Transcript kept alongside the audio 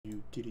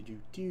Do do do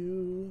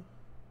do.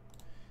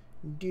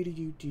 Do do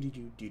do do do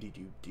do do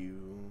do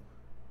do.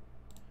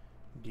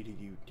 Do do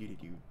do do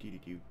do do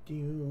do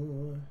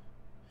do.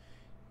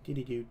 Do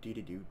do do do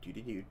do do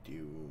do do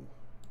do.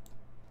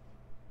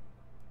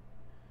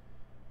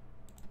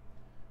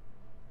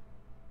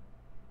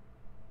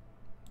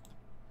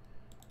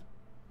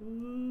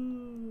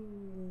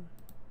 Ooh.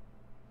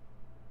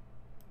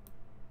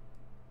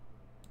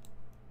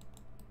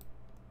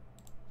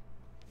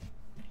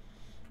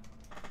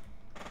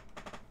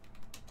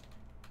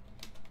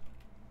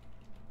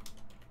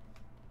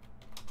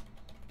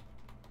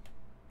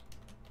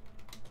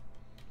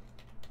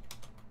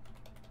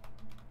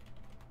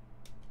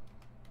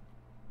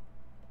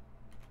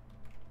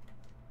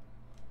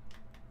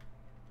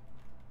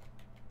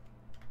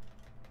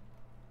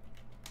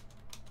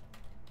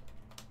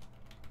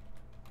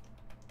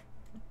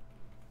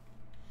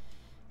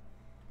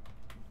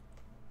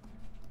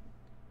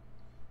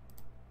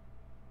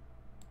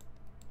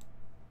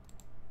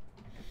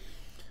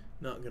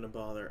 Not gonna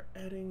bother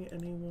adding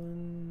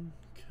anyone,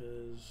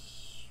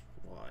 cause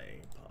why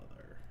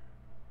bother?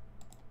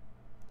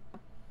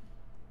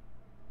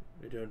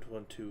 I don't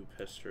want to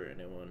pester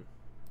anyone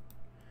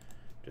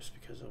just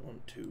because I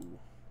want to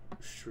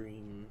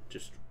stream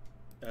just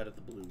out of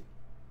the blue.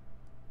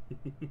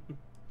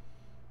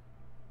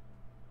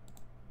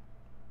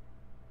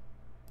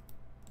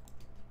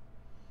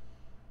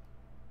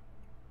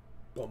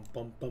 Bum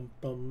bum bum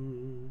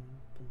bum.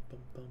 Bum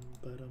bum bum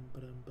badum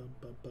badum bum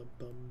bum bum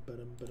bum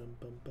badum badum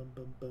bum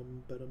bum bum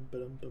badum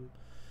badum bum.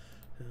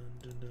 Dun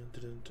dun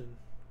dun dun.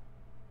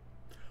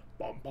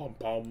 Bum bum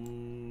bum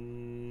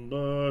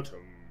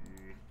badum.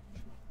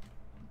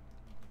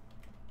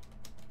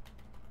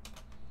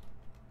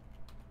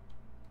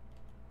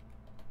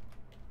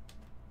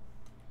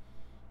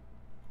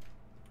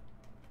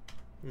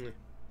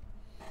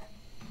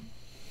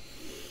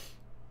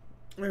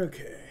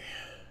 Okay.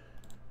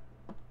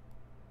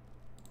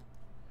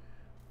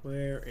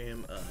 Where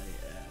am I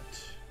at?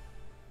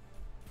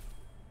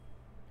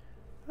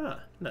 Ah,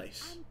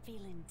 nice. I'm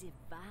feeling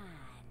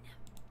divine.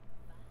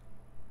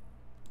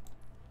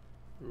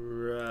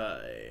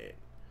 Right.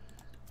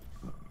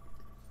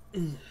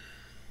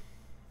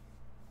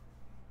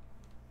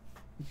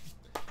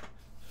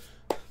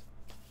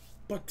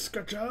 Butt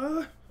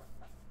scratcher!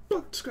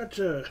 Butt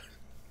scratcher!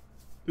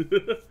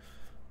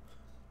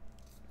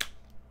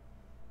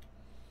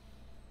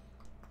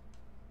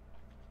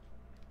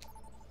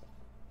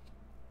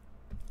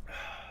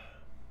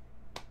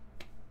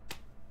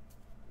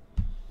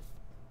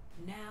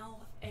 Now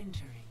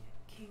entering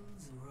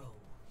King's Row.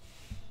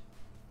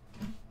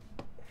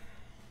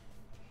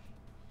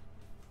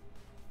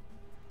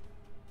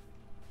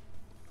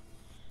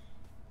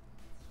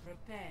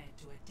 Prepare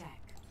to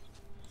attack.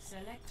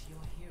 Select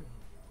your hero.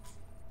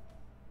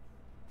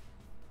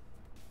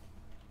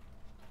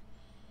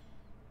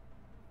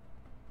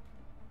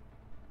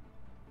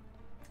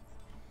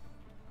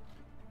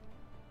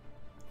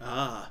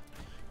 Ah,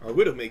 our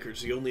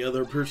Widowmaker's the only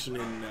other person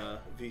in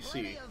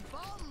VC.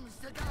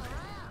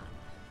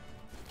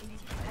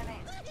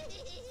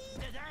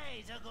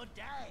 Today's a good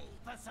day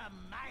for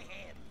some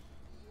mayhem.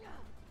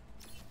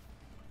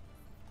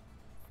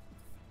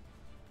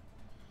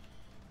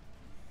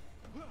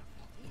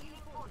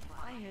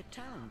 Your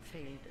town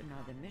failed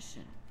another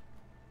mission.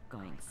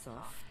 Going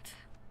soft?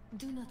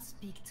 Do not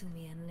speak to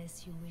me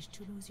unless you wish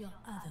to lose your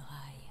other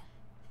eye.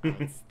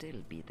 I'll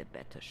still be the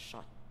better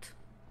shot.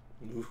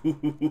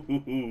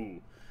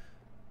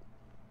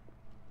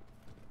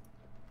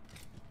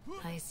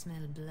 I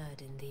smell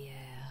blood in the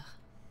air.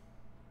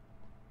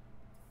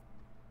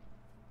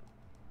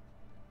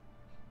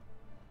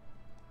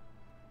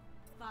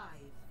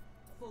 Five,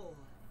 4,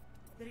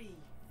 3,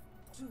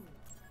 2,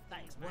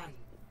 Thanks, 1. mate.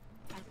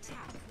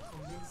 Attack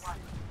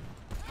commencing.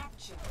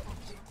 Capture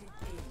objective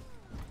A.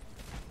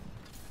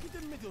 Quem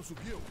tem medo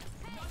subiu?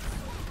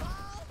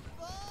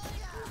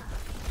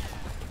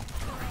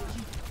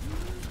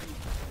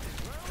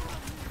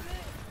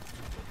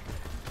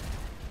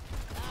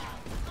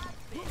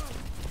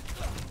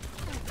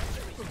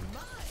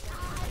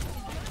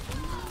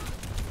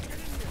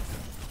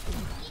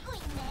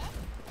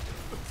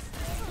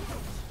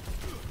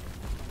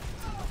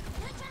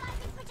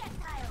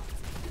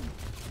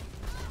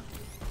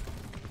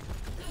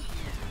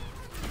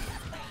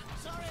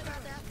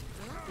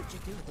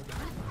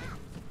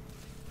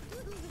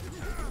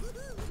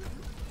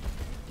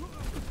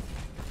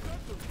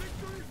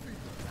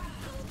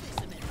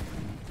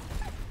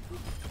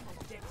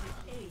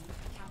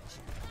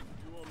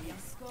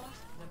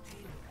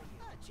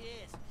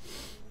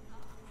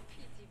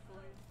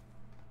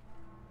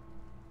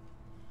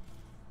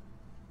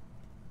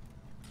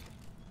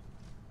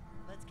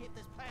 Let's keep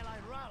this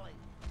payload rolling.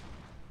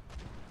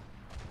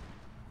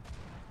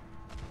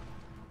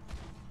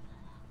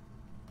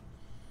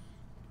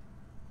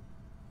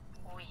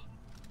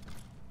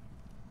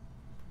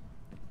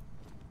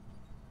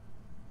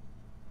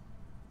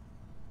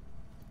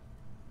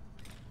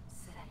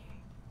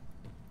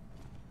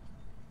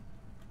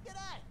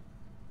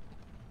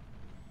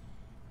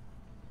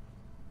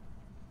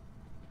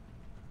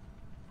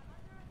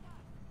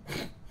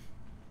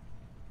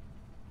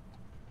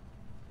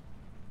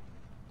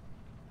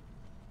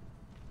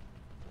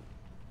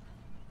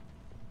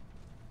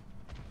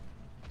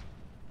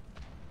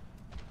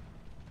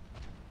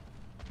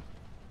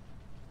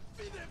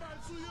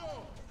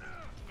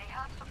 They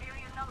have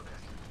superior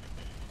numbers.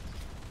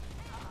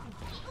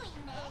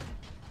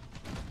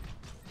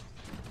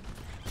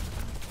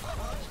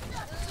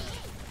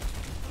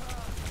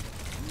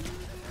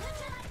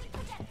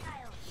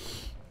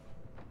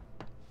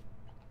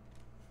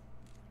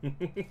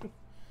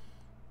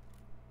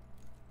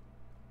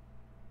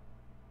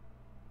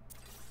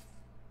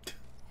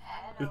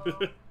 Hello.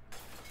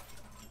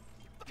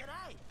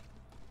 G'day.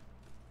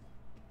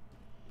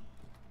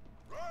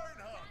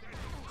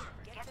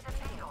 Get the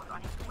payload on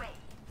its way.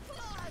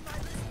 Fly, my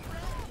little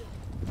friend.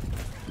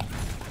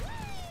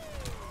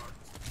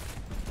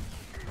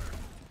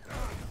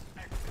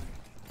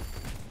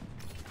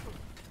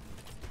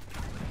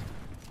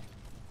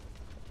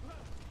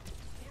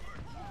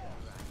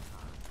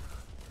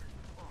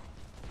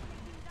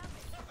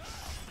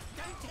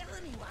 Don't tell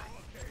anyone.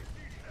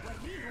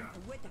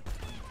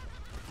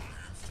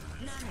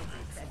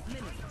 Nanobits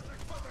administered.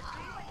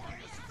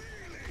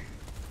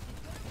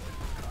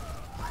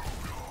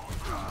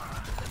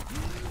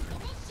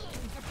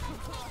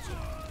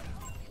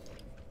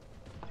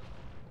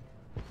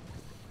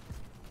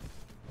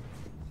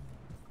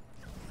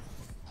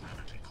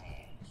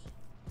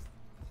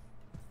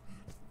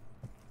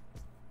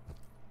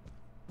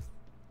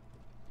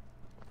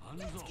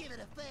 Let's give it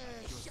a fair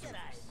shot,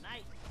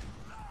 mate.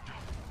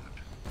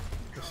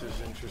 This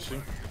is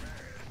interesting.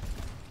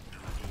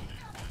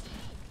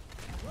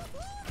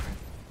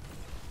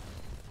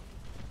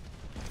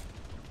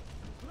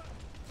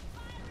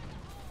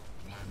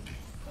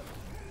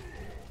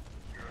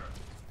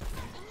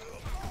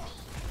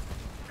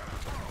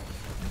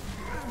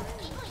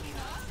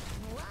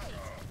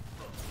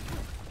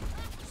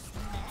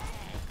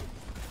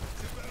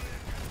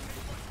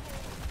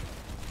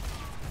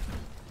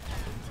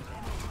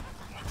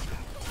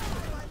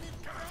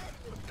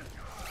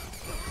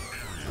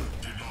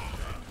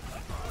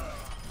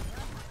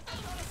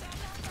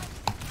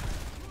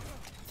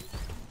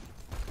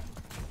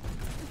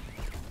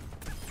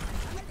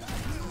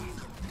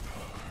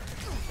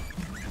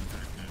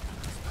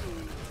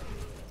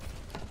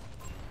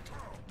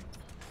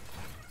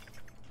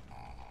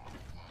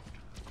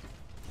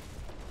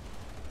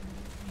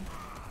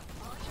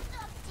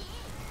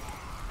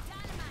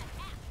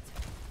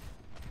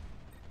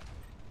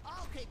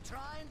 I'll keep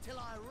trying till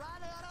I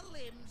run out of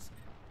limbs.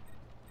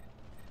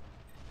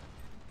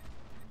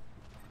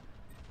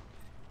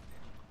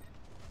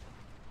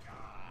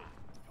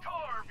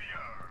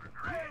 Torbjörn,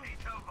 ready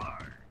to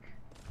work.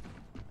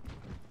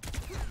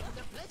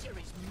 The pleasure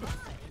is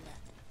mine.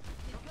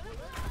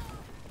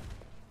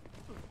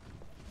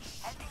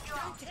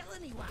 Don't tell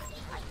anyone.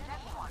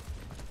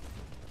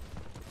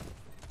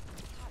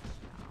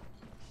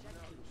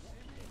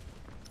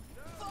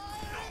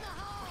 Fire in the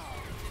hole!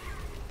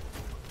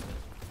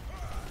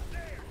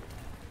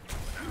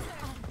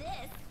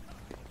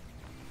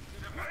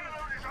 The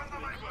payload is under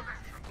my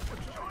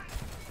protection.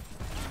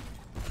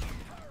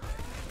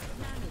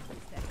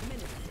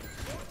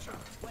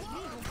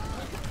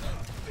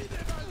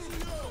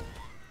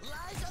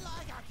 Laser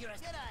like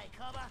accuracy. G'day,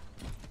 cobber.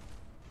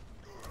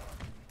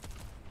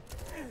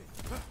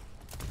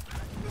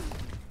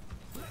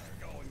 They're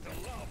going to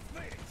love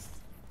this.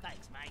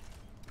 Thanks, mate.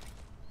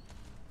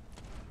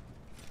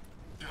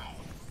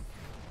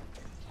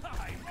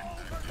 I'm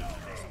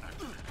overloaded.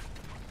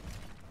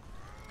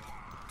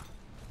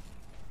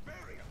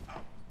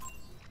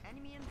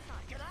 Enemy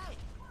inside. G'day.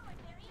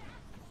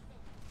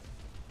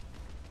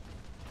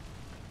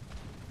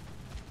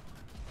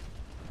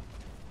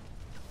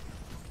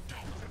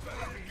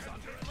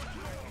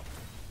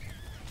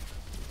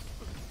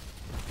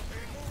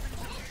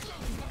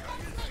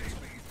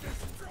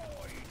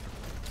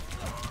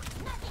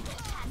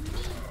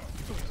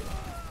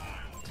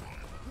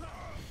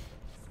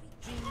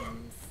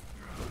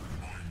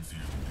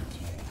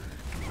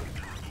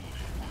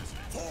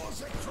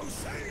 Force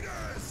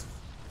Crusaders!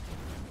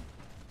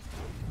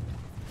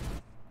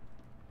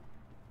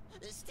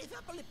 Stiff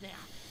upper lip now.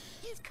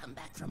 You've come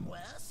back from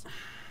worse.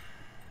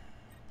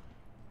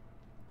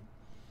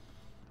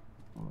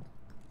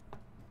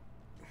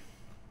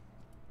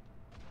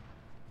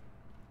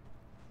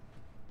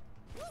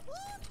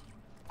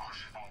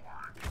 Push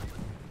forward.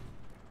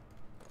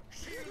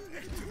 Shield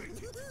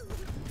activated.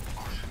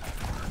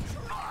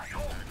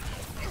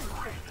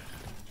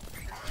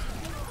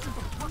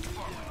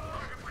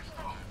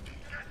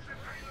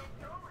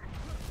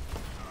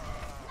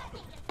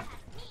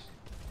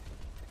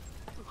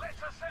 Let's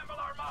assemble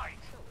our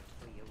might.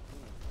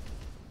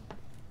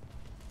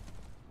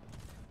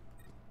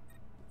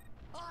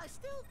 I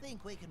still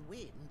think we can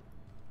win.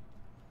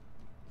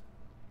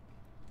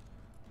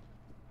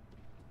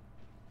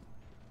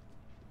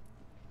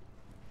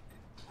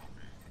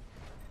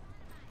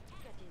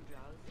 Getting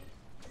drowsy.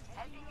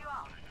 Helping you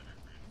out.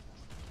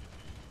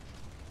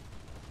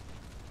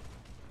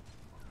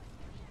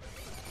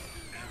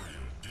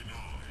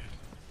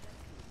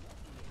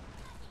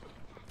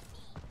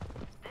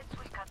 This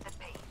will cut the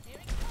pain.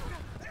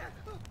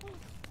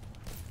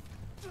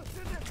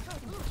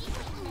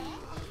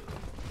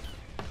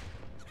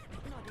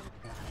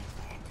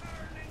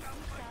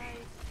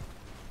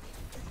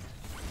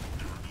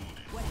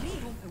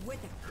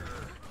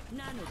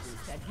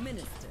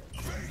 Administered.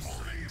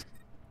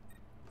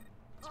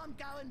 I'm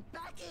going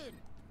back in.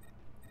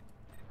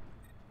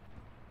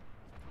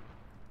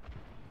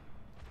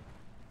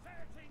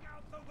 Setting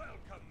out the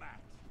welcome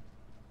mat.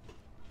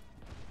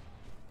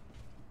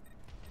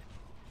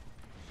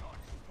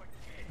 Shots put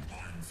in.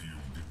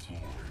 Minefield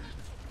deployed.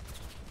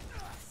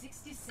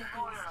 60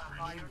 seconds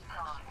remaining.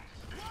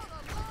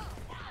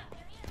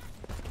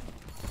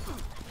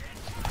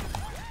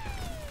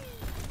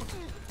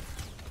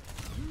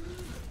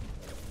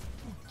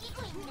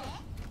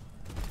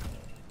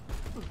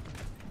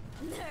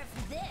 Nerf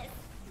this.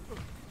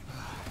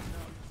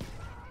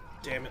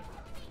 Damn it.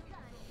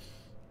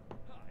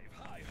 I've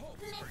high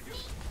hopes for you.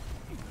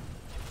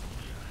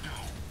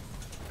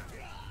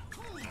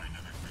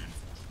 Dynamic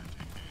reinforcement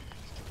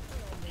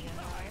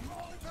engaged.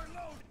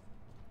 Overload.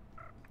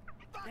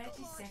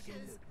 30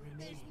 seconds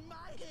remaining. There's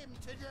mayhem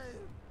to do.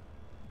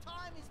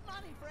 Time is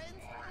money, friends.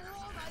 We're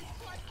almost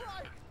quite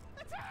broke.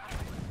 Attack!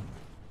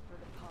 For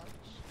the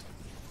punch.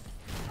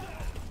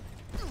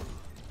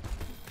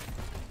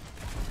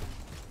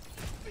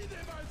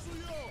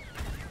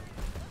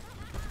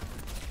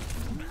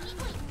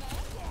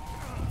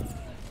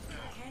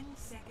 Ten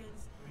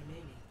seconds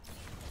remaining.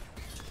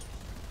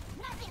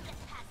 Nothing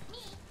gets past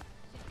me.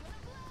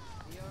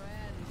 Your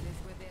end is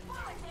within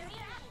Forward my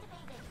barrier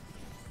activated.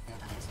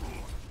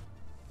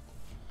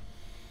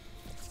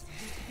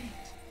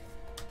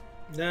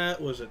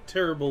 That was a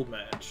terrible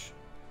match.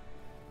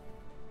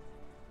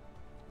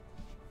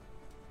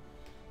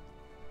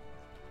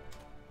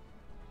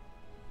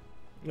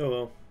 Oh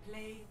well.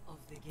 Play of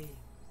the game.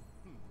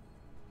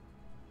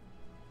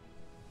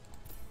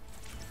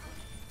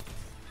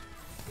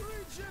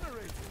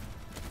 Regenerating.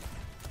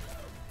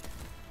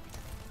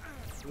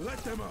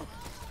 Let them up.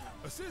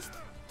 Assist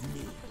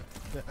me.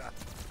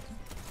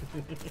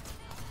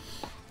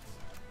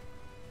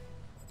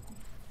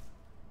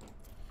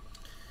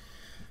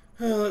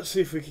 Let's see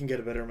if we can get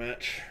a better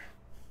match.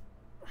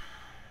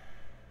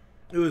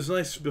 It was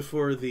nice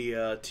before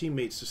the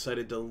teammates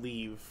decided to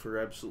leave for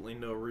absolutely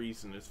no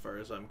reason, as far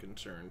as I'm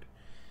concerned.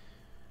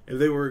 If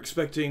they were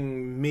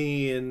expecting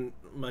me and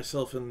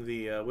myself and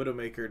the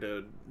Widowmaker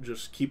to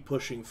just keep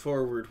pushing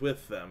forward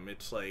with them,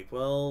 it's like,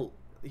 well,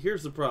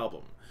 here's the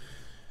problem.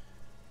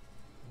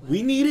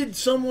 We needed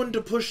someone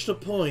to push the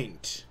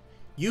point.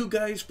 You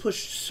guys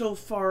pushed so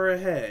far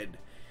ahead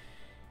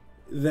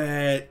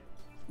that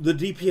the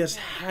DPS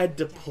had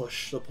to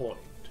push the point.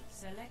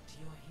 Select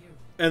your hero.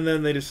 And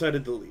then they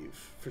decided to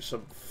leave for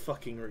some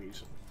fucking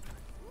reason.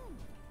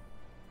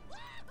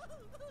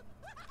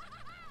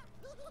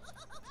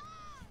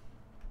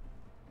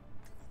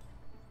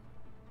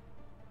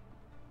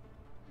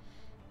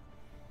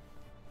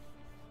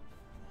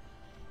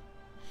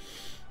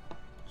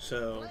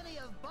 So, Plenty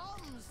of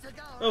bombs to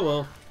go oh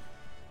well.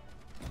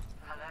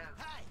 Hello.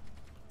 Hey!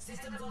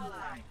 Systems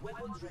online.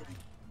 Weapons ready.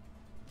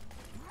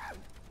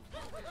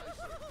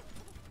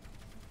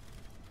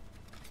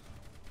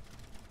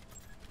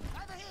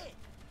 Over here!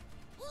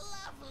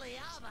 Lovely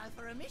armor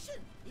for a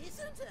mission,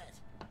 isn't it?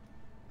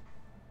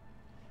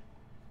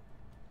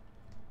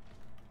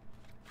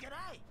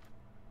 G'day!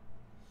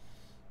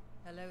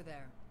 Hello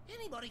there.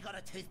 Anybody got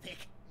a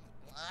toothpick?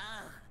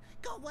 Ugh,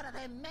 got one of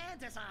them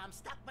mantis arms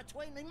stuck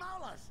between me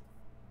molars.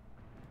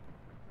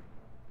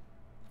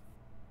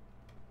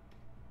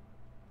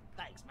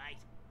 Thanks, mate.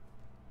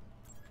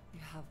 You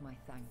have my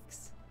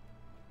thanks.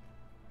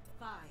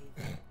 5,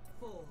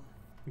 4,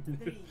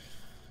 3,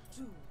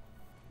 2,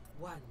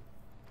 1.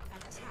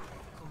 Attack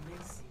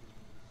commencing.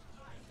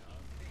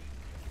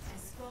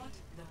 Escort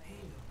the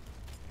payload.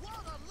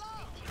 What a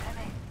load!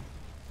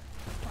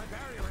 My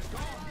barrier is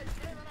gone.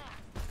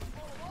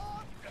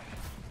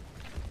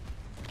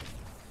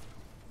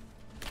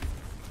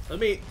 Let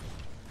me...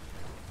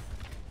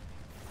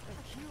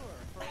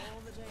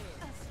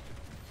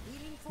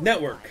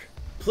 Network,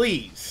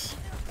 please.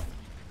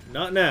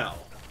 Not now.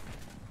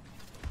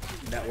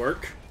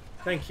 Network,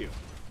 thank you.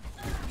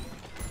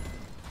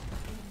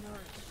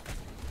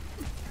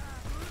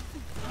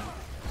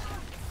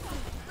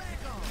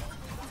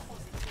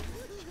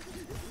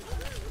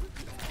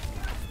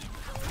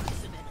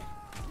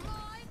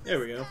 There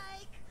we go.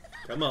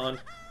 Come on.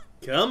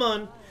 Come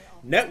on.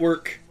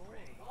 Network.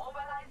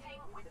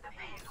 Mobilizing with the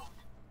payload.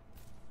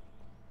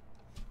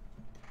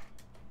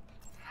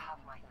 Have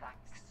my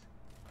thanks.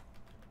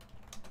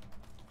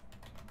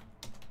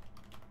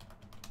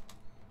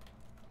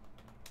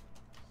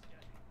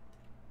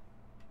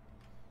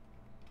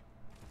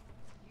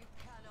 You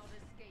cannot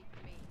escape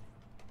me.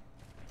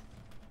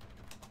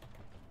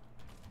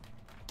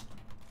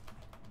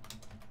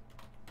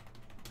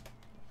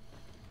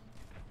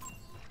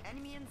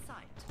 Enemy in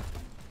sight.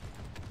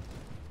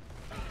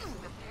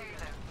 The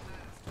payload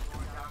moves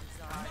toward our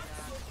side.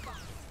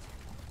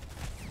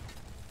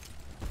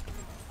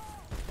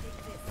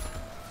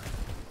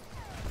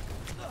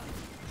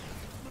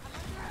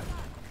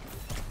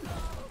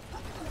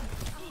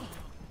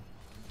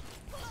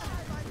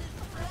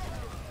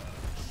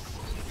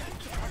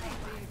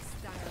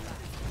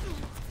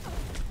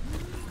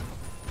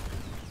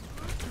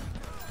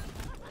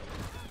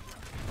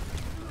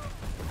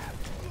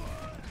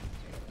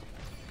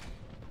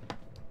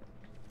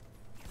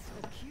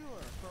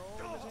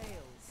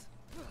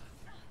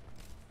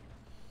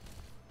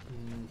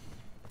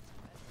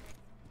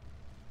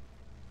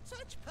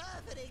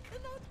 company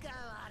cannot go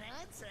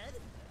unanswered.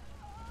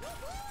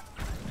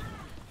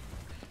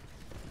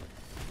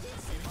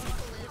 It's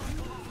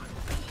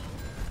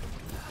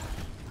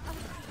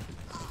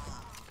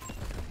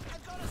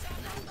I've got us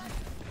outnumbered.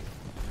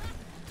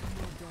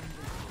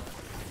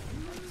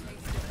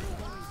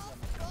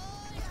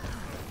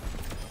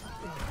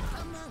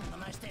 Among the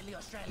most deadly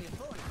Australian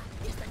fauna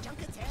is the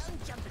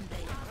Junkertown jumping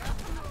bee.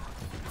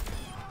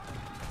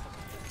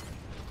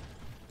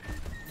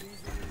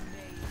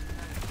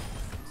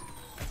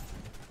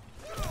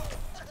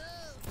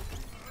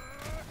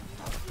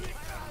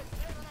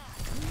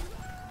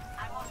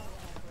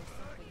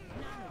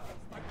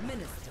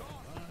 Minister.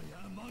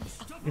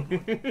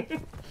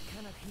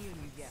 Cannot heal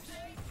you yet.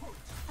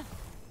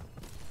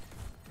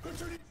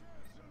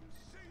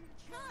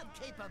 Can't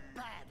keep a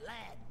bad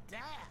lad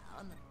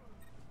down.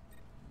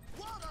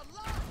 What a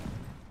lot!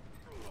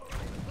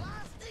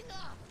 Blasting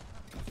up!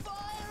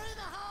 Fire in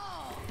the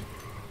hole!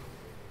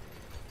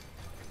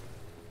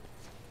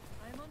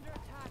 I'm under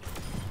attack.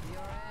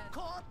 Your end.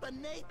 Caught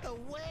beneath the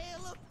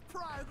wheel of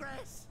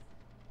progress.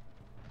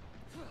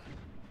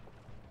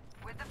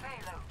 With the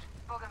payload,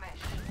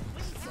 Bogamesh.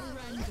 We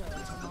Surrender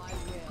to my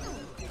will.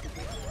 We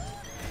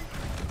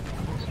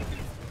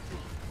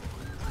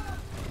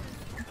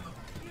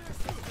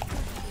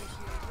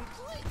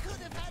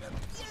could have had a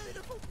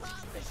beautiful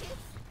partnership.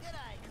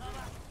 G'day,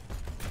 Connor.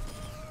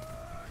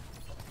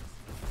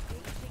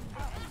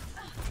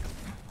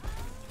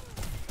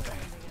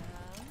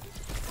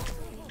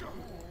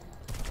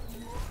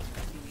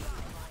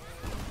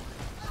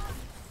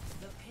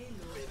 The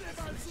payload.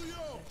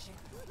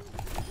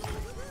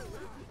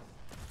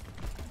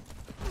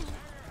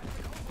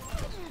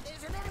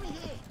 There's an enemy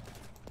here.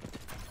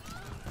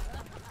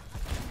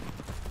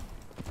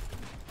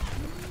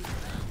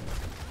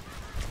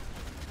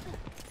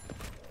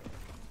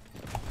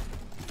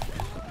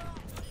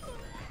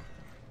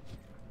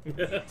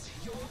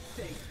 Your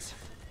fate.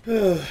 A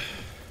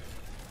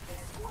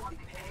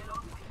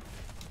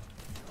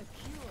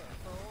cure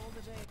for all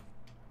the day.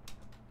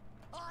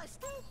 I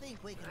still think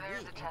we can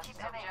There's win. a test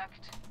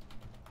subject.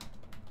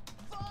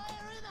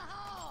 Fire in the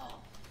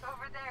hole!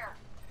 Over there.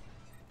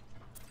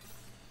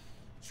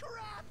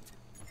 Trapped!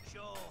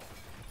 Sure.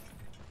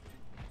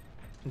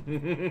 Cut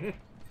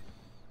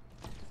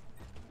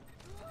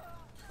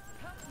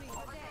me to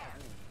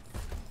death.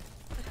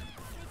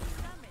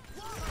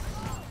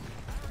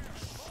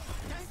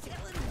 Don't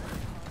tell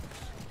anyone.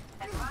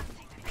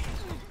 Advancing the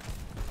payload.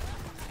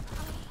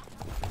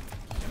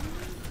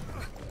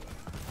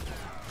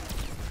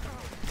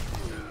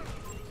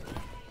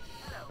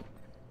 Hello.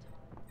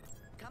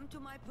 Come to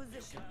my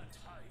position.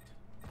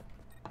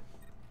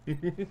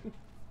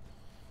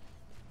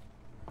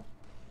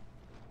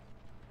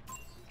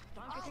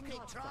 I'll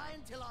keep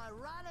trying till I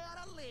run out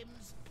of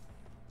limbs.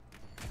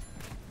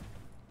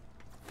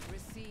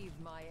 Receive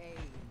my aid.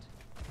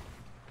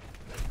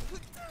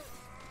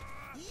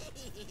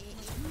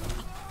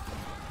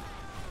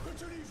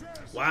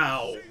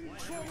 Wow.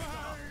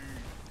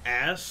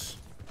 Ass.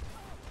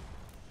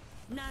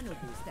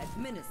 Nanoboost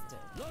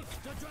administered. Look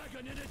the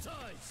dragon in its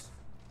eyes.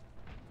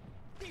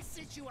 This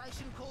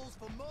situation calls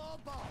for more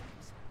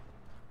bombs.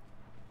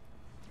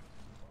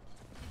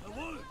 The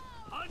wolf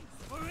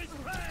hunts for his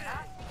prey.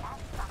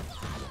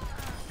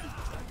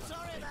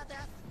 Sorry about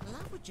that.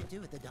 Love what you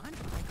do with the dynamite.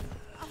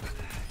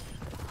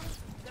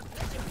 The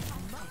pleasure is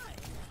mine.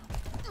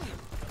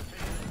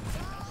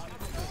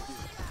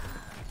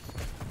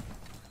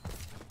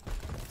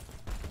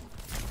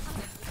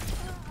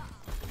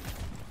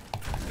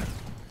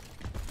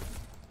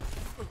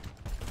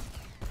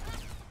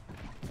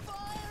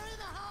 Fire in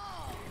the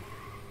hole!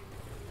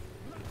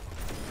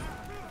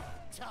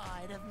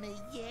 Tired of me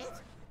yet?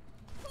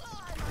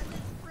 Fly, my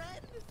little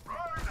friend!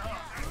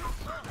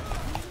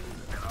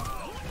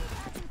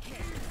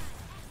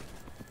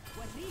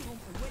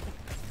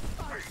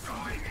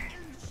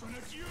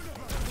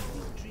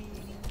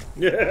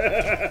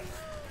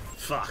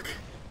 Fuck.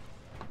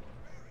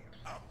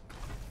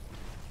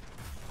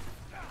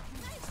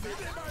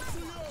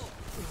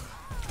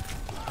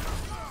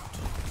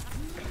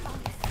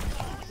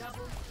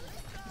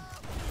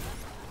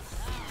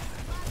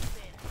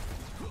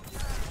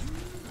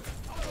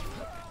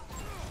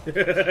 The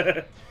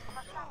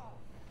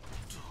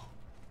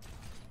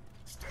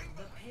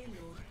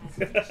payload has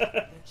reached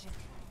the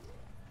checkpoint.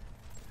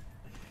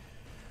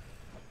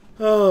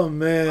 Oh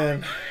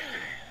man,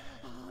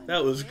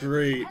 that was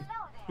great.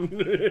 I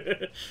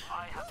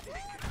have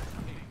taken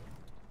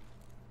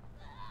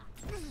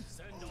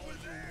Send all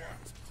you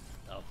want.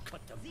 I'll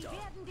cut them down.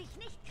 werden dich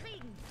nicht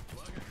kriegen.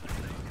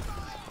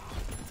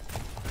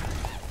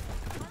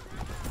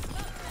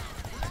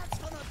 That's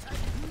gonna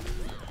take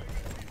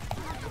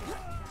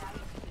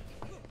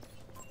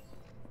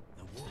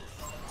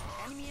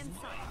Enemy in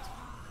sight.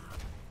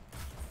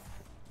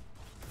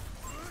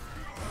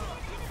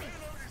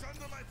 Payload is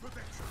under my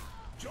protection.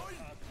 Join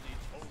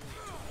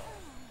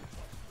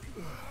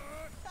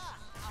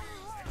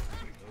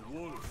the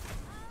wolf.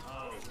 I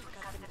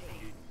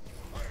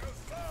have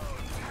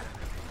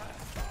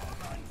found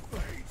my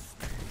face.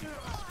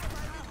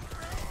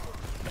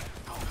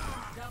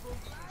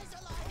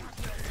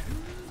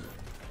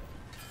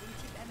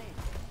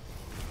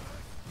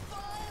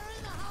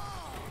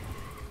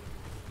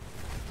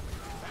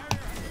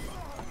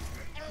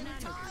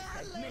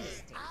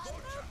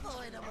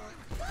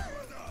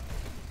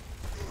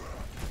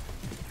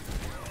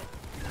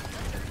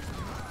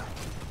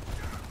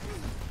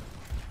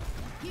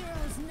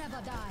 Heroes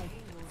never die.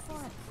 For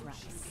a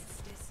price.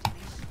 Its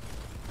destination.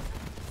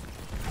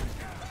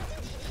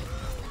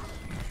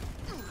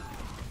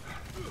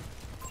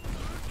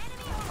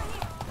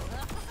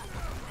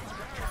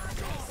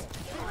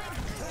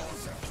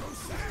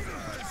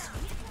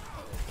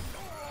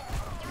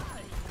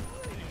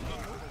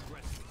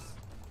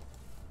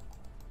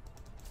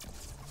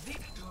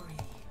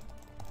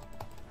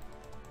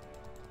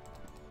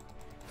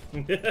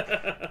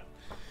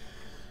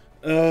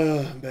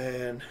 Oh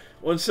man.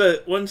 Once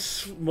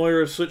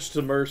Moira switched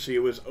to Mercy, it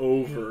was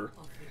over.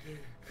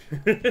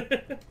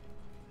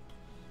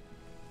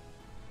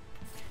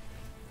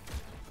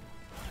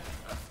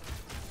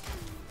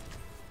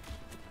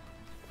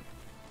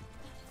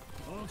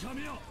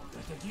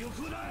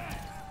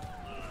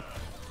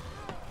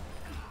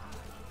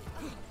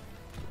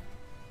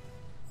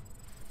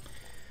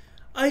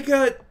 I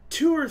got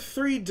 2 or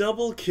 3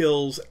 double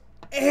kills,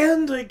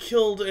 and I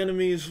killed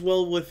enemies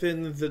well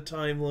within the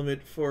time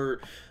limit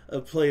for a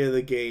play of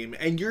the game,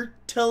 and you're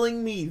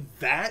telling me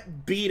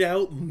that beat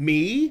out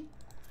me?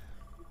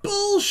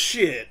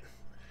 Bullshit!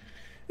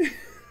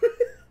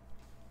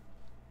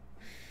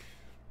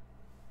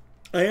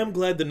 I am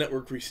glad the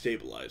network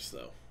restabilized,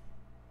 though.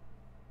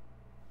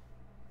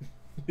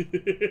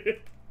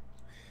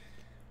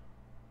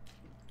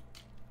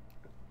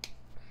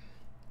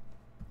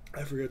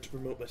 I forgot to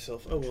promote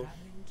myself. Oh well.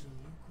 Traveling to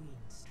New Queen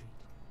Street.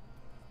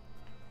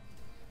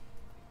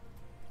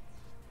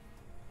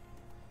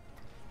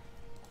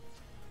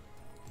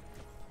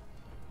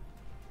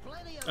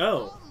 Plenty of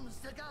Oh. bombs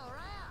to go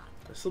around.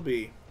 This will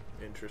be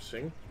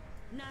interesting.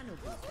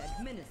 Nanoboost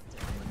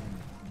administered.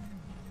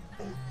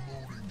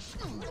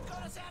 They've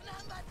got us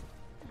outnumbered.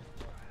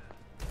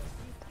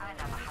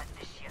 أنا ما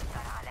حدش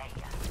يقدر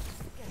عليا.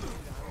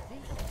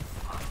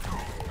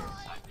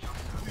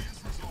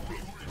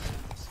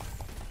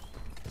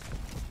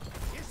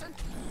 Listen.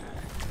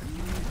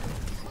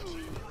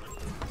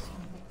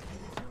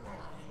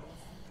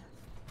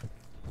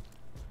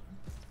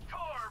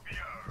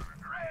 Torbjörn,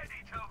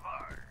 ready to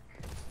work.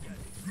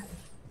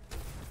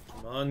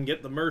 Come on,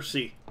 get the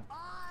Mercy. I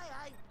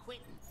ain't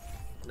quitting.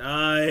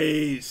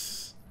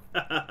 Nice.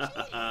 Now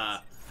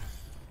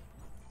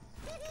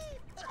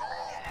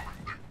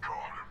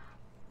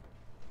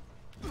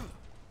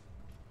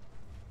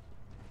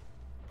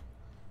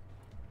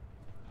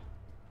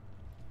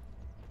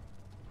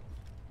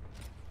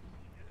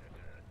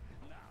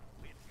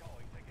it's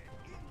going to get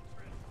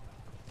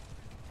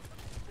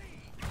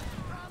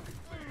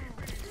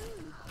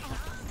interesting.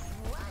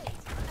 Wait.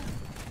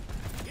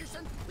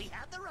 Listen, we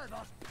have the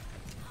robot.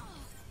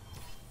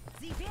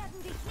 Sie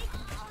werden dich nicht.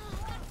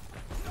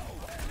 No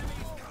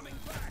enemies coming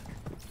back.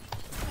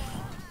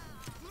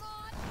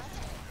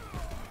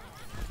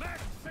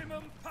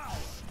 Maximum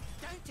power.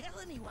 Don't tell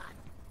anyone.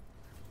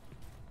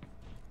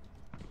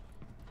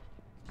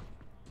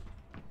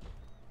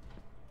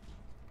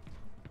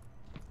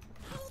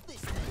 Hold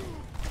this thing.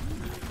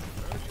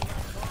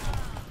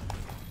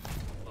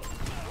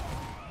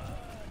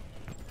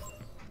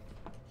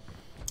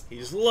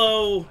 He's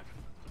low.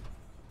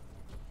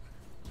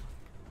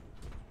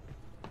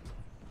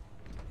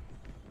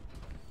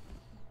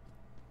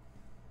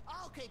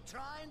 I'll keep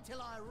trying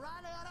till I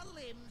run out of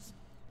limbs.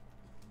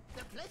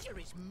 The pleasure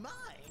is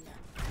mine.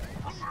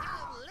 We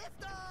have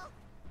liftoff.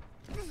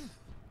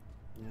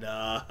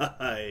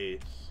 Nice.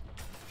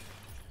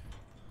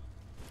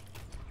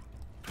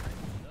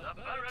 The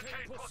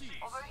barricade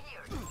proceeds. Over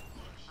here.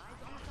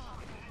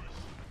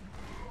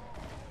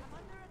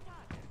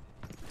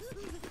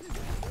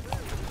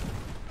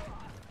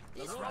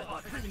 This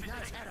robot really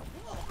knows how to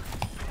walk.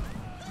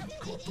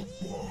 Got the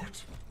bot.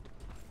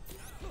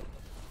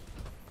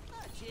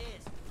 Oh,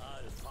 cheers.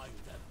 I'll find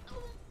them.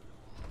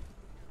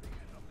 They're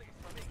going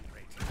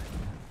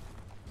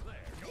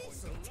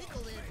This'll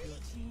tickle their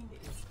feet. Team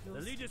is close.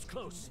 The lead is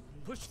close.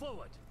 Push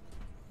forward.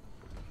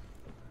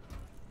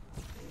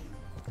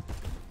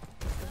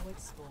 Forward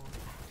spawn.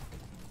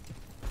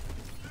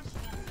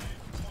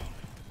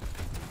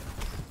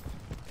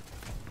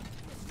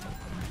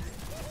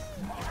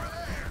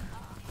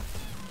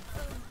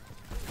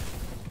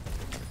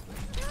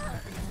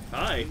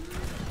 Hi.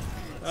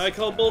 I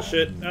call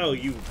bullshit. Oh,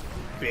 you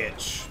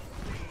bitch.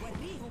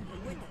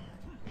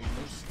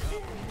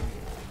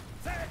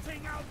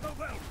 Setting out the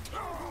well.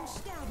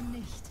 Sterben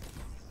nicht.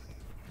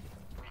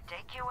 We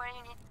take you where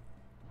you need.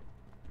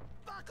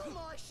 Buckle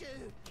my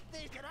shoe.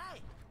 There's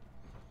grenade.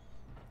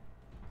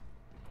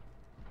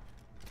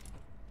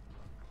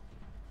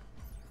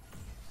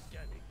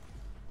 Scanning.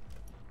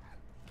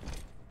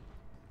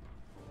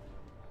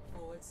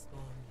 Forward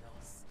spawn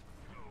lost.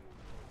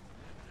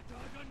 The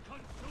dragon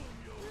consume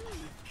you.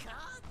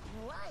 Can't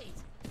wait.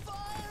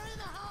 Fire in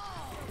the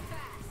hole.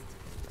 Fast.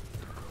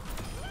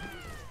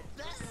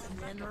 Better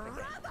than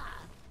rubber.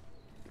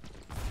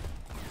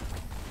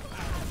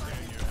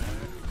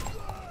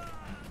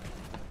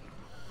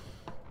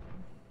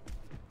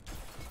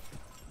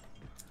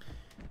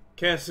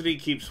 Cassidy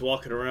keeps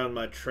walking around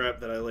my trap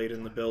that I laid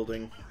in the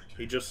building.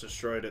 He just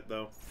destroyed it,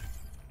 though.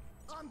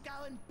 I'm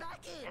going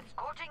back in.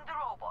 Escorting the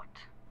robot.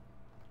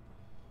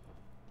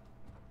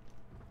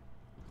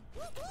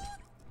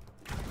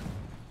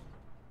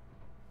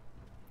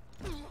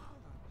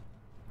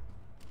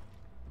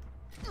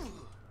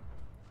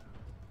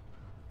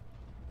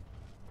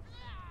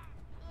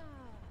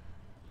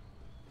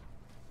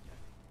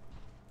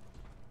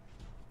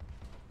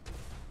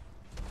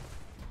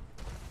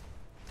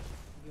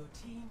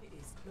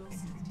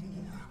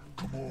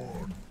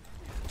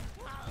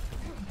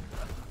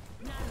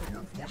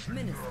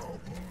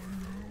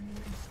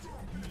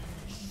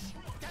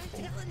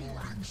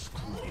 anyone.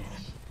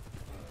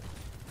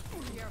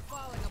 You're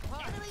falling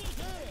apart. Enemy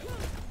here.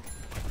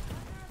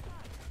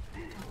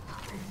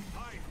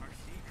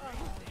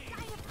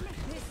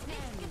 This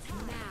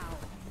ends now.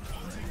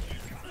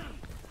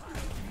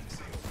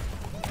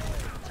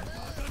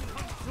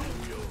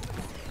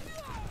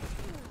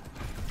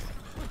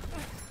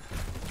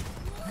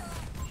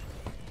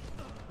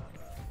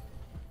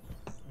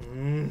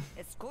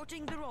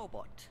 Escorting the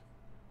robot.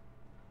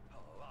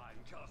 Oh, I'm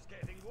just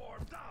getting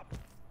warmed up.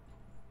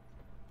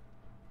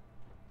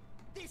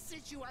 This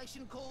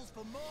situation calls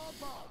for more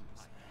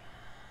bombs.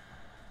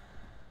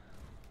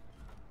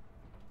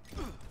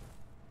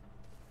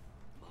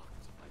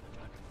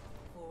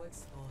 Forward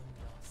spawn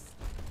lost.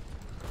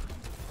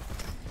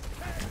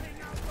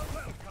 Taking out the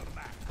welcome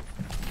mat.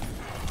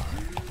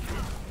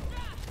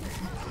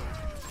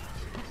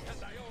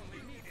 And I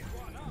only needed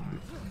one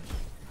arm.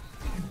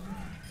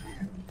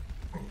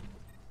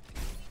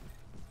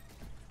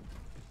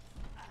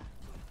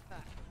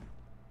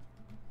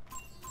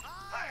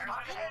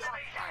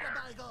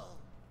 Bagel.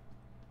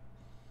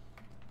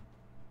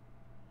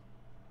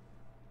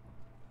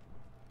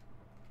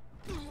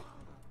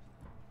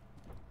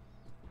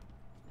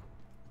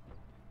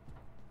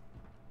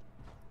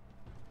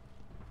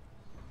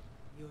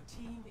 Your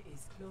team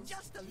is close.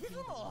 Just a to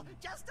little more. defeating.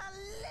 Just a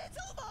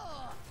little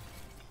more.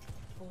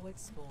 Forward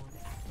spawn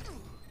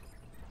active.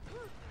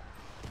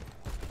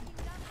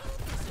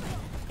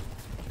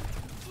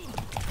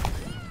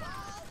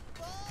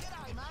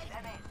 G'day,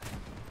 mate.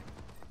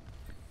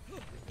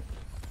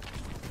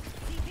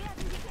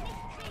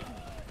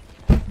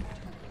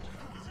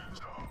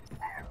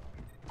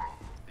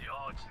 The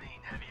odds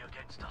lean heavy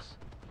against us.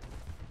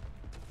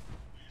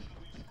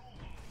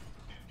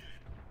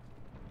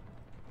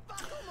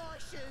 Buckle my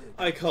shoe.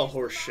 I call It's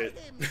horse my shit.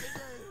 hymn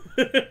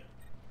to do.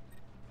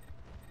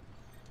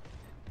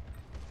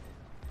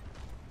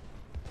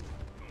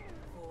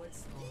 Forward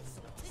spawn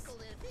This'll lost. tickle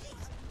their feet.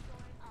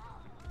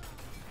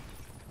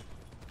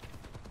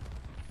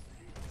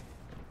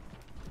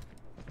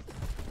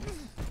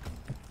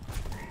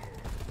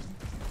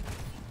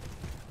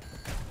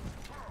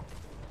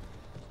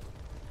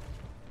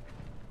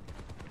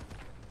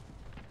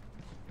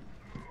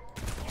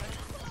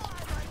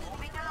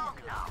 Moving along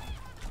now.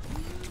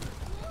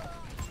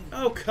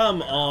 Oh,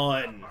 come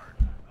on.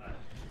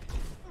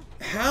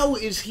 How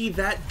is he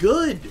that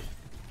good?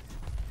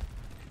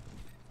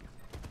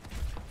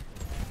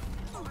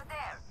 Over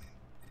there.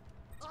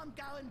 I'm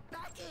going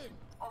back in.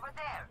 Over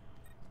there.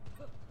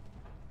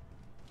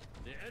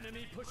 The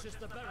enemy pushes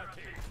the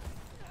barricade.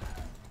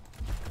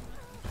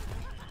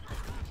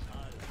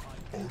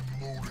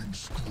 Unloading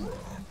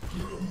scrap.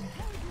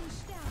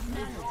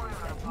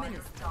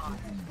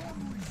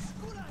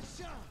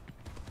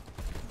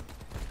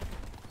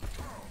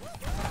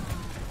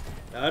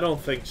 I don't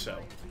think so,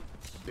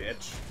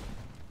 bitch.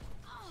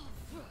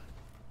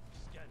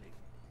 Scanning.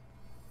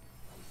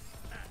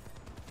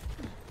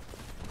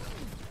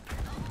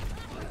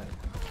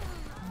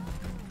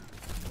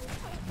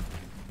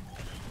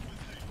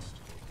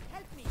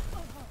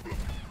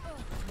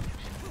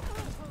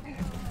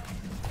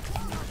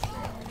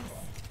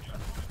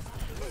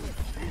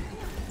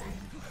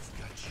 I've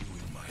got you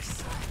in my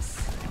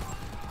sights.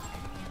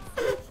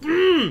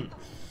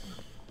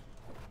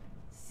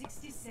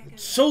 60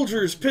 seconds.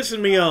 Soldier's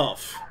pissing me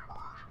off.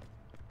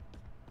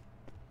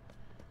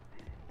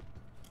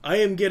 I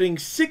am getting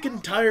sick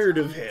and tired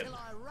of him. Till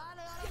I run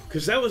out of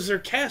Because that was their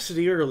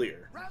Cassidy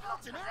earlier.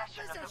 robots in our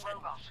Possession of the possession.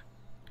 robot.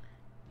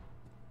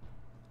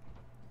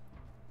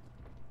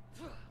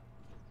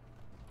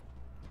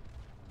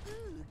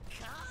 Ooh,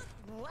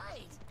 can't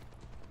wait.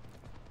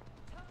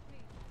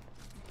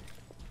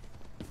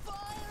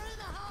 Fire in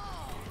the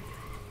hole.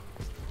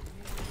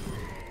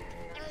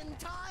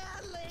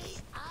 Entirely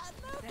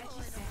 30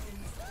 unavoidable.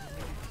 seconds.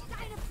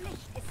 Deine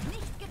Pflicht ist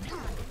nicht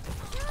getan.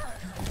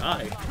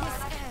 Hi. This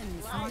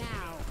ends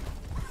now.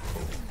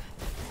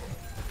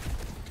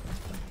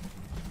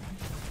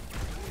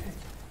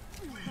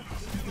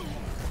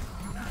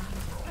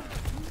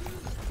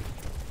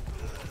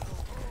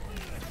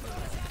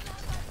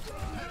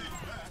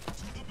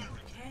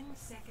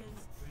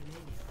 Seconds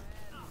remaining.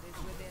 Is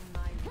within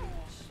my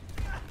reach.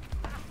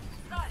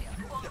 Zarya,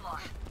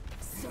 Overwatch.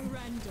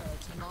 Surrender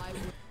to my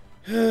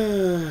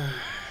will.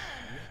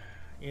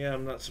 Yeah,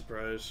 I'm not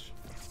surprised.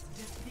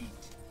 Defeat.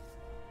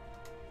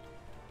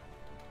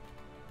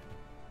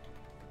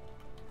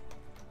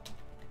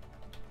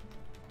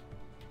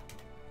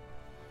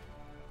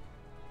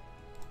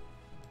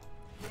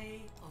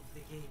 Play of the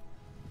game.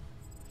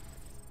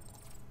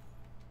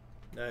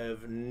 I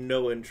have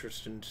no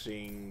interest in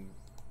seeing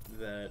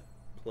that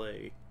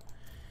play.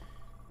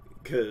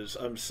 Because,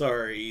 I'm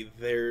sorry,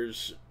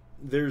 there's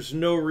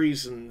no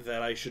reason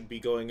that I should be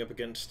going up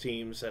against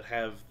teams that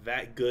have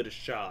that good a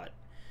shot,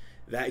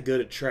 that good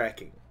at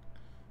tracking.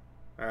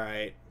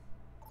 Alright?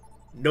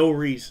 No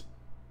reason.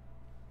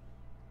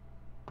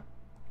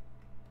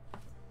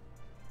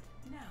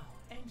 Now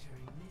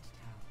entering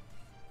Midtown.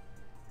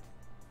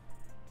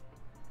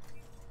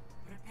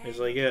 It's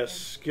like, yeah,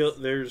 skill.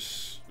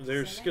 There's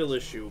skill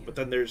issue, but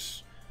then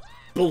there's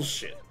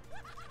bullshit,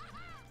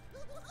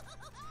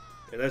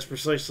 and that's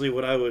precisely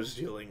what I was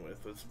dealing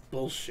with. Was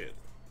bullshit.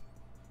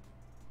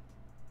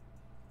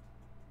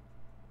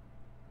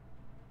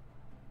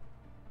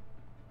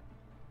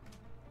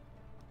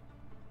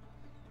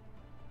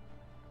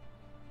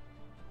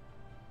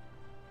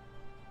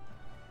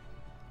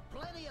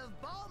 Plenty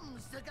of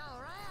bombs to go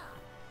around.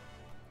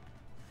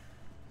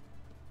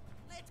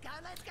 Let's go,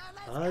 let's go,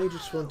 let's go. I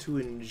just want to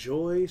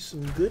enjoy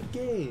some good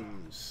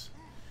games.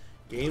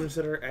 Games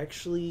that are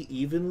actually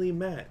evenly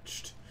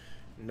matched.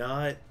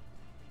 Not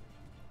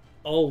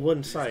all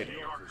one-sided. New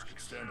Yorkers could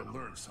stand to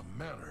learn some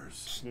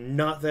manners. It's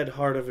not that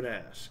hard of an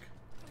ask.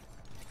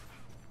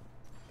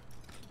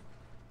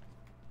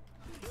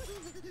 Remember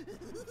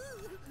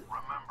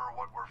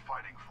what we're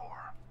fighting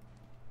for.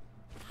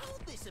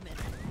 Hold this a minute.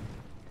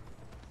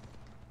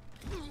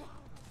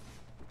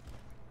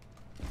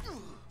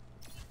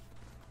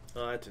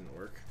 Oh, that didn't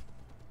work.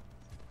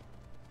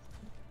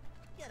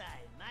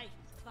 G'day, mate.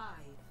 5,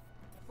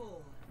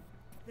 4,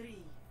 3,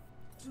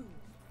 2,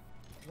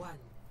 1.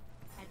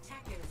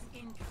 Attackers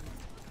incoming.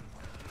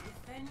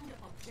 Defend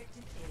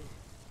objective A.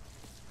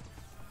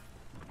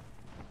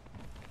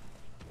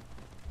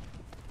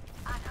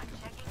 I'm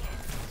checking in.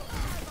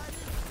 Hi, my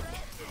little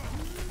friend.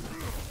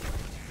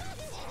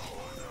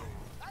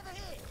 Over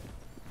here.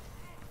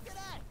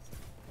 G'day.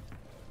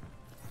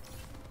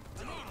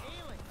 I need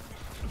healing.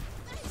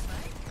 Thanks,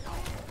 mate.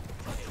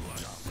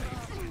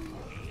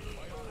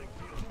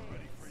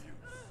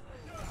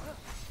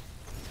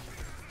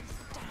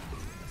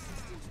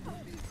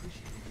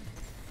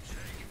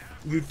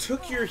 You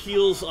took your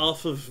heals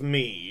off of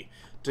me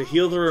to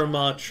heal the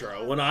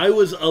Ramatra when I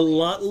was a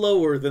lot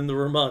lower than the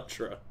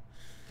Ramatra.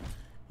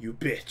 You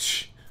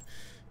bitch.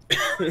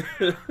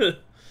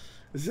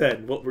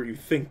 Zen, what were you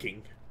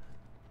thinking?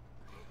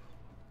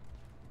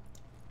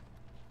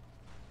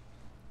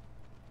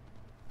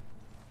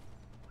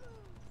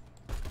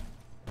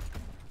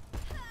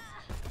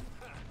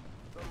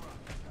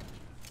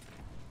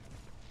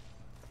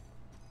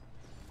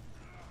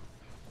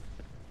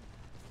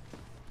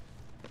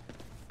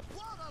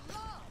 What a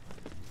love.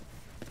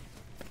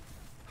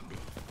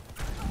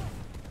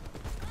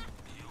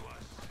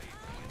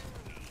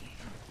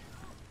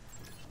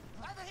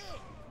 Over here.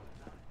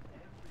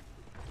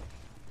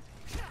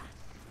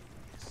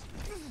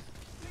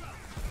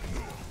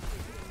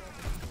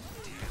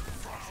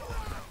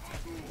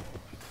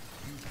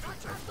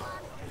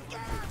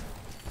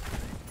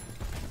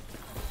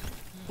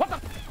 What the?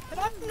 And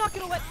I'm not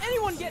gonna let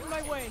anyone get in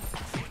my way.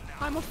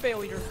 I'm a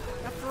failure.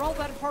 After all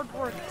that hard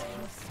work.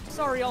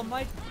 Sorry, All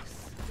Might.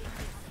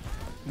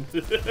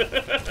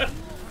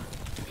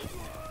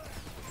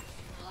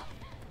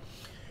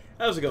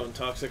 How's it going,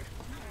 Toxic?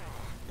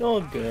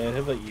 Going good.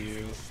 How about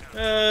you?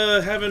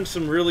 Having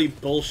some really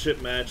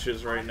bullshit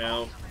matches right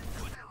now.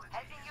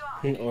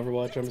 In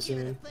Overwatch, I'm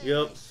assuming.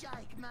 Yep.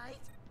 Shake, mate.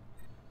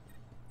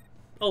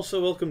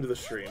 Also, welcome to the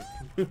stream.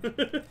 What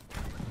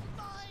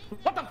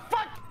the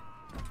fuck?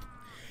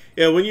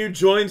 Yeah, when you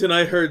joined and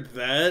I heard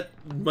that,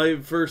 my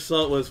first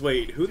thought was,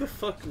 wait, who the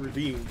fuck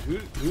redeemed?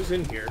 Who's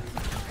in here?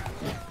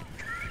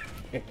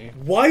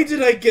 Why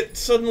did I get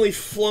suddenly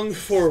flung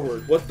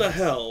forward? What the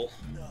hell?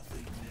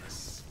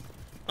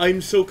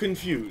 I'm so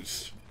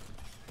confused.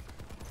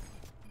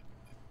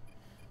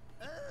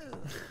 Oh,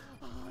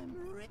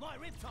 my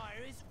rib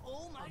tire is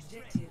almost ready.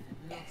 Objective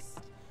lost.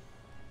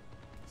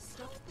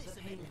 Stop the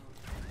payload.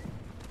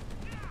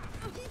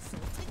 This'll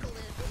tickle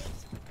their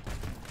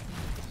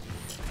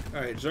feet.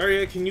 Alright,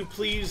 Zarya, can you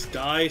please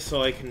die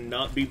so I can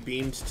not be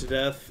beamed to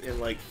death in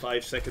like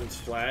 5 seconds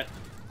flat?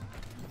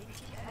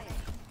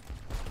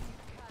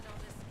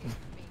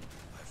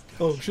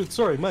 Oh shit,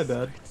 sorry, my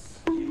bad.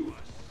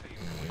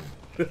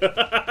 My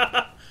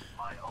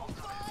ultimate.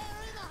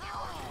 Fire in the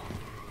hole.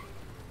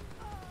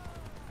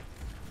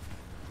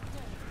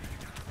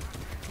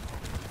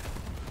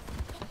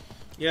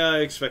 Yeah, I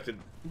expected.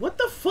 What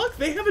the fuck?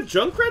 They have a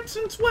Junkrat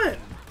since when?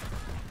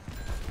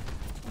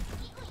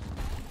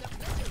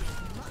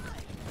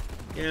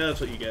 Yeah,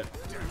 that's what you get.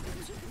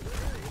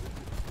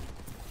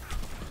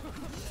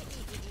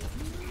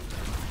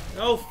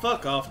 Oh,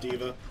 fuck off,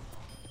 Diva.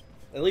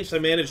 At least I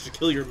managed to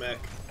kill your mech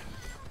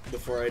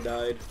before I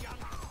died.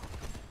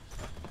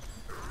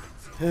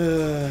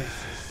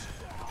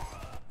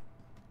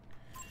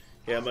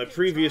 Yeah, my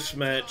previous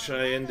match,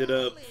 I ended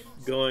up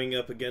going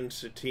up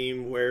against a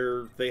team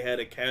where they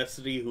had a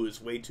Cassidy who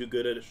was way too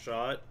good at a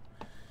shot.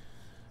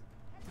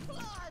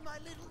 Fly, my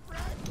little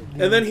friend.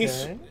 And then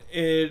Okay.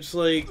 it's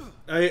like,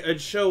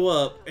 I'd show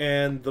up,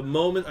 and the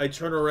moment I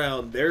turn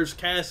around, there's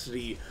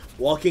Cassidy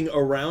walking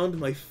around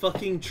my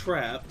fucking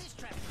trap, This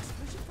trap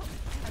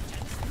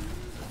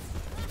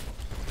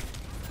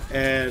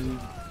and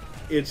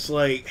it's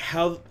like,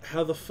 how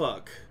the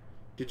fuck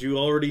did you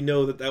already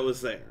know that that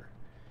was there?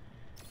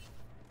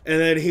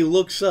 And then he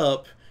looks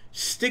up,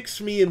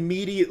 sticks me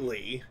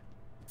immediately.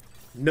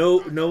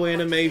 No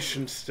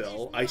animation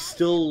still. I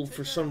still,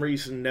 for some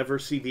reason, never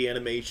see the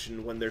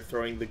animation when they're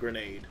throwing the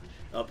grenade.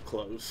 up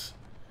close.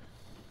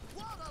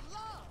 What a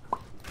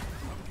love!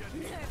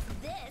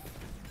 Nerf this.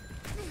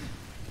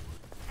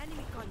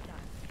 Enemy contact.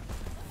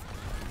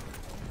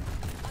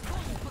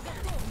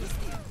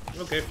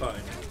 Okay,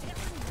 fine.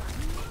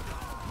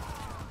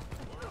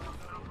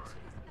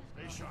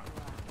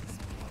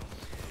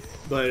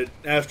 But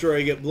after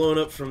I get blown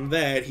up from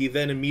that, he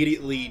then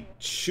immediately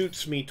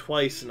shoots me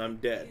twice and I'm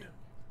dead.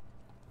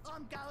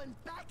 I'm going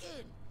back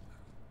in.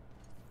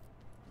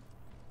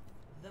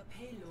 The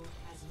payload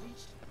has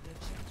reached the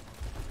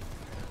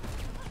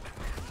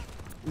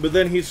checkpoint. But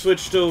then he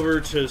switched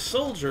over to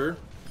Soldier,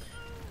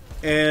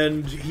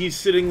 and he's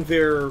sitting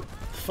there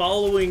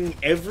following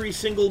every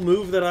single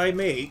move that I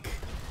make,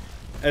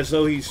 as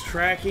though he's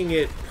tracking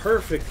it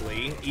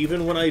perfectly,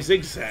 even when I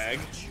zigzag.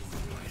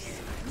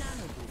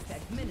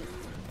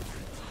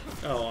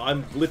 Oh,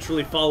 I'm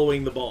literally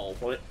following the ball.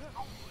 What?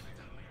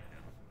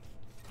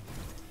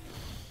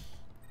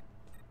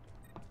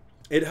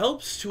 It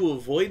helps to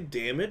avoid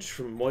damage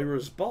from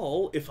Moira's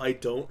ball if I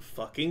don't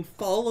fucking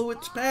follow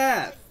its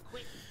path. The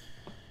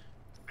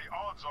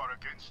odds are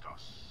against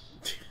us.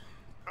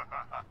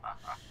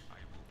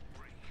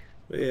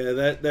 Yeah,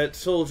 that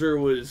soldier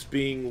was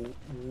being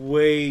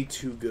way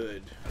too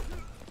good.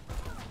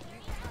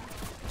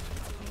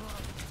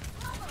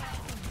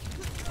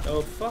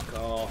 Oh, fuck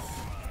off.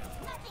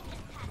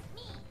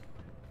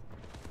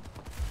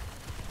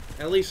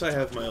 At least I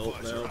have my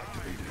ult now.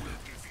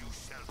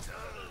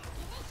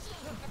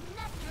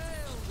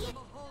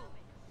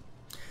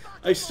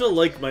 I still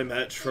like my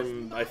match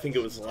from, I think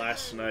it was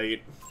last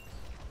night.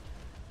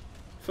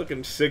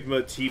 Fucking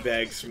Sigma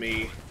teabags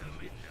me.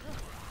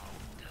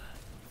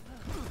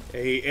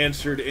 He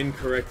answered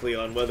incorrectly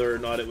on whether or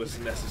not it was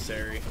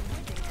necessary.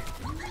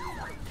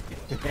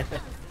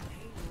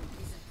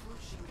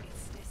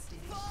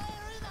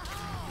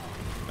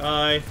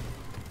 Bye.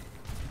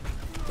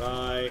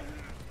 Bye.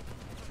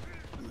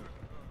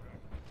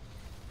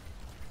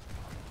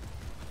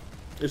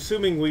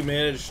 Assuming we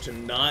managed to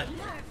not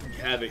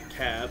have it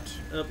capped.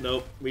 Oh,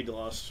 nope, we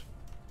lost.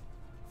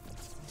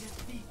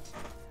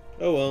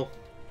 Oh well.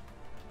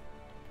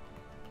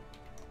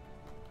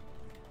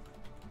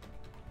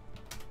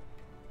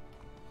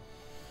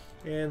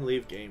 And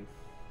leave game.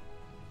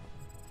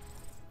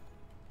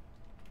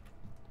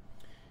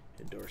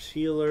 Endorse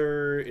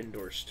healer,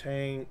 endorse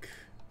tank.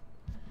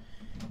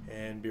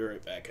 And be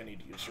right back. I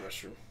need to use the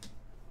restroom.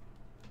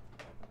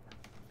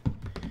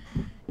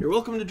 You're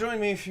welcome to join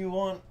me if you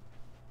want.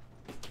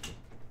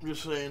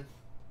 Just saying.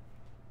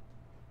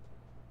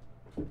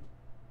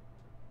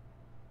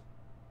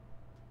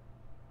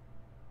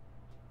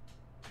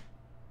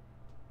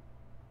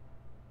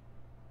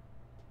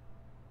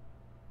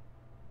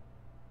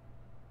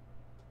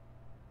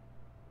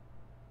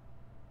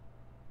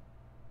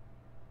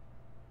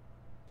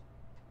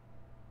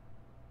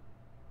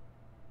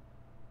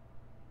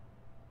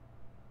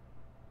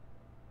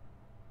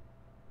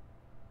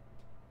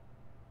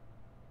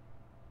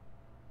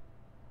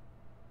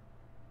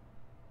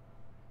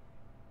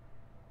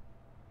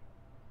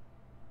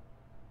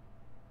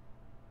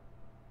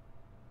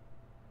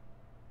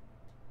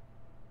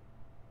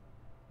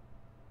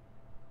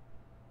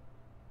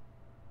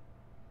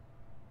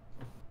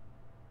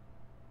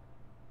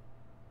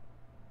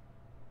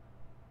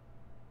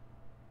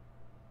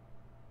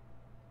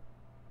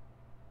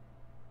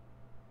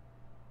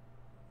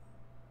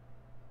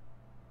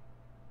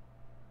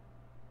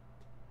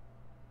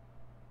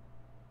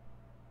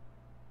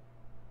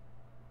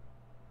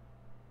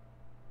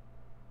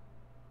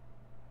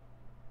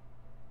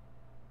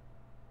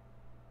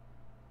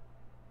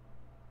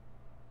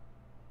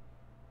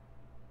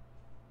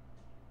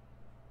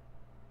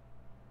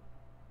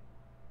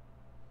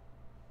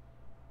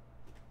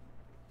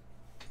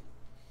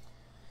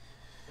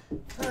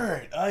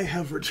 Alright, I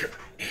have returned.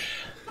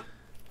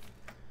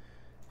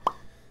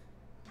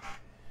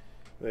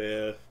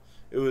 Yeah,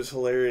 it was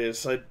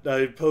hilarious.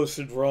 I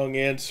posted wrong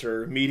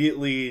answer,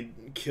 immediately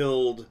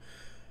killed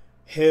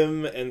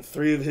him and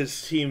 3 of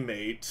his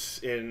teammates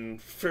in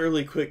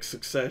fairly quick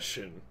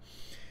succession.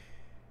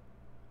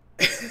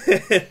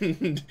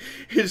 And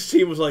his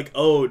team was like,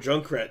 oh,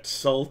 Junkrat's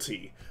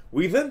salty.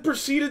 We then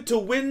proceeded to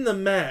win the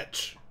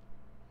match.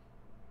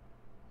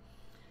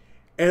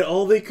 And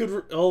all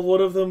one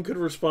of them could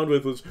respond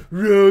with was,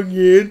 wrong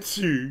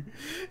answer.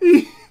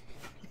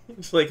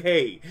 It's like,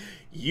 hey,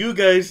 you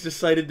guys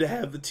decided to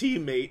have the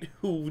teammate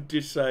who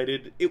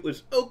decided it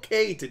was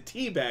okay to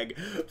teabag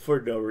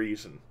for no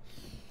reason.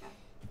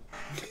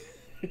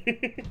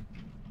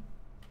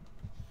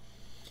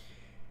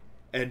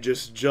 And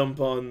just jump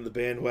on the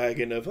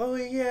bandwagon of, oh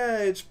yeah,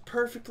 it's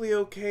perfectly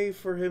okay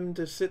for him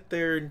to sit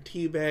there and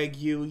teabag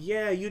you.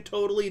 Yeah, you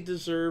totally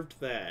deserved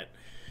that.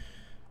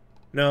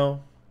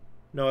 No.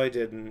 No, I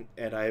didn't,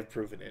 and I have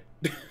proven it.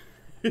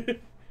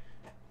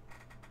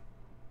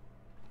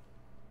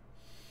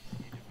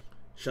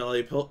 Shall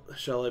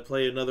I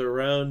play another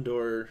round,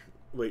 or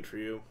wait for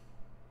you?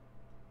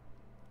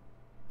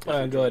 Go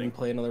ahead and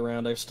play another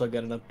round. I've still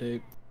got an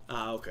update.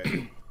 Ah,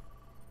 okay.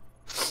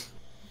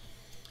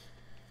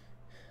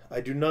 I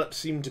do not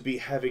seem to be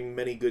having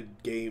many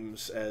good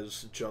games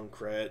as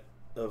Junkrat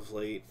of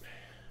late.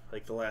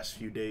 Like the last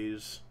few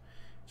days,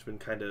 it's been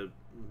kind of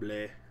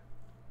bleh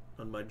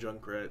on my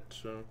Junkrat,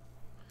 so...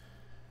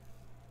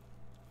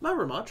 My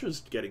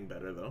Ramatra's getting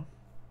better, though.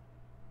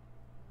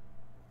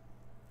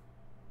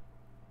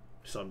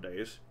 Some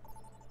days.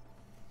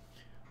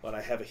 But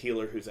I have a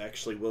healer who's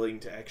actually willing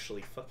to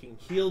actually fucking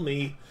heal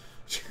me.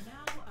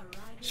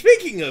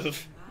 Speaking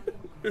of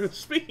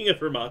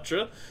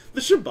Ramatra, the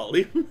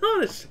Shambali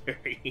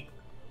Monastery.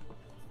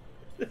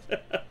 Prepare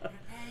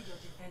your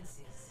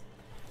defenses.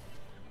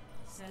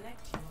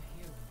 Select your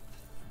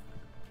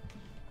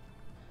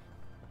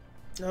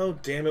hero. Oh,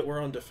 damn it,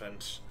 we're on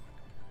defense.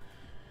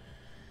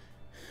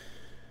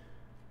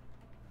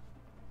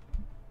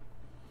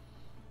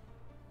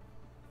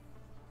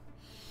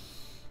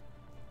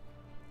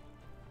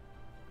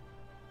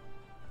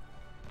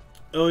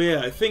 Oh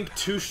yeah, I think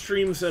 2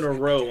 streams in a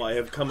row I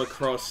have come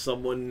across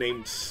someone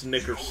named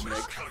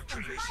Snickersnick.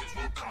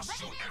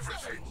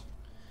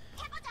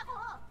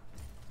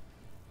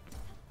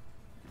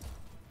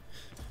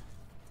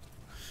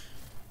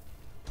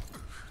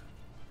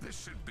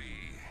 This should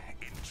be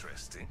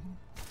interesting.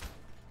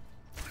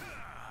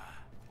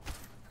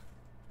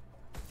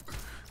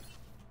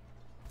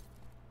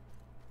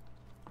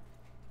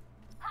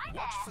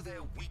 Watch for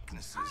their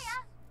weaknesses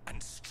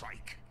and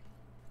strike.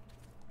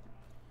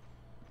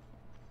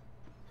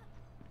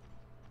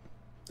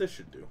 This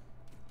should do.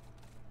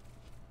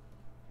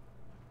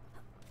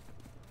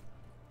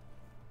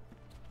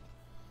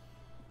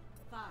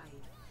 Five,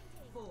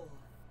 4,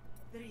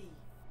 3,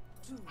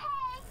 2,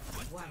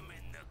 1.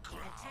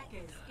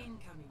 Attackers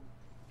incoming.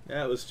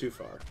 That was too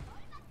far.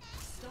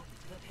 Stop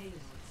the payloads.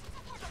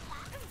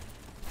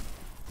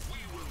 We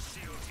will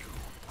shield you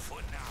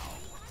for now.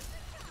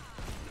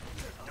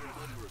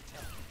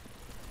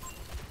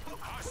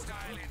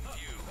 Hostile in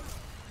view.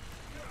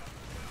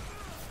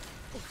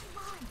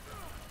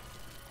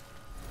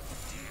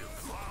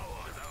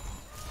 Devour them.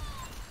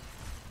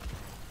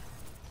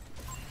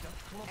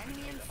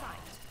 Enemy in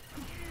sight.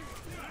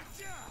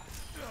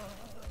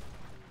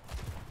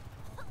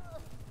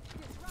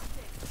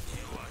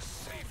 You are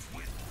safe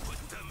with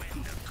put them in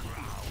the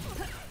ground.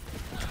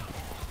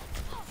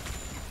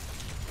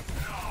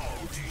 Now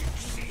do you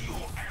see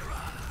your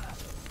error?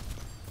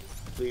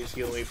 Please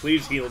heal me,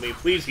 please heal me,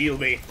 please heal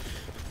me.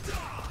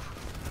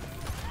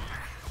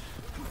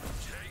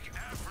 Take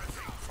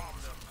everything from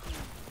them.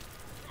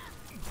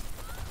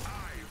 I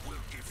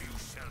will give you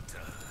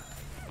shelter.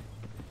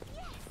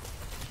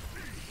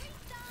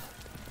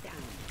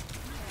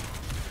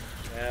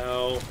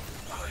 Ow.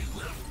 I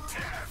will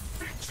tear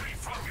victory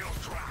from your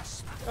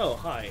grasp. Oh,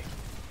 hi.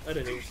 I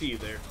didn't even see you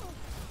there.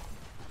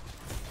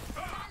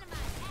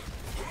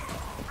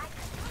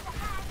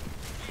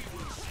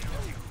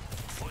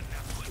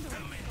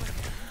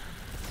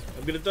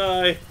 I'm gonna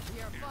die.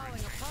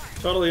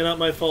 Totally not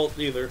my fault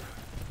either.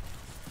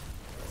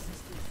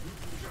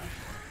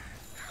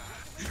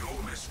 You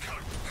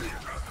miscalculated.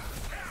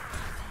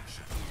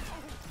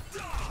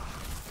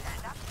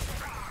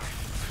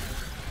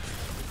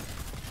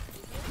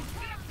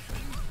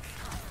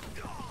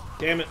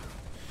 Damn it.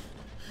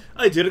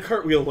 I did a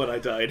cartwheel when I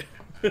died.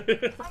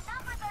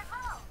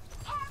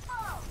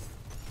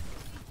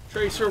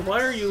 Tracer,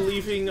 why are you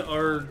leaving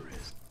our...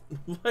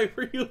 Why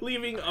were you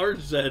leaving our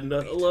Zen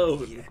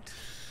alone?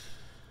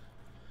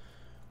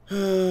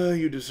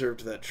 You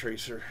deserved that,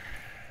 Tracer.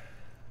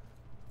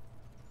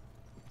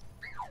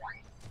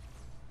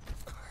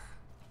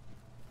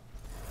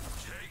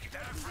 Take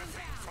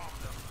everything from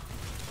them.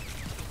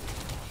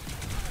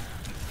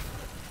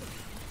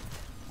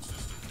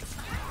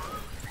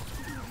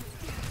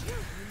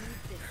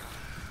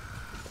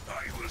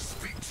 I will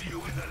speak to you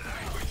in the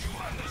language you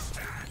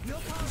understand.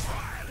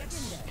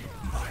 Violence.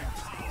 My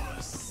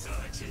power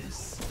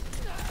surges.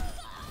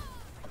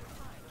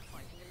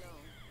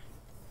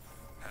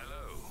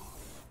 Hello.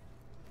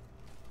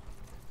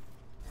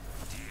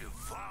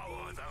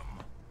 Devour them.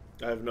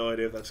 I have no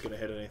idea if that's gonna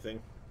hit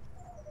anything.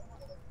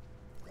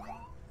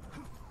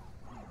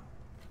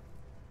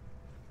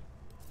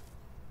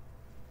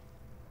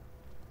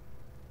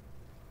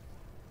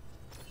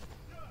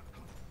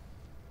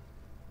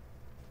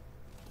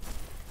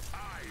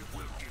 I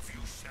will give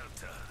you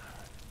shelter.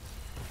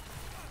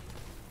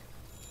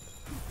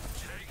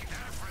 Take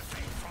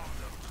everything from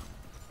them.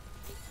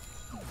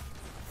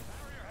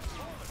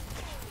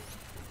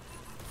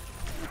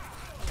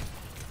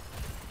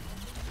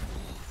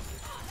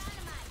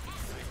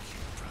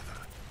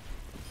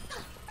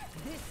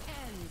 This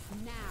ends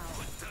now.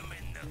 Put them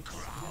in the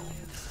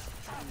ground.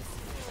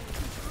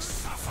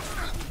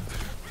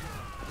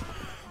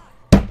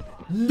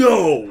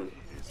 No!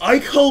 I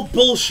call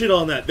bullshit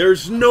on that.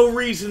 There's no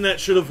reason that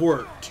should have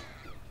worked.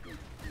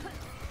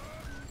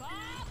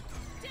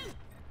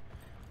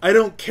 I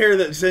don't care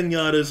that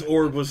Zenyatta's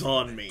orb was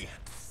on me.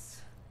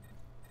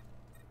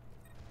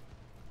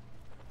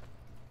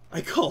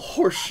 I call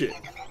horseshit.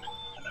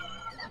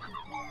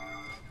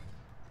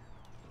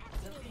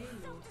 The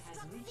payload has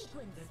reached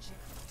the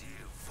checkpoint.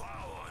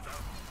 Devour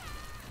them.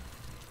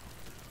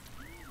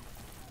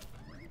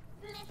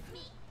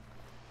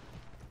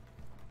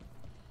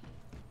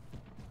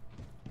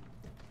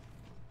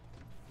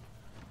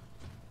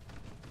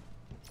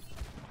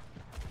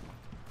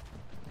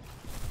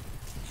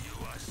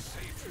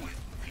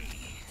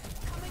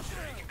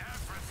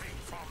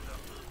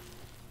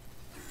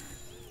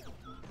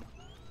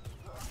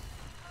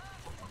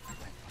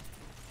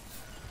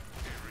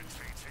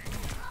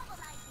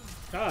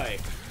 Hi.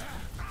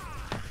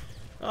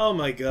 Oh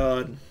my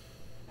god.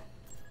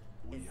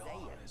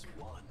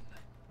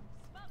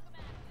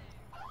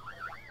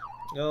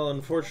 Oh,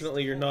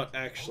 unfortunately, you're not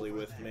actually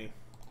with me.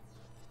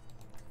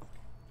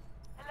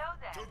 Hello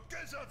there.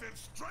 Together they'll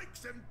strike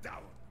them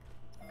down.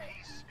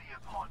 Peace be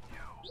upon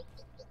you.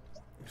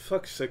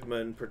 Fuck Sigma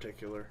in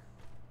particular.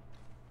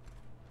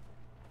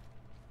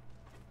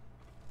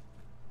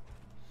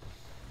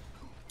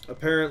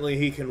 Apparently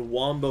he can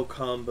wombo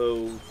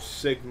combo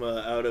Sigma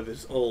out of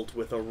his ult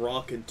with a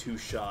rock and 2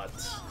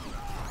 shots.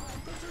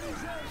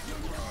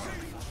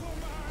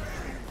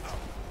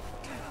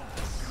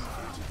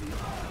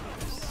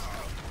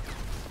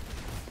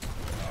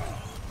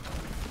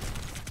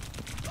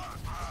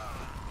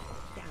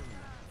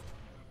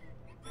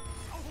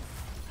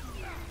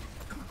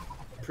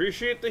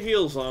 Appreciate the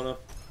heals, Anna.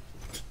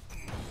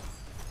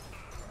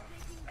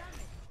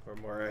 Or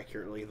more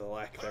accurately, the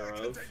lack I can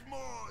thereof. take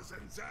more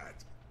than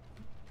that.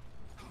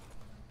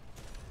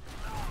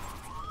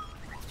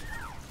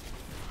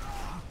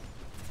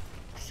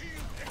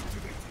 Shield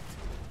activated.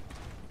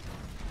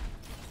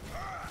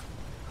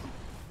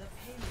 The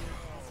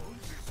payload has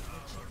reached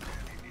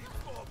Need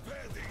more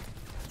padding.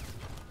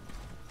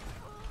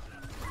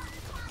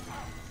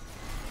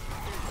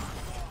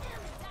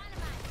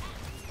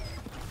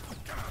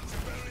 Guards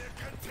barrier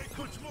can take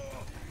much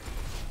more.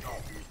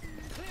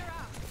 Clear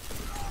out.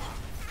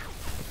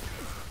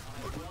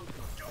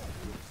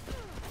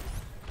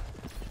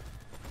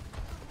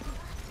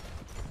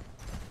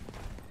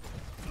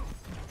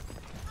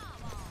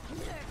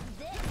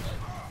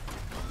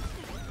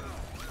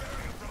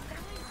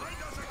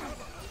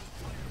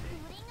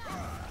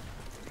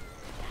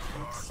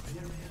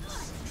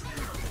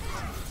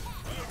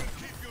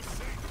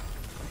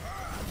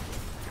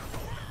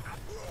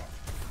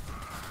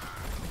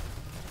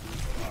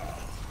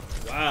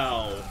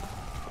 Wow.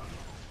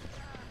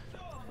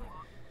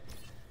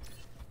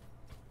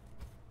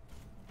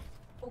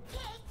 Help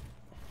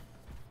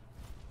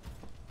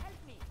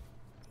me.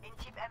 In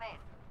Chip Amen.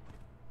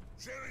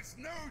 There is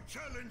no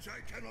challenge I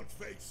cannot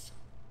face.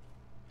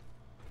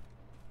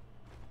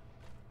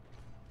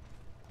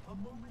 A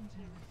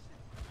momentary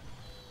second.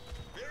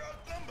 We're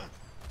outnumbered.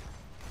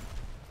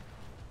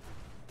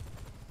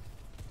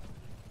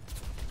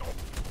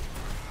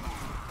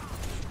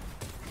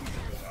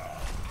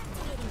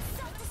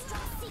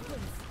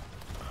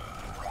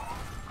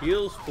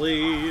 Heals,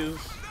 please. Now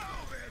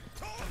we're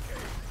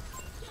talking.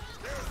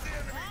 There's the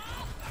enemy.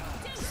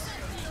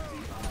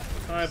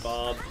 Hi,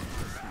 Bob.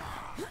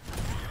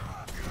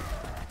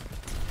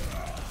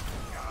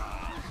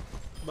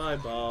 Bye,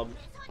 Bob.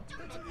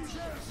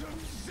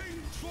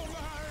 Sing for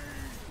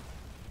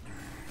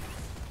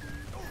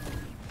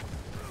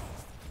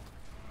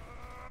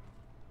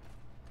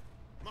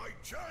my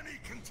journey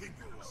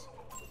continues.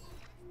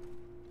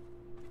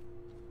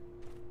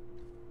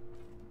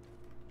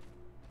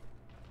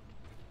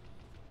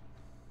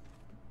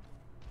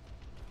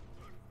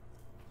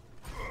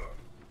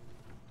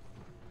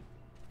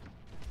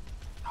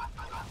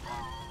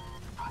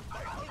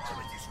 My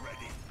ultimate is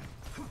ready.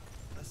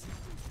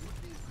 Assistance would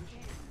be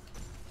appreciated.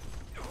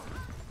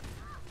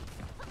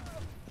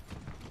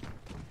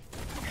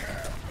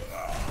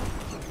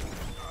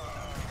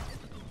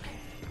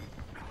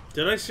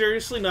 Did I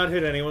seriously not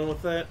hit anyone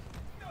with that?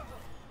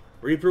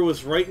 Reaper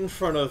was right in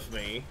front of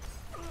me.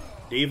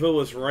 Diva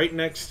was right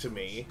next to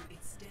me.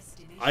 its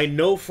destination. I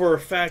know for a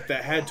fact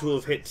that had to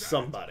have hit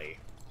somebody.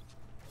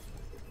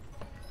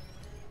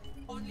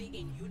 Only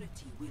in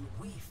unity will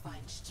we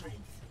find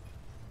strength.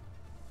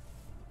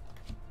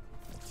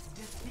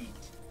 Defeat.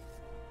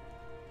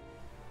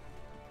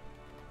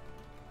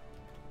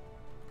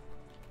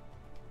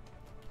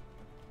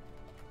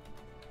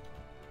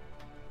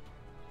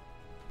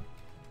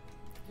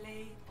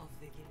 Play of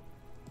the game.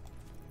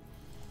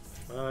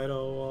 I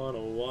don't want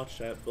to watch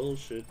that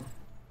bullshit.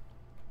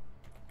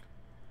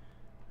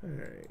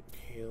 Alright,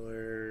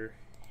 healer,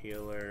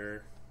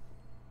 healer.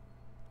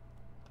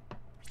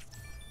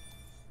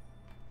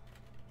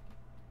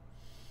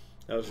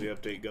 How's the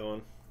update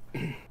going?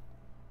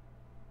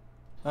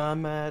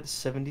 I'm at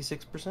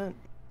 76%.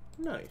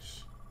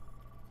 Nice.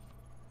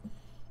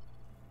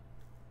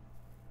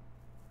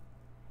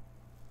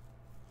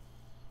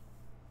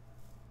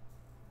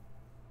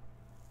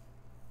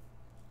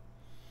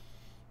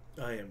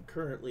 I am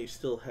currently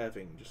still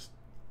having just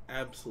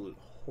absolute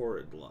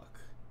horrid luck.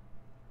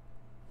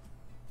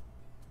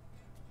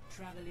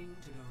 Traveling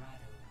to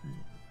Dorado.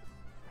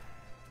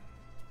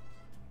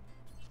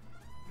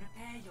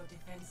 Prepare your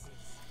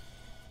defenses.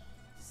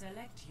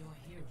 Select your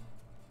hero.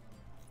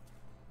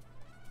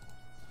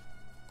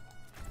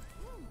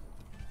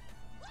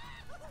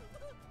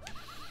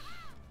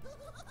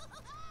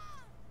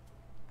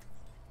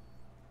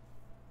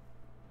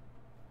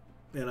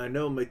 And I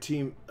know my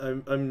team,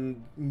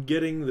 I'm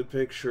getting the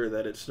picture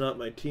that it's not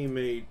my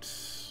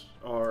teammates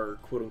are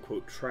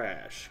quote-unquote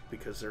trash,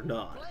 because they're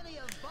not. Plenty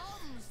of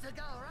bombs to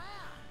go around.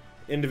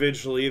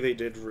 Individually, they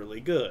did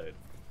really good.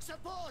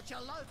 Support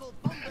your local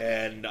bomb.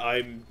 And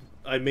I'm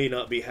I may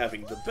not be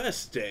having the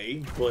best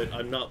day, but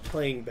I'm not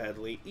playing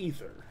badly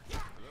either.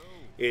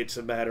 It's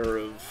a matter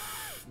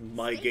of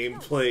my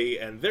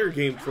gameplay and their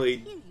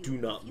gameplay do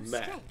not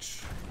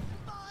match.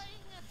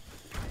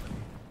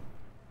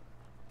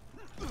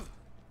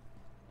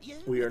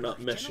 We are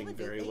not meshing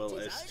very well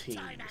as teams.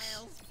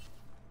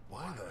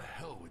 Why the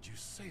hell would you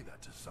say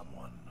that to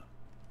someone?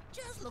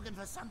 Just looking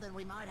for something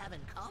we might have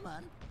in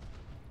common.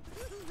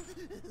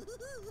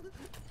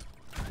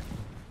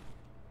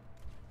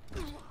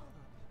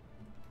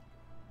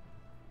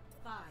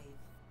 5,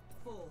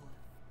 4,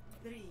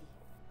 3,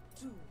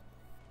 2,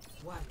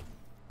 1.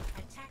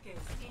 Attackers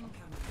incoming.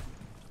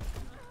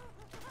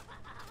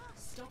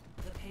 Stop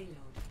the payload.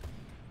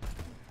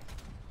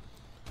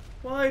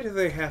 Why do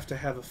they have to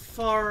have a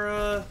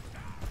Pharah?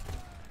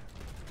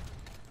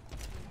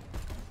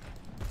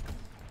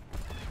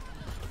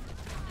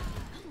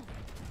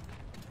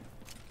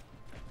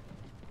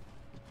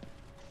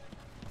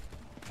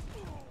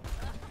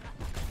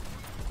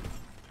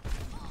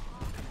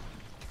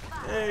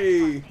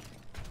 Hey!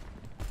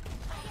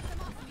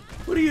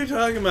 What are you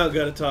talking about,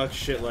 gotta talk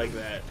shit like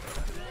that?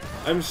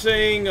 I was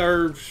saying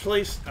our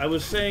play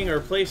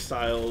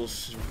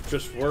styles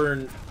just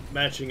weren't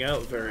matching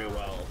out very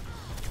well.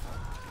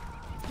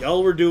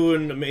 Y'all were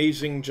doing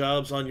amazing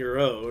jobs on your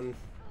own.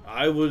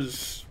 I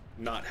was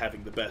not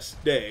having the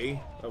best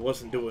day. I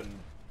wasn't doing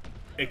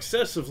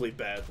excessively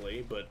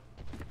badly, but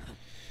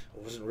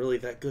I wasn't really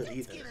that good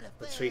either.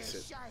 Let's face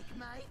it.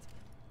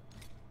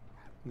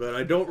 But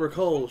I don't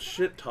recall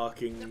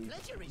shit-talking,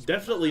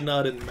 definitely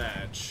not in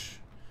match.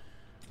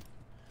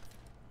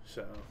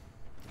 So...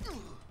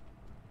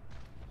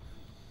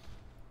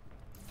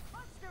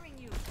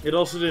 It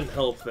also didn't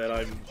help that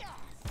I'm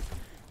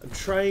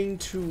trying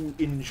to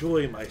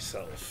enjoy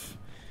myself.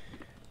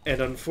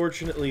 And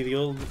unfortunately,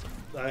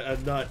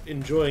 I'm not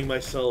enjoying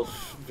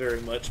myself very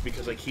much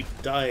because I keep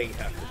dying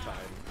half the time.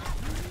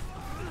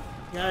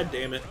 God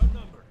damn it.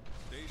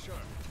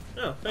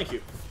 Oh, thank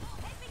you.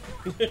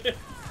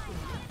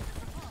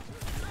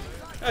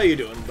 How you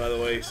doing, by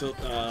the way,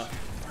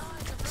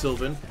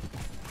 Sylvan?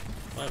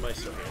 Why am I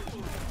still here?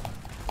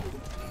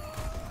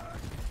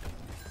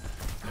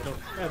 I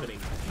don't have any.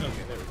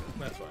 Okay, there we go.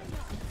 That's fine.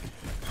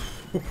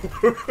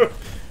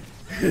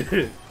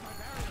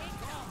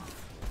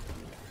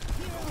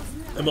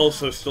 I'm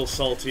also still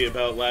salty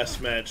about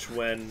last match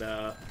when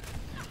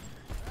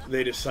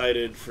they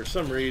decided, for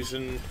some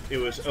reason, it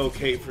was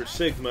okay for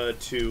Sigma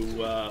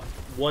to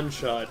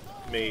one-shot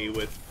me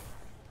with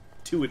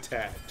 2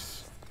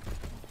 attacks.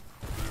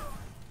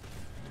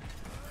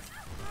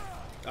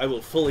 I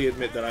will fully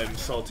admit that I'm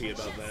salty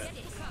about that.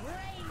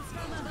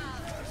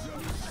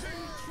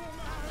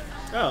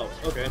 Oh,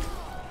 okay.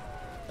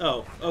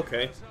 Oh,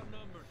 okay.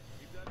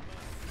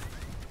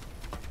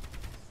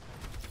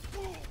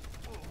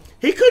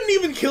 He couldn't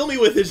even kill me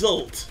with his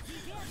ult!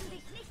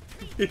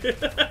 The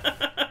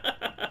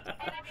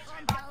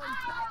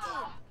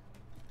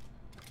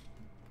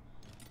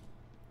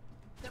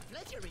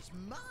pleasure is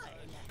mine.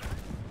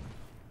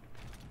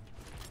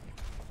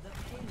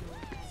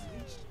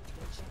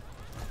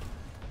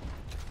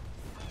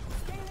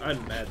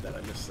 I'm mad that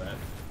I missed that.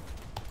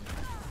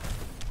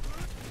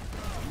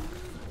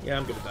 Yeah,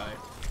 I'm gonna die.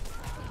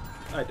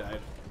 I died.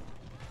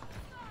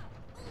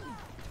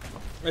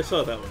 I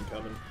saw that one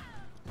coming.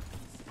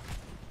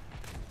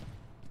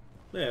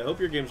 Yeah, I hope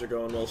your games are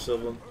going well,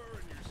 Sylvan.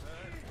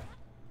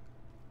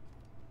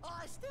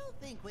 I still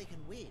think we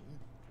can win.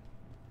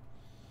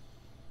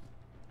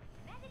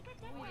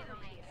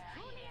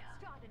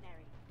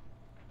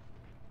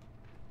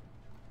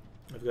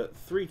 I've got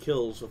 3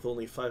 kills with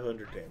only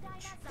 500 damage.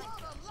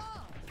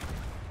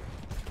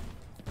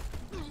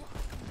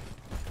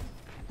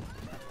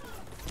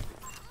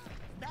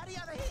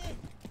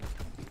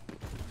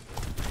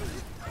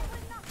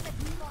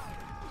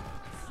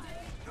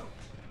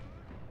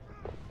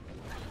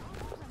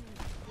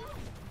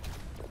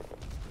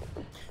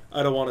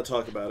 I don't want to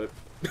talk about it.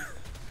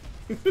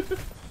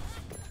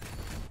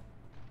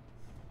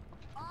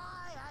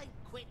 I ain't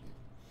quitting.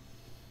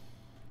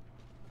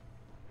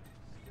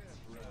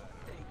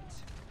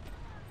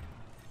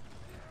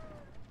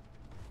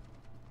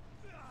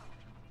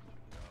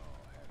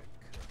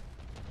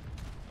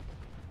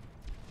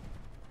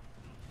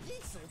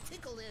 This'll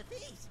tickle their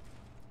feet.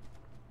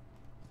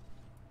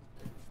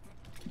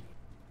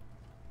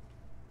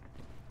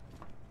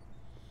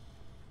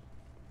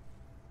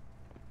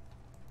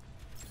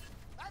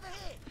 Over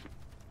here.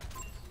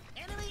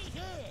 Enemy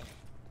here.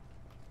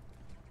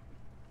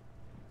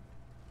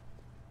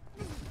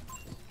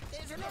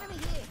 There's an enemy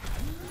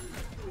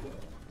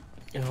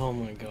here. Oh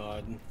my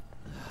god.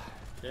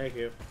 Thank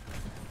you.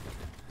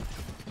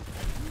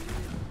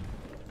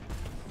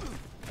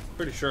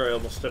 Pretty sure I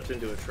almost stepped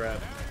into a trap.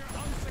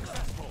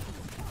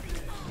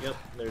 Yep,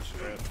 there's a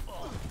trap.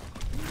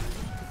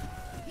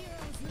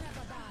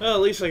 Well,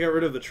 at least I got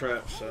rid of the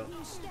trap, so.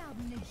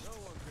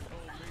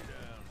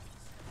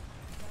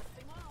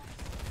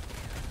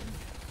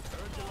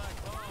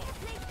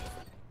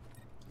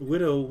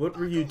 Widow, what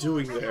were you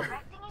doing there?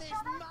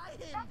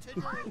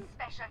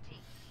 Specialty.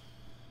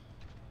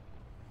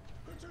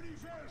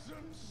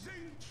 Universum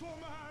singt für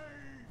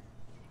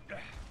mich!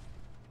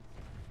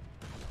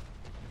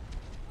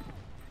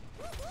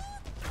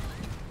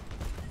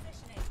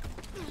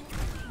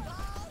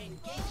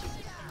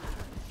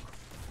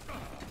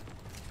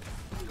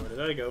 Where did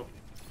I go?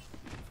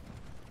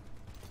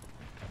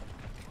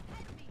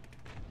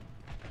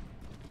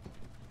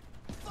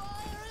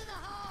 Fire in the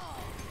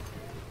hole!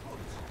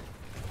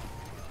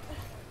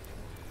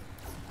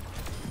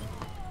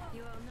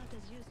 You are not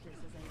as useless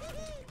as I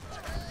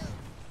expected.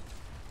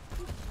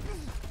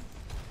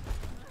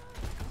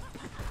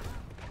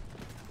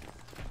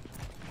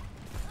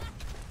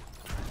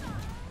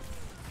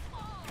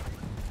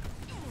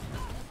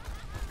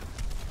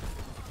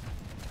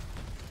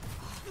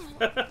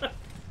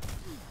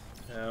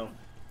 No.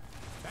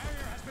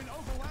 Barrier has been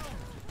overwhelmed!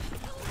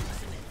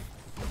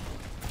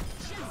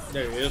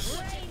 There he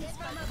is.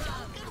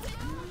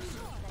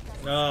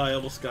 Oh, I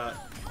almost got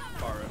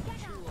Pharah.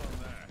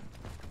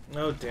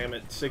 Oh, damn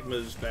it.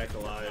 Sigma's back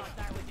alive.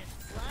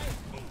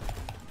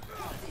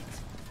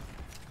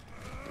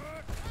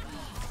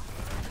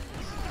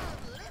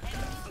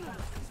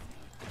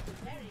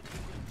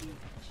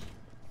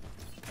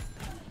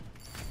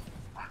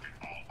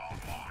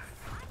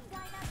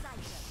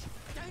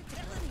 Don't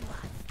tell anyone.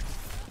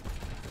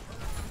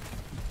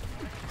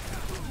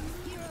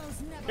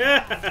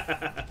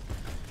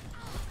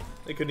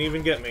 They couldn't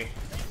even get me.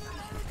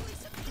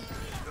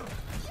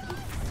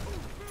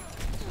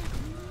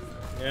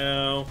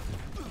 No.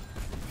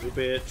 You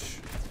bitch.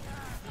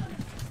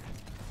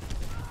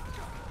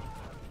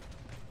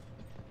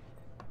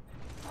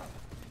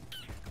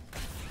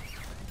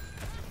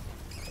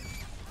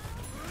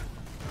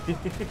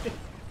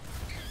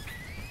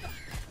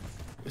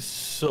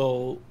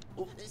 So,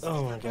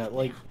 oh my god,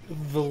 like,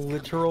 the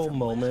literal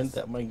moment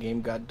that my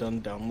game got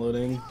done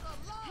downloading,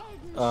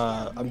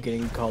 I'm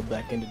getting called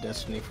back into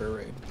Destiny for a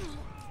raid.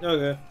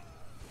 Okay.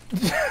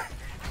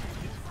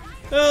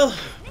 Well,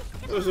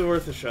 it was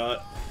worth a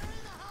shot.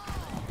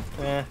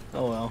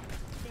 Oh well.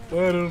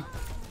 Well.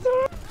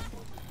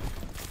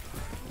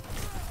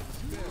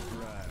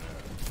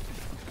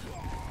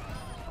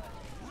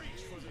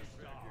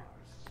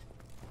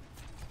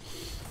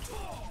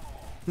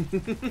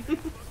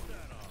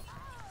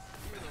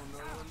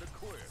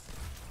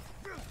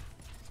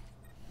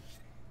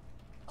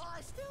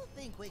 I still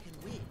think we can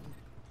win.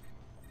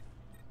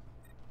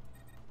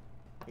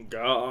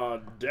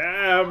 God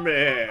damn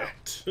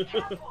it! The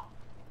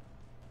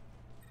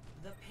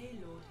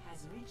payload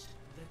has reached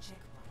the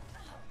checkpoint.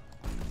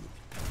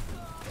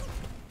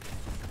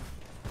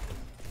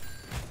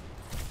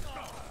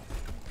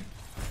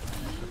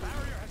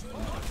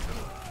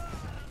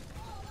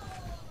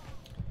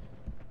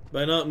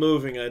 By not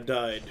moving, I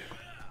died.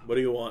 What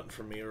do you want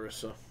from me,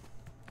 Orisa?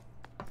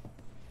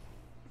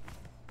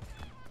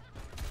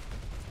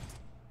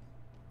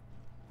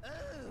 Oh,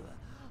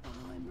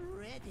 I'm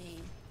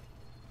ready.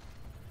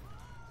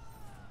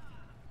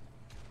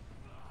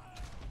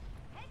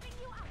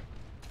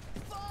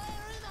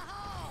 Fire in the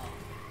hole!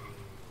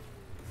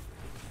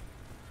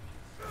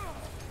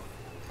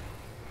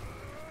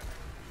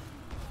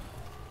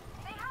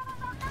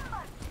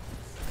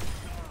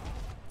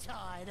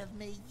 Tired of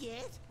me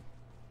yet?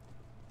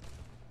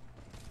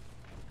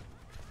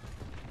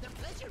 The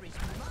pleasure is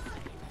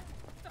mine.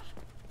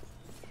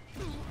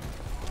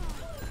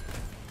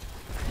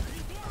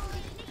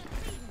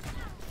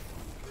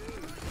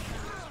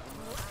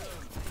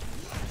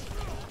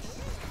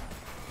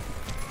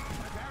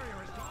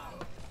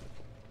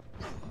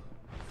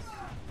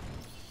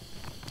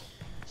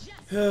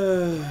 No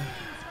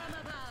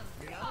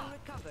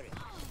recovery.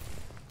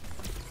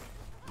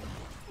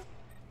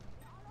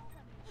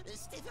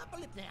 Stiff upper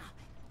lip now.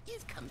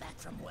 You've come back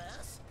from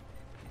worse.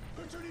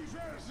 Das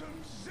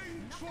Universum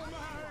singt für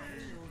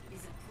mich!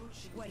 Is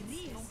approaching What its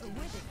leaves the destination.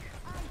 wither?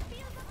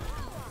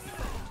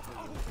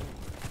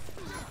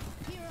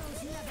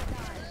 Heroes never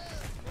die.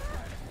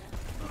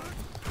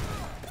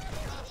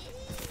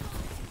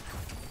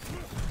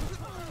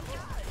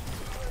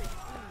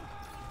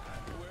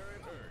 Where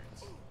it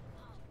hurts.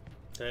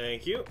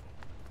 Thank you.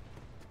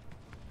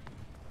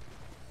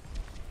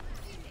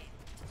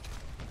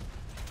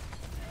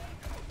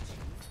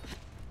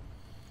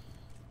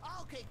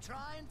 I'll keep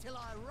trying till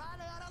I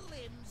run out of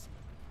limbs.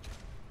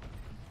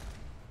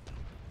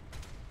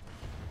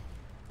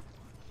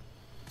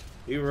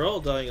 We were all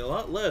dying a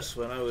lot less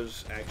when I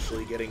was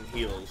actually getting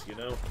heals, you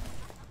know?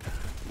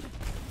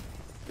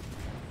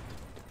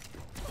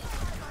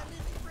 My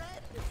little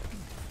friend.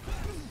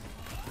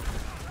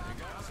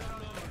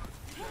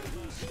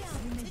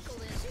 Tickle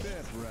this.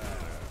 Death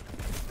Rider.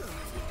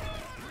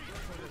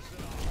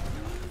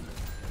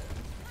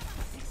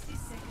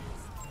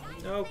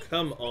 Oh,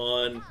 come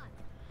on.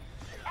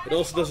 It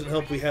also doesn't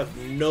help we have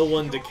no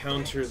one to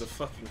counter the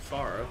fucking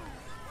Pharah.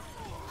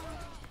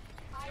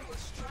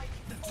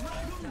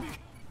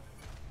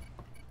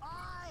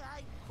 I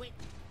ain't quitting.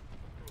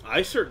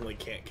 I certainly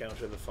can't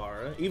counter the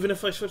Pharah. Even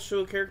if I switch to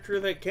a character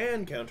that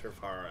can counter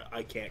Pharah,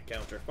 I can't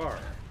counter Pharah.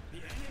 The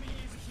enemy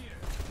is here.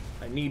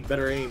 I need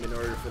better aim in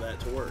order for that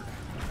to work.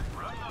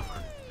 Run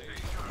over.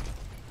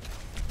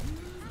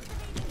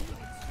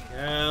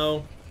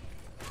 Ow.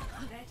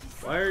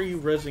 Why are you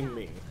rezzing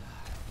me?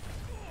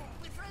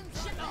 We're friends.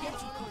 Friends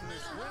are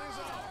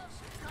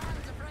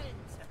friends.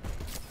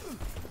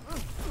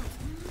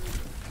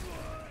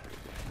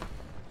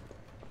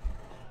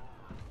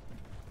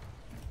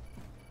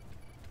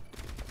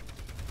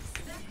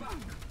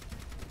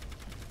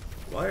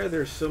 Why are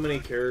there so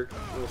many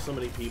so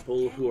many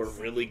people who are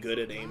really good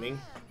at aiming?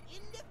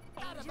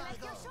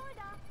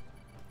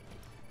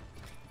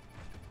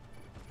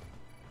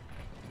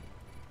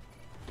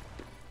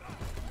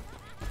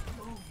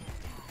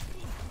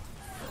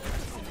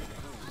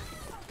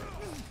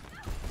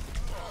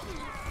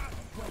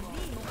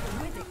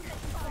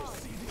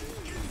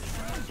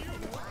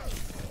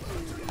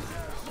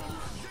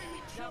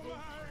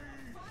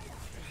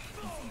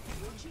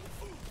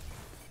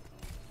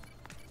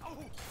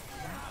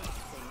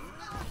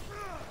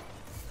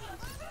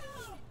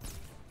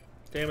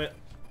 Damn it.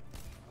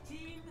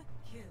 Team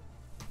kill.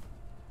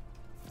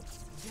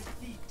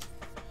 Defeat.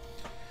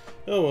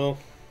 Oh well.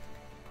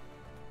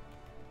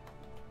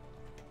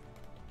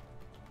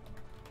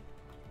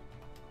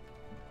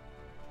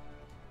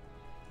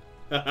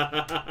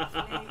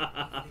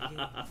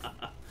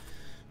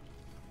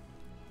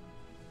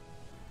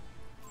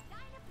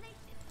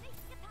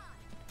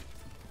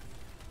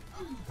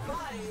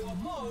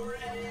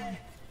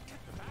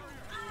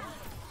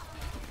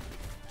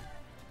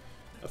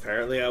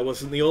 Apparently I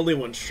wasn't the only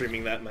one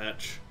streaming that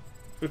match.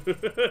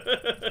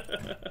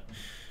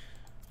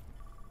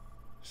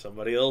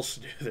 Somebody else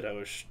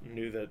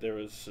knew that there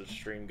was a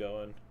stream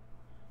going.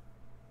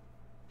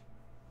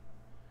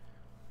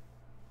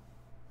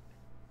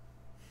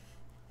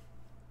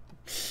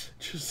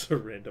 Just a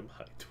random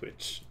high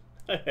Twitch.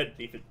 I hadn't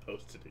even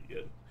posted it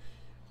yet.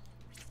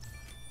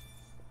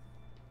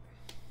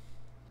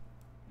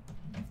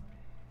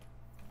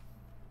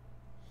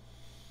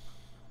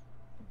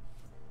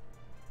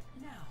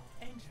 Now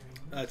entering.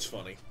 That's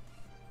funny.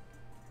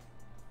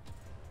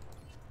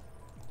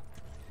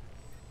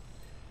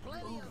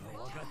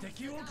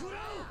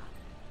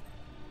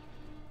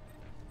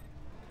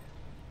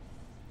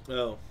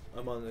 Oh,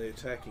 I'm on the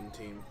attacking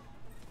team.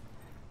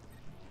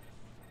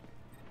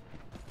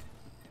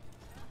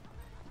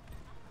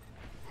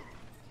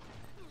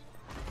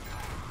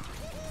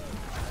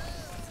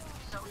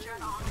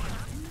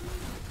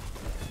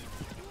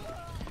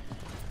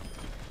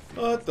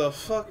 What the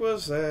fuck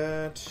was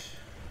that?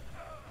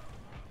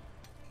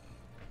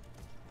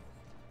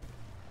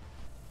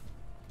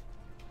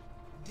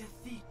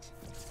 Defeat.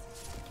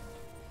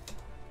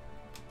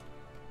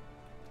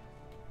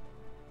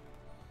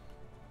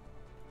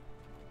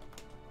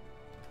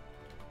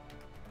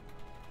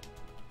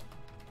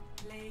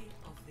 Play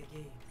of the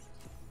game.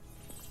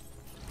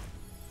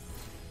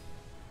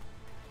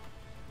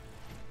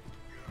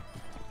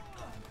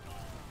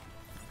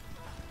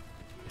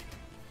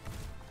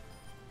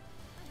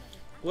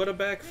 What a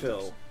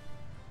backfill.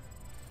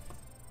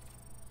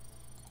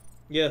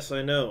 Yes,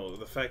 I know.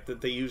 The fact that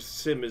they use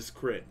Sim is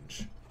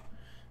cringe.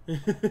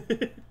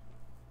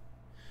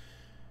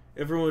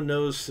 Everyone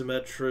knows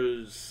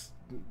Symmetra's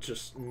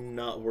just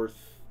not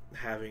worth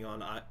having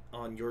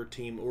on your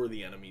team or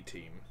the enemy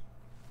team.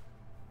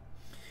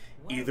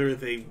 Either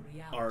they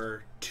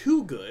are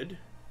too good,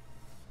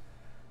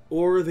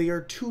 or they are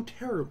too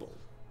terrible.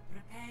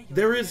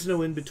 There is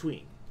no in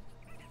between.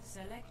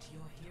 Select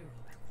your hero.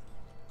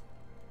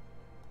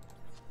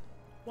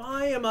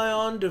 Why am I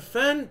on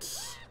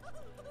defense?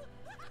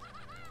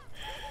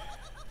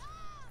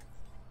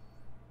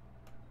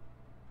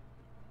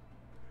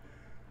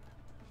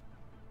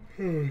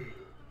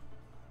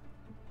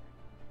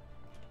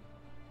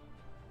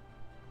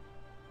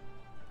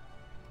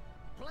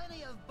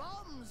 Plenty of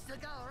bombs to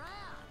go around.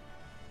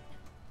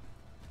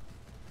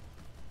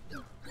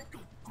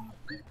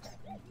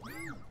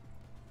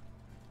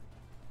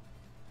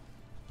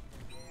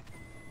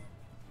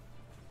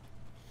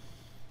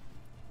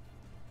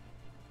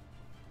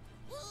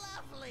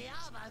 Lovely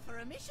armor for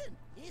a mission,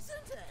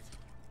 isn't it?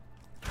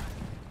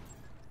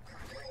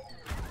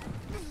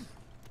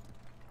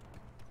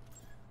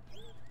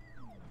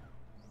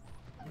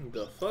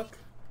 The fuck?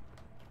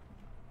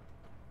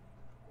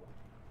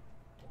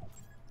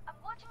 I'm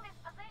watching this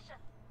position.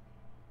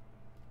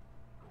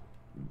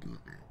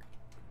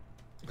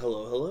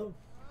 Hello, hello.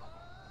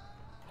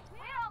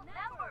 We're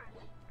outnumbered.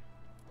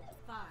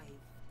 5,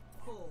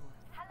 4,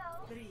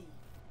 Hello. 3,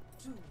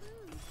 2,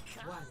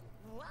 1.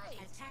 Wait.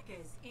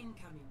 Attackers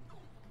incoming.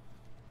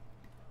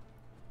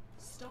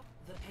 Stop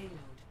the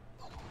payload.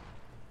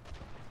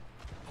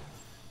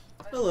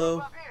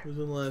 Hello. Was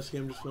in the last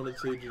game. Just wanted to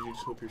say, GG.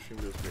 Just hope your stream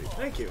goes great.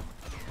 Thank you.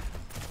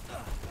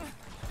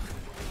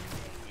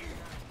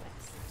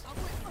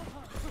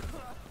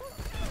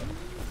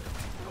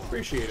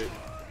 Appreciate it.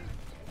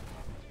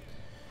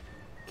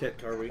 Cat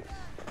Carwy.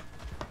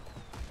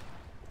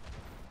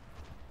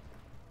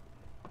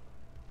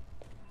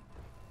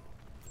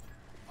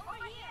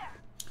 Over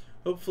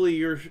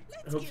here.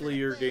 Hopefully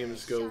your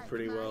games go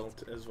pretty well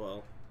as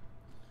well.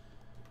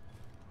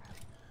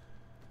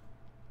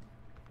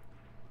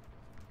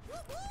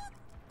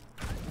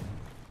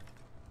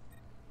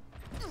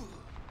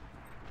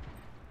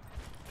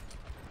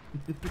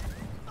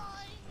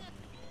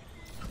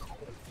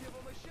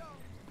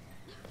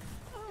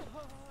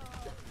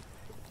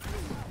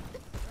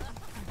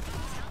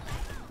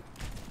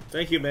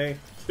 Thank you, May.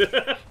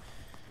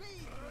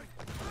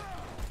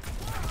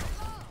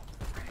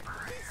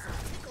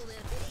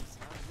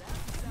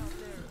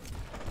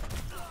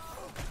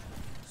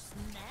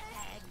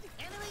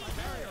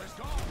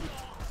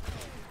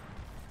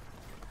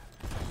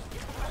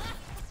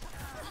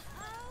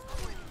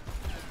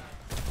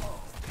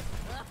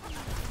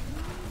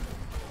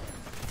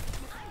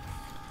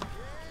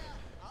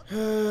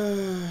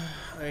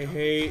 I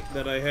hate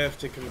that I have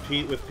to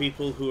compete with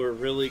people who are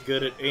really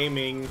good at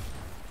aiming.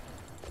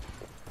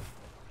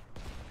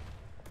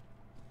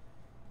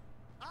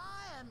 I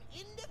am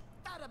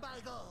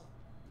indefatigable.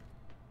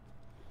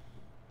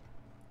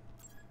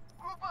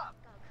 Group up.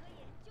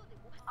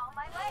 On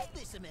my way. Hold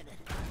this a minute.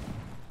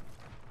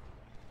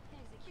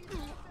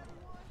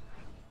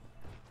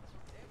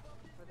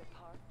 For the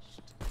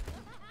parched.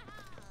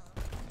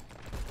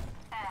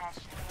 Ash.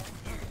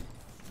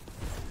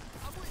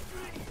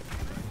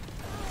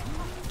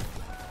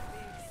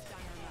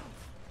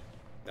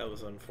 That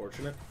was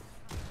unfortunate.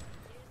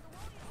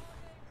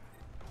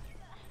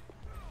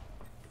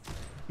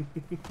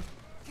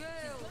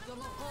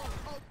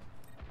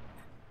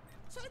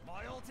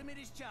 My ultimate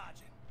is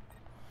charging.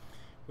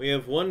 We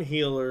have 1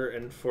 healer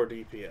and 4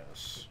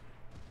 DPS.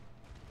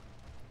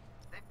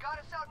 They've got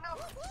us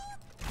outnumbered.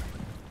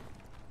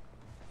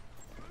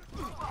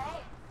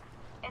 Hey,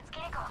 it's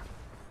kickoff.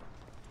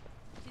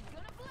 She's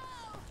gonna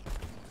blow.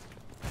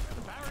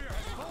 The barrier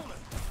has fallen.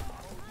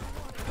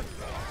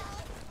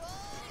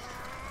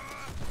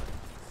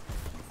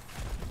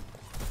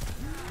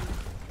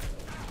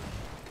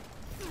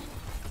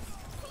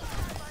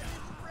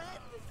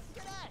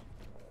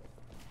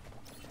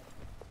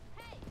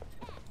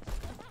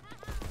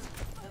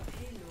 The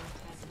payload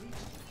has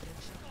reached the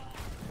chopper.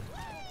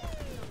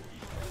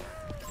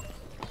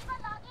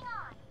 Logging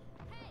on.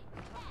 Hey,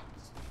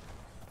 catch.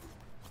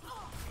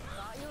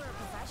 Thought you were a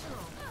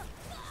professional.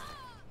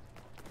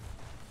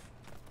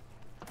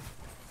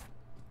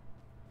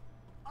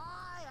 I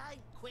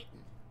ain't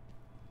quitting.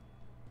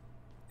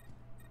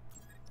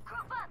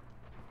 Group up.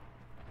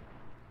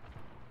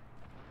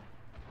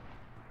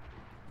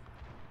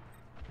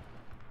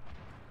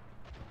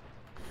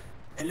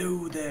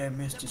 Hello there,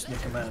 Mr.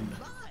 Snickerman.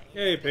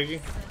 Hey,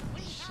 Piggy.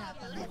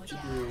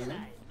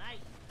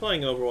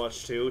 Playing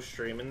Overwatch 2,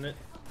 streaming it.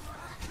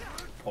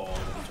 Paul,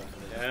 I'm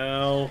jumping in.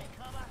 Now,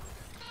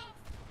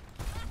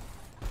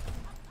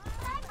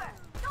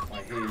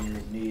 I hear you're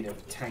in need of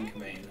a tank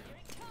main.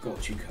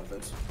 Got you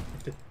covered.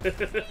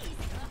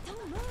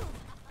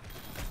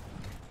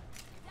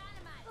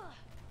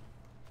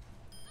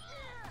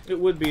 it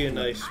would be a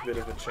nice bit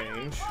of a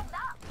change.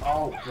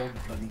 Oh, wrong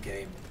bloody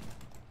game.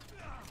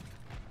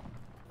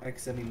 I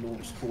accidentally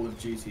launched Call of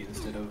Duty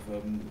instead of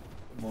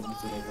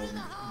Overwatch.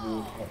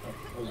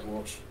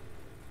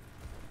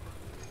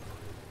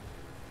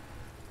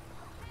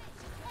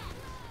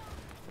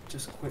 I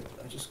just quit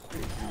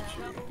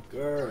YouTube.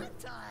 Grr.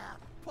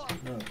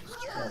 No,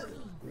 stop.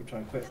 We're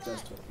trying to quit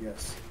desktop.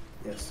 Yes.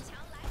 Yes.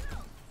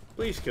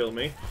 Please kill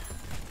me.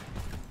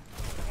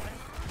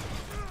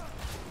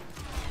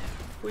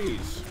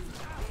 Please.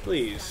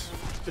 Please.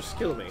 Just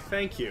kill me.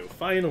 Thank you.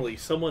 Finally,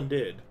 someone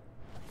did.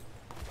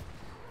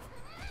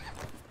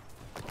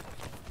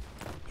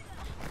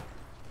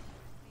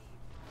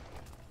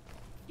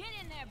 Get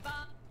in there,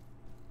 Bob.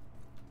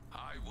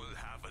 I will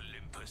have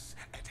Olympus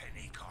at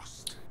any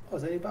cost. Oh,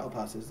 is there any battle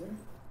passes there?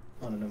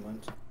 Oh, no, never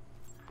mind.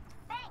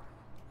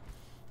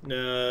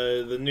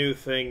 No, the new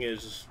thing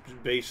is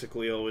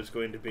basically always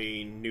going to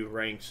be new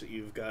ranks that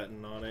you've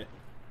gotten on it.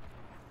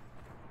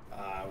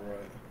 Ah,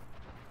 right.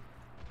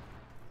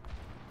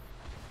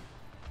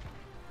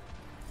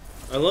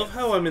 I love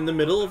how I'm in the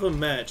middle of a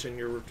match and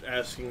you're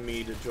asking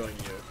me to join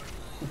you.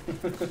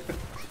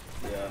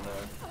 Yeah, I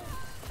know.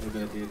 We're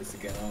gonna do this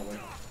again, aren't we?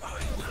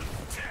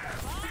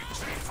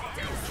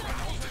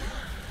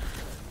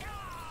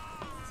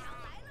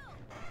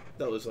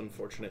 That was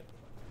unfortunate.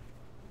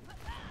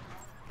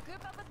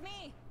 Group up with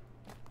me.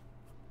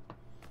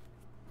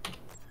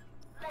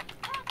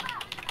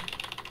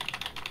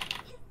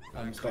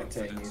 I'm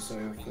spectating you, so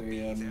if we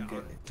get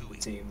the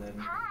team,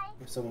 then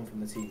if someone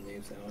from the team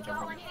leaves, then I'll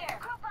jump on. Here.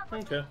 Group up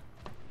with Okay.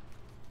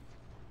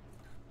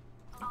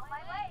 on my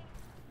way.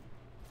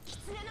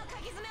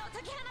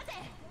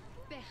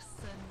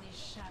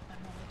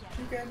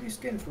 You get a new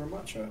skin for a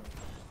matcha.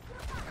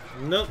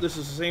 Nope, this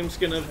is the same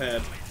skin I've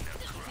had.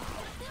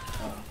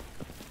 Oh.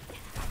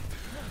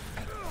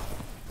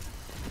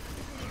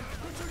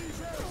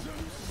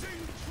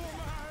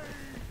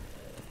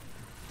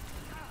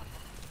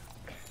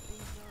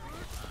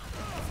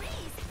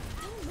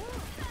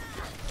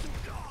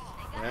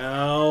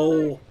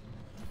 Ow.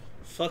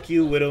 Fuck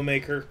you,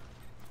 Widowmaker.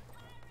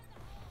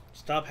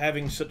 Stop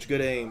having such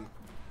good aim.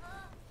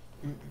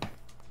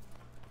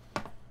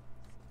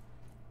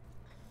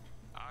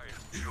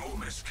 Your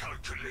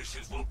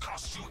miscalculations will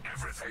cost you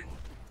everything.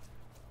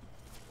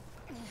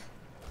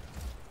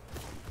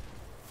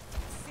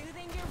 Soothing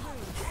Setting your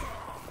roots.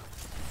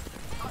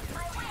 On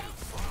my way.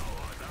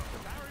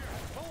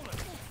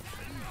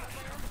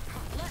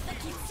 Let the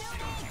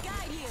Kitsune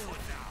guide you.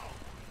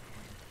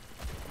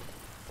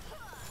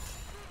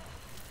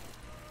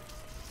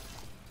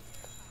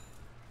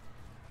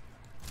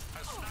 A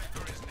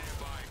sniper is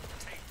nearby.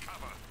 Take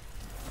cover.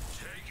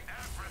 Take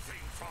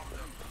everything from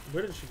them.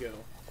 Where did she go?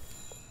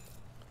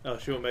 Oh,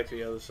 she went back to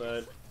the other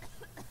side.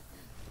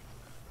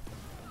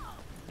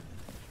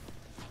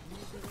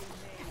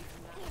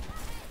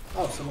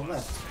 Oh, someone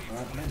left.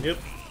 Alright, man. Yep.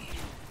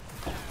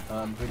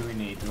 Who do we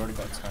need? We've already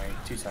got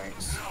two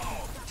tanks.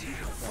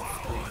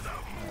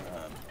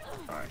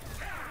 Alright.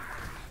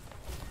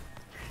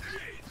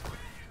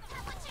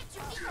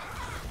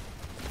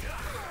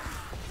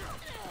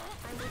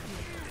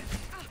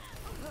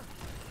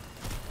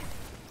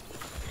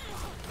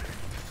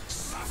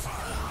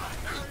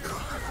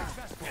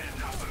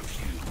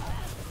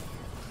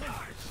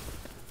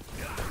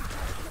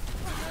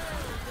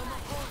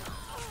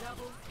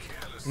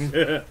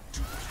 Yeah,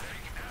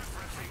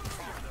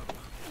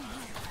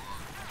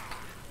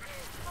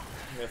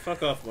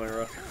 fuck off,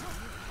 Moira.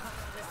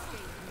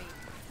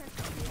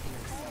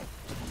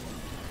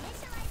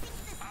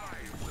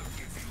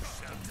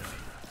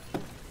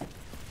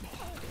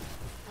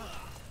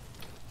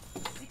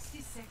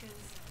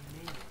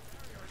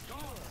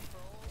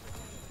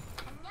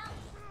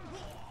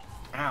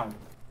 Ow.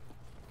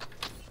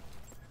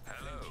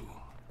 Hello.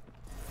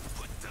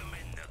 Put them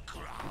in the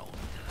ground.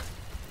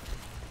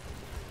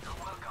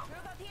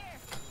 Move up here.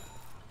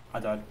 I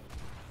died.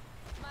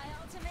 My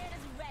ultimate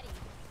is ready.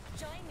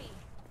 Join me.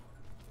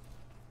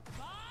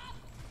 Bob,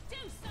 do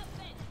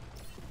something.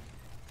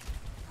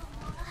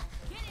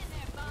 Get in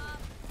there, Bob.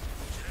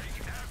 Take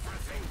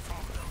everything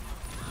from them.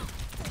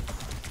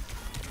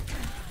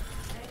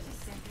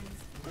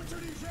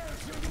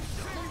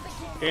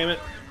 Damn it.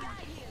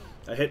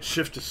 I hit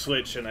shift to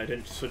switch and I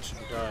didn't switch in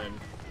time.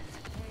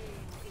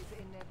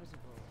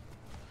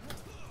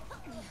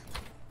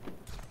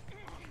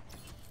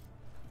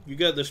 You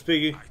got this,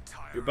 Piggy.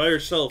 You're by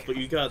yourself, but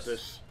you got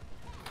this.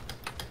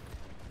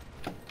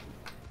 10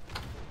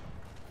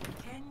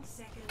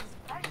 seconds.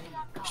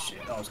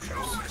 Shit, that was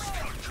close.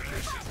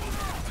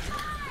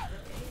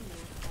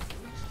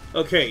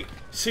 Okay,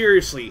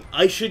 seriously,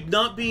 I should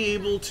not be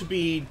able to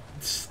be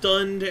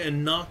stunned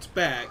and knocked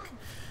back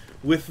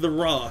with the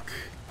rock.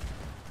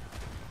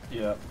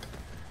 Yeah.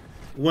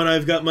 When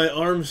I've got my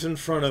arms in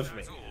front of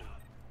me.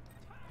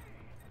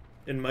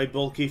 In my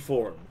bulky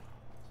form.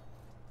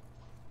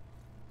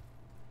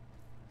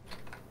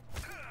 The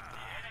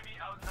enemy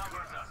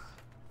outnumbers us.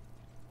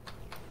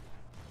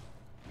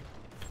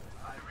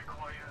 I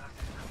require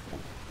assistance.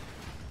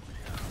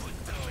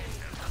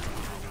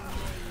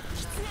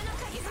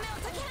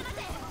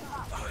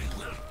 I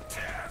will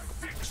tear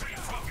victory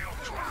from your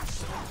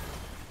grasp.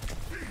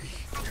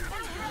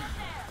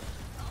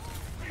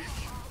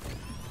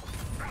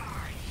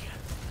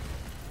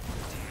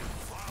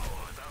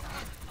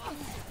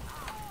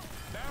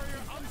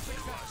 Barrier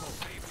unsuccessful.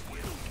 Safe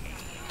with me.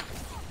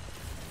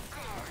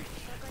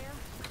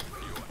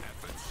 Your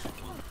efforts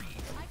will be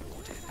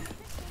rewarded.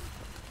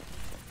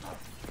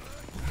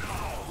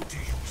 Now do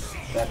you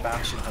see? Their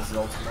Bastion has his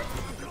ultimate.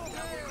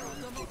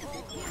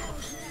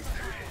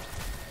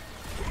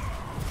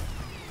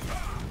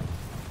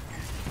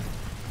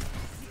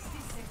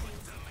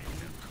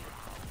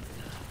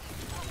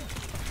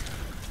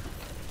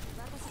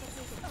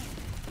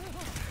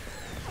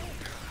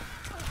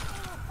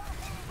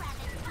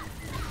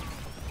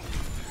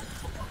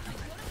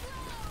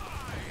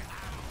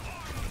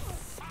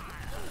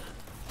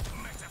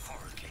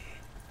 Metaphorically.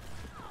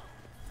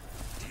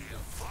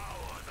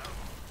 Devour them.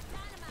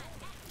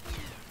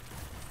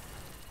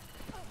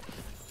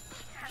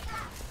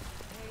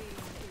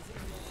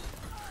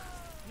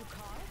 You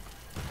call?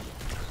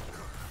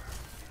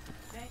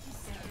 30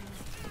 seconds.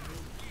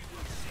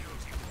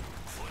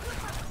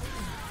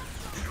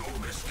 Your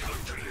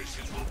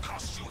miscalculations will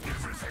cost you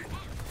everything.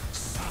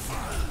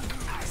 Suffer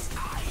as I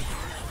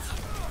have.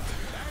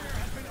 Barrier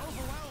has been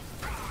overwhelmed.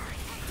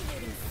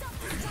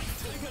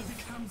 It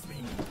becomes me.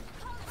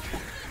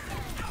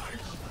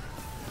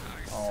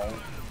 Oh.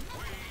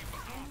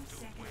 10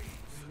 seconds.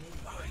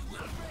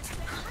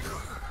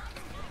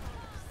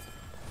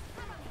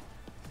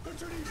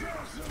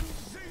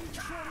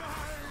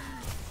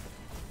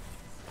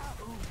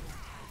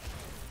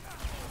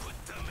 Put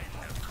them in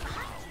the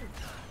ground.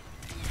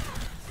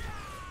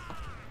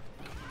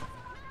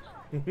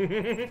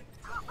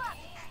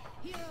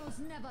 Heroes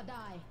never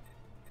die.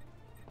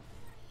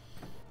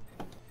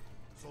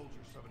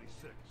 Soldier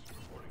 76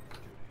 reporting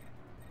for duty.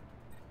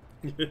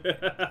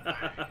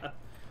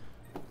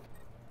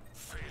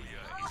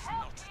 Failure is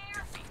not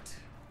defeat.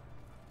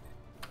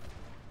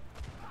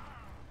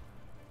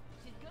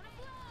 She's gonna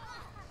blow.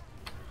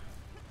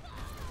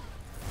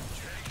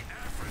 Take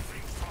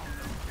everything from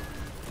them.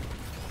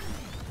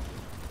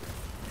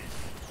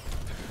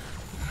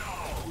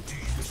 Now do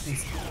you see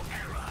your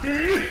error?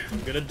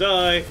 I'm gonna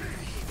die.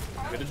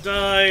 I'm gonna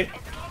die. The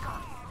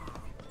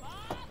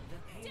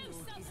payload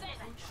is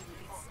approaching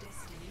its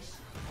destination.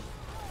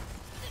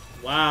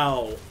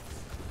 Wow.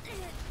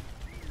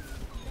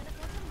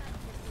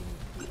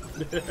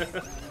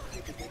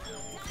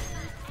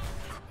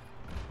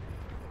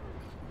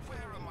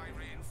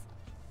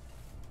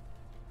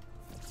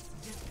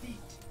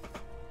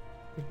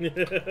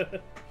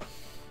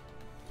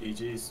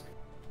 GG's.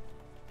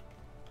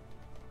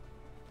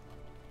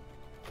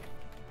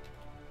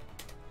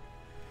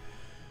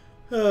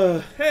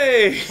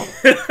 Hey.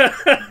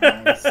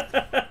 Nice.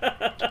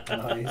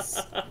 Nice.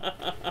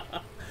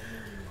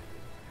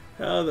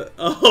 How the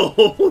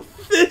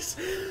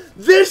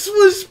this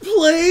was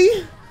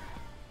play?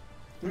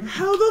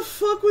 How the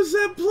fuck was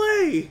that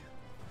play?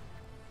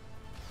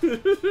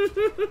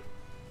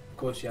 Of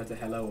course, you had the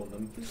hello on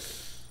them.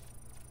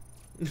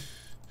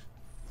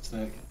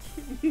 Snook.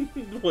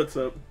 What's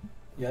up?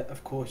 Yeah,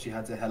 of course you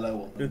had the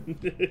hello on them.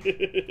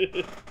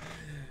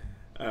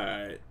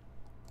 Alright.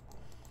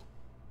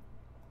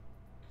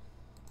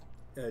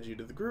 Add you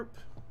to the group.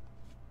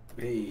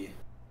 Hey.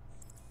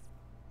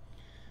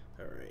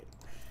 Alright.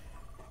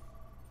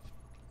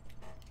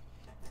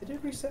 Did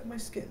it reset my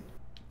skin?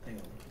 Hang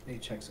on, I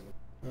need to check something.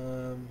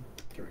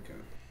 Here we go.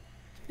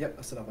 Yep,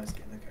 I set up my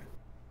skin, okay.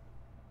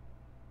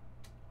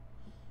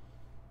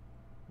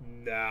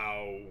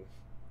 Now,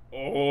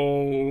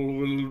 all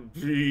will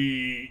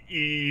be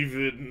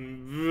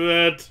even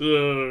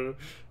better.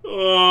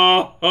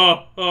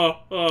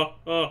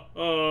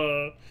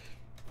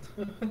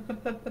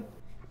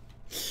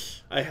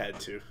 I had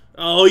to.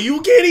 Oh,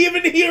 you can't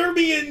even hear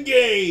me in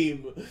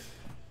game!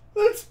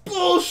 That's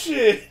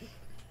bullshit!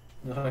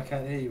 No, I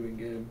can't hear you in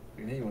game. I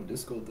can hear you on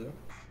Discord though.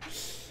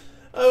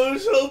 I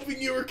was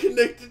hoping you were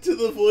connected to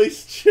the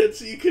voice chat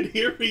so you could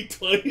hear me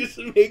twice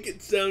and make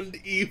it sound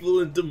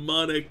evil and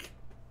demonic.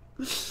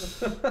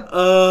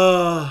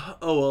 Oh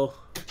well.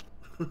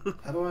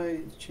 How do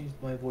I change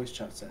my voice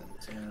chat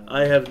settings?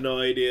 I have no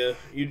idea.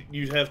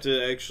 You'd have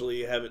to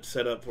actually have it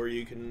set up where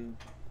you can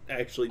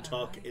actually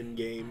talk in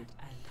game.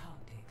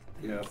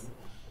 Yeah.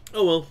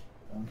 Oh well.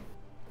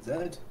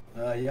 Z?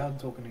 Yeah, I'm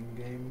talking in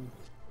game.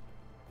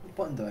 What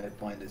button do I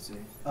bind it to?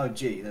 Oh,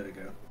 G, there we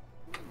go.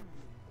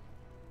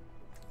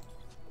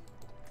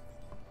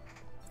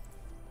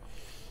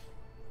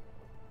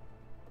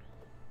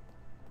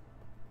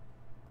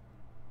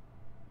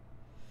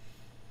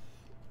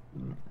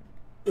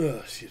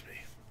 Excuse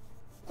me.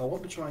 I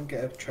want to try and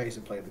get a Tracer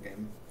to play the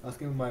game. That's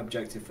going to be my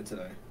objective for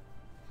today.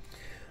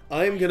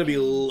 I'm gonna be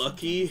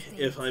lucky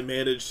if I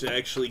manage to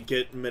actually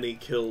get many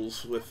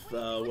kills with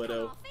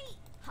Widow.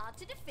 Hard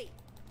to defeat.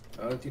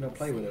 Oh, do you not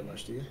play with it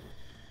much, do you?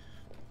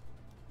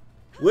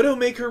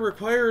 Widowmaker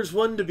requires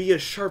one to be a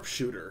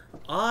sharpshooter.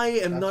 I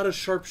am not a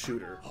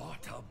sharpshooter.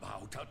 What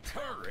about a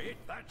turret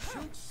that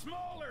shoots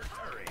smaller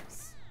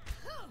turrets?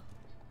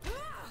 5,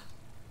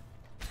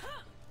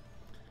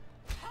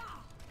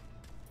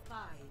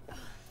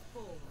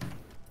 4,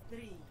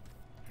 3,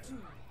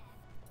 2,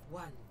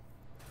 1.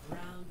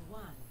 Round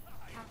 1.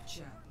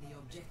 Capture the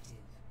objective.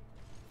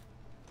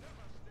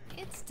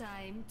 It's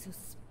time to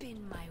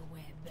spin my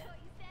web.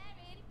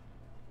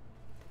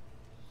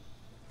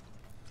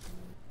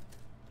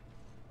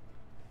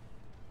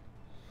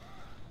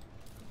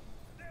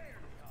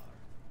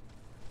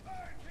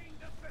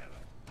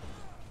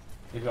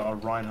 You've got a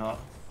Reinhardt.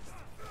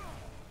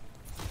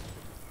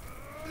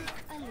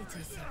 A little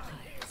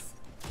surprise.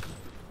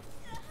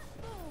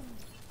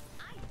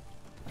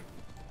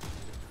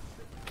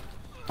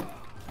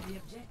 The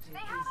objective is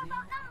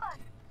now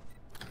active.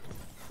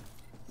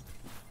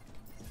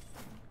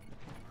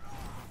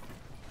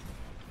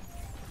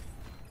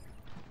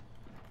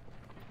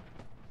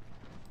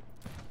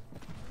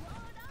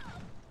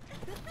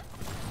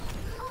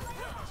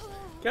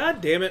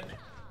 God damn it.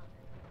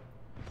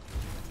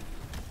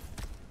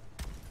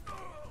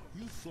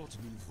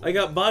 I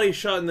got body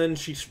shot and then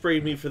she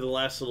sprayed me for the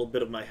last little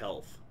bit of my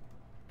health.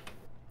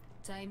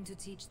 Time to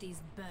teach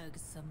these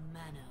bugs some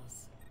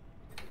manners.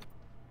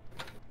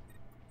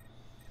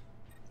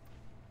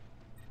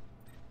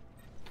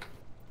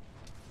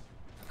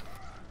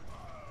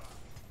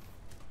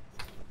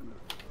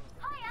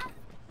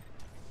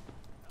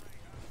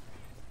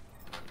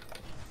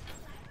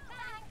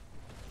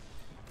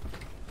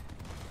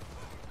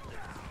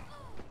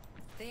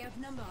 They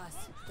outnumber us.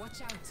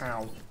 Watch out.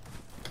 Ow.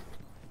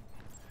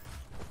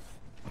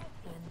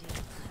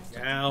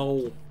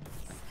 Ow.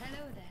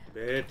 Hello there.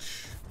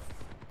 Bitch.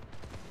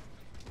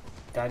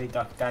 Daddy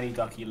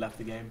Ducky left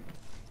the game.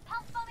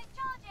 Pulse bomb is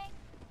charging.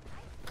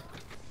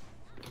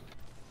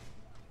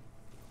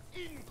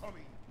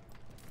 Incoming!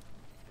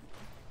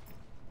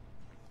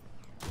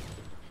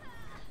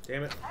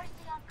 Damn it.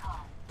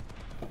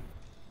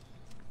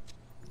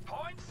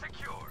 Point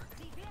secured.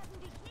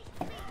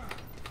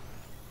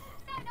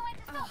 Don't know when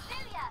to stop, do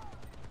ya?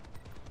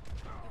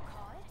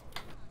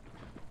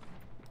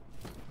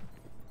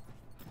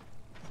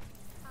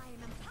 I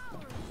am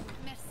empowering you.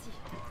 Merci.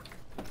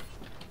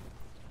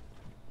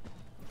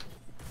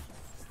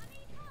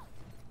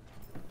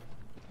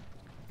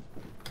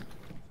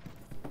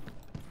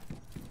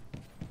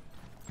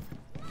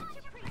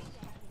 Much appreciated.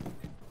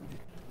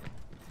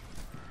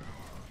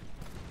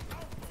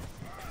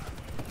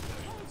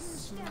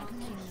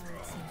 Smoky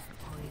notes of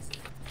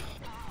poison.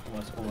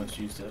 Almost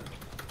used it.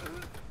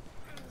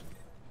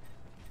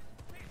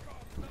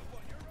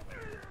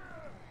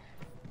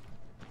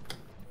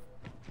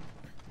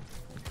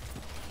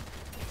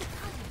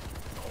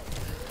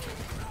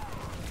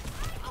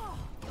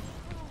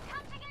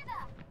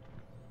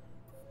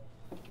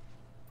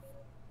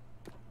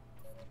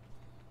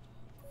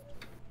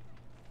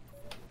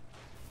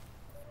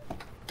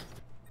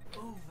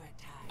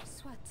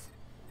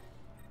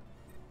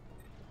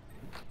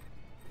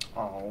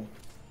 Oh.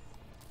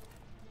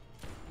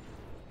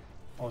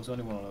 Oh, there's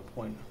only one on a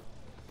point.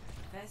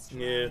 First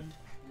Yeah. round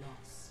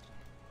lost.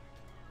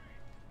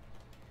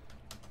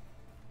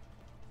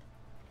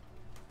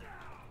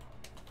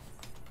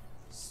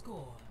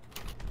 Score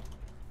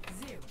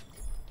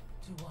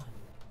 0-1.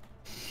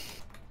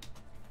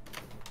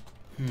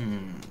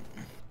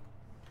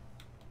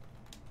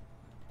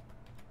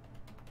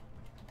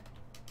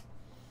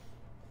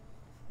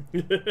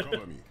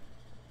 Cover me.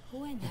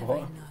 When have What?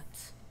 I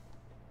not?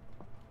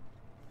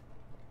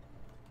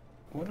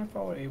 I wonder if I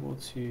were able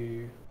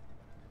to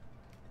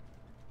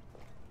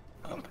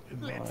up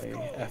my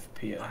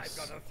FPS. I've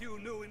got a few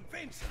new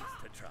inventions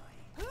to try.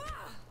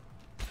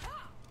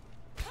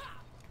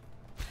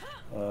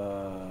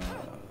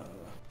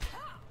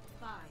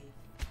 Five,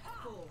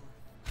 four,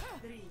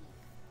 three,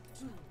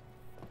 two,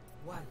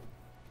 one.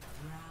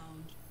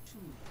 Round 2.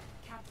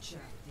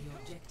 Capture the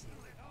objective.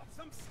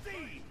 Some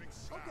steam.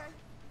 Okay,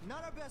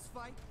 not our best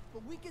fight,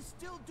 but we can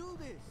still do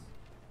this.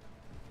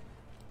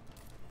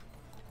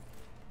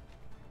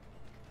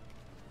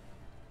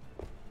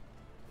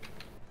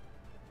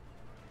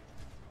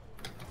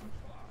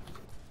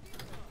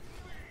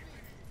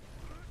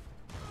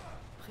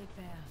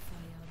 Prepare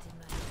for your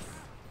demise.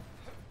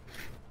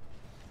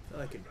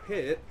 I can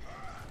hit.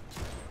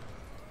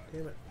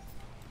 Damn it.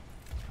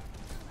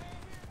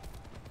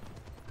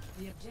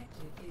 The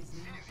objective is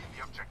now. Easy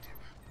the objective.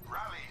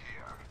 Rally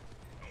here.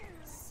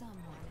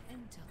 Someone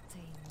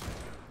entertain me.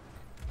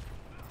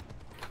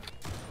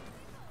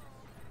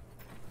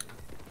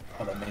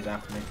 Oh, that May's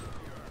after me.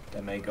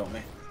 That May got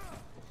me.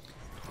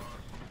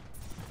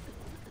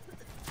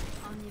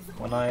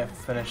 When I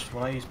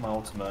use my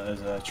ultimate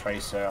as a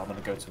tracer, I'm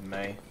gonna go to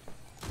May.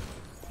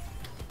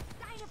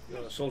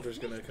 No, the soldier's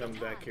gonna come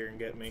back here and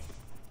get me.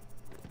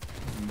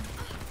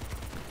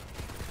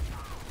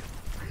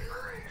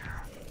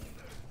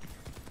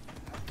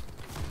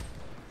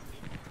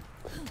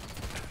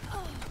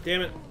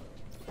 Damn it.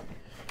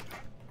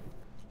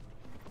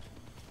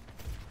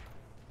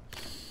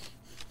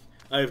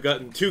 I've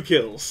gotten 2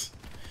 kills.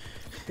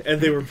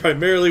 And they were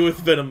primarily with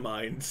venom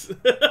mines.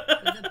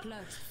 The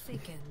plot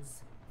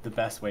thickens. The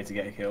best way to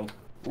get a kill.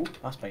 Ooh,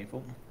 that's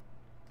painful.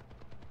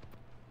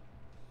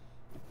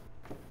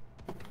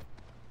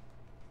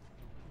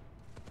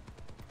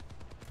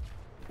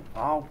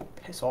 Oh,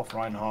 piss off,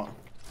 Reinhardt.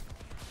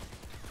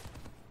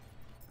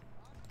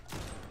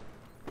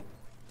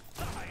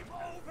 I'm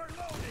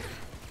overloaded.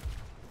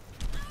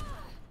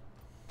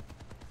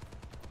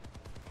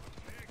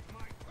 Take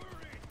my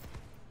turret.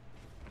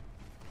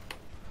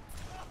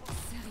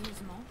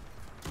 Sérieusement?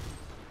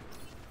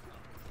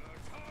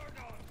 Worked hard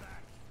on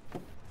that.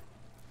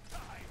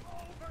 I'm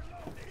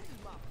overloaded. This is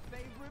my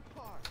favorite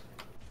part.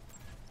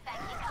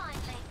 Thank you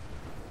kindly.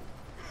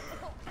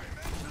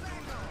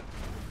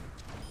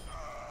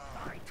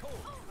 I told you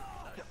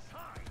the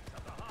signs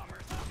of the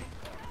hammers.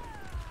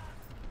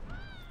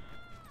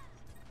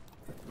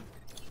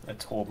 A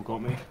Torb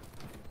got me.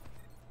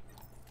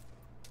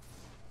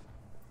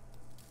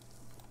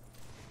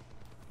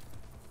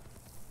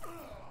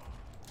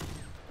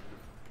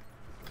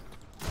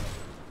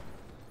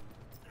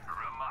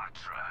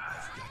 Ramatra,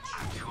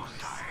 at your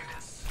side.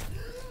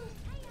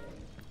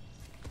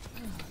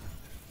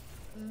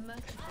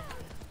 Much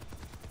better.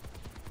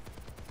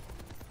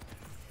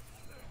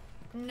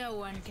 No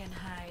one can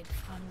hide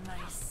from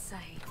my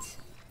sight.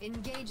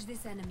 Engage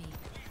this enemy.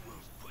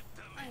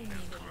 I need it.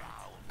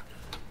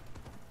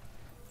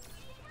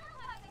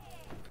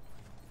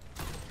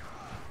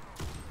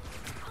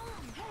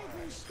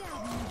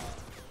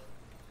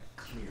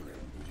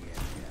 Clearing the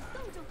area. 洞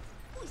主，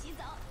不许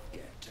走！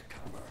 Get to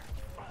cover.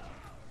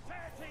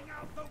 Setting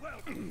out the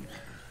welcome.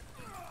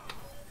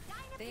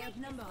 They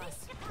outnumber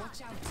us.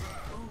 Watch out.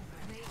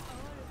 They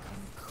all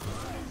come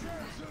crawling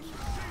back.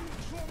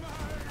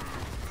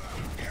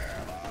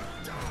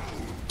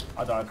 I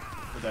died.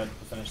 We're dead.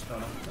 We're finished. No,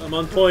 no. I'm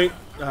on point.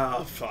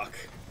 Oh, fuck.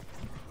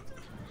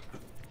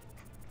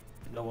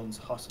 No one's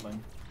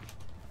hustling.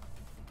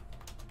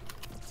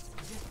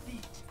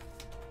 Defeat.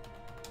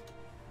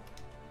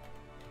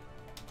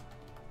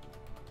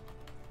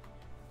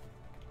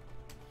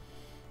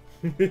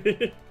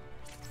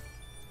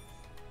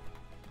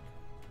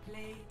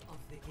 Play of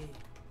the game.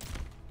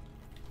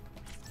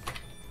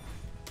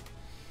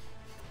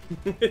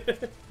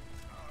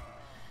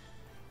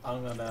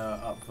 I'm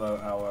gonna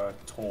upvote our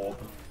Torb.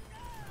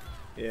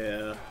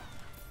 Yeah.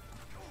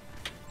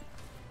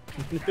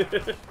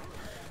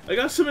 I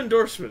got some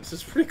endorsements.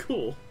 It's pretty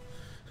cool.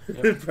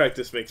 Yep.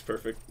 Practice makes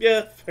perfect.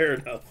 Yeah, fair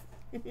enough.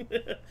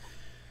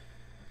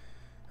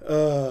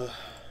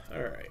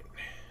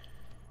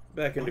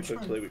 Back into quick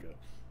play we go.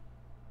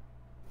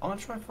 I'm gonna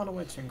try and find a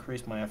way to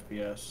increase my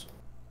FPS.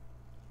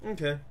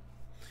 Okay.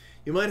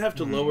 You might have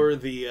to lower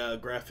the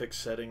graphics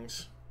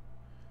settings.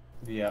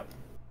 Yep.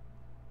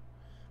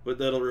 But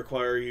that'll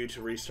require you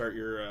to restart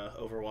your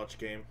Overwatch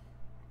game.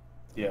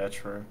 Yeah,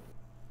 true.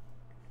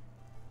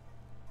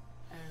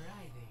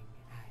 Arriving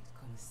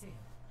at Coliseum.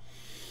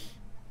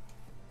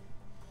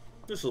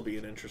 This will be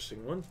an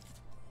interesting one.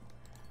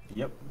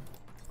 Yep.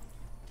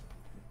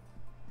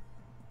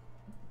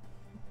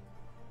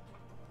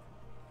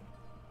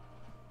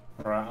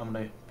 Alright, I'm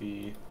gonna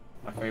be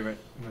my favorite,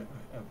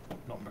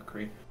 not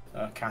McCree,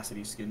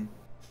 Cassidy skin.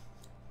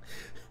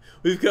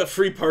 We've got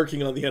free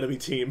parking on the enemy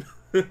team.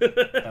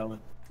 Hell.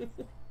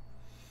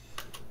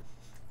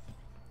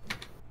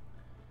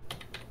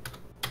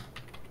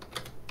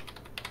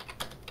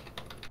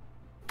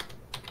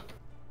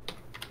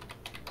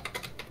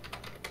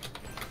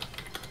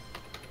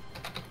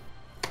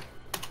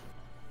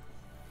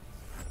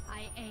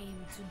 I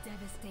aim to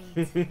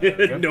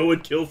devastate. No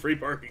one kill free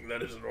parking,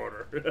 that is an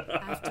order.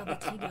 After the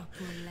trigger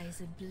pull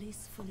lies a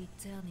blissful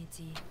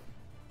eternity.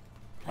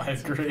 I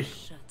agree. The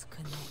shot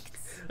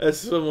connects. As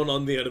someone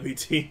on the enemy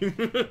team. 5,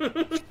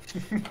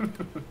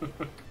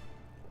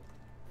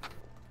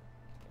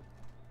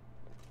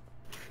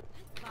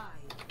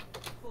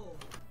 4,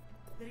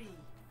 3,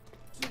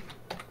 2,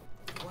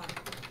 1.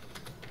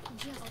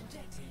 Just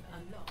Objective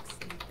unlocks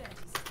in 30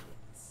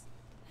 seconds.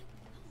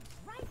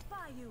 Right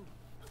by you.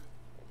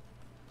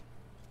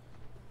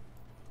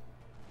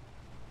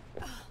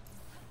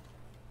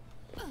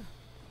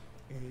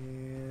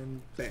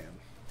 And bam.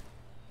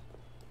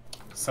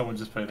 Someone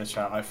just put in the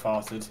chat, I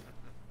farted.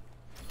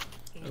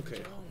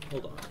 Okay,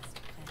 hold on.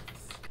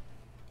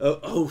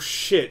 Oh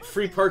shit!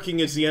 Free parking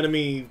is the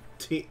enemy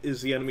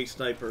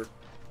sniper.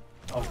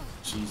 Oh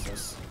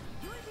Jesus!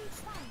 You'll be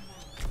fine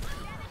now.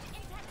 Damage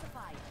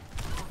intensified.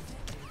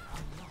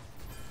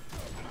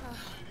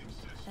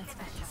 That's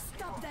better.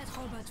 Stop that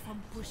robot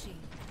from pushing.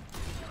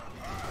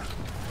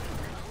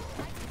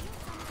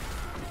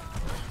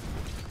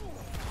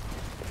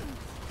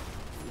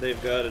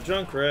 They've got a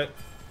Junkrat.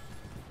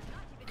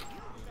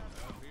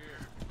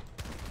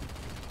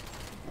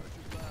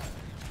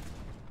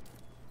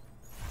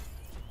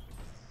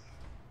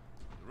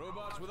 The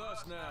robot's with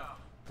us now.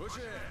 Push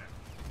ahead.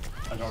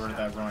 I got rid of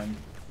that Ryan.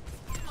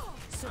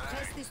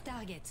 Suppress this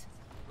target.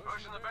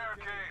 Pushing the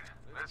barricade.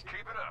 Let's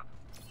keep it up.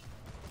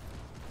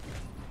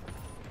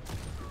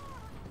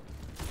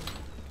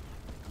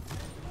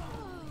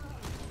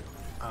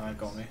 And it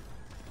got me.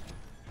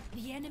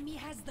 The enemy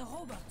has the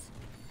robot.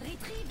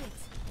 Retrieve it.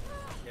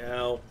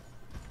 Ow.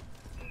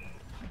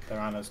 Their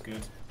ammo's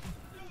good.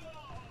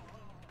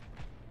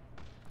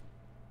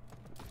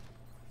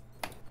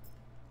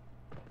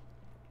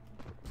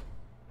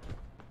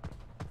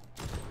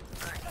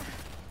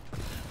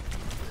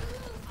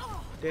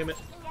 Damn it.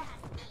 The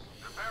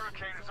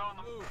barricade is on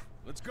the move.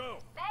 Let's go.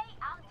 Stay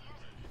on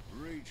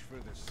duty. Reach for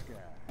the sky.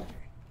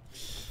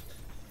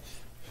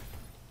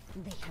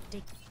 They have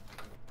taken.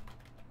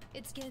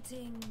 It's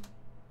getting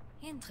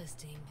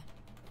interesting.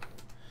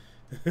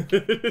 Robots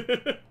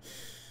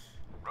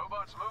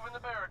moving the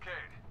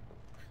barricade.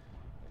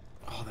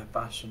 Oh, they're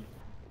bashing.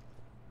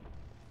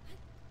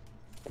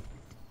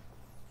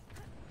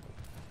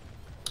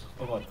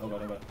 Oh god, oh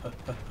god, oh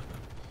god.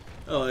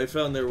 Oh, I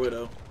found their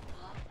widow.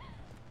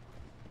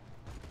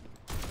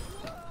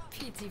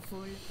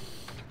 Pitiful.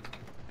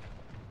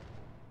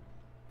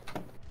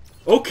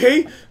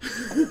 Okay!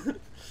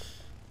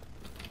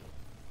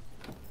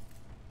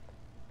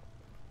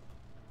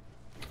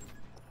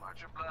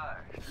 Much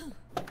obliged.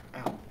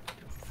 Ow.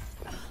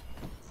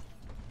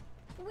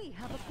 We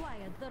have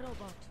acquired the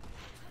robot.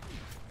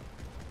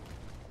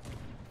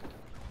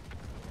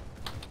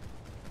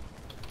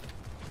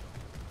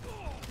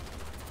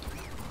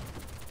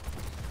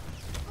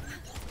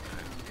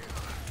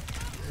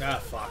 Ah,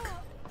 fuck.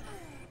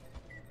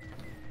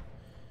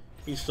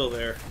 He's still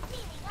there.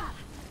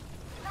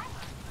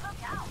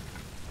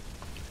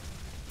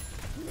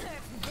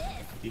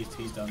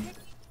 He's done. Thanks.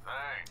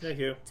 Thank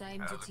you. Time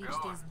to How's it teach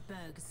going? these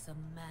bugs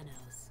some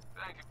manners.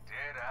 Thank you.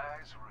 Dead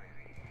eyes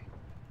ready.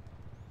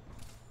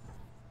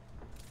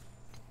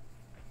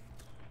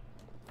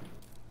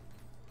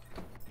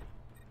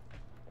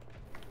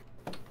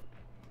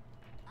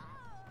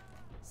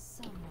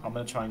 I'm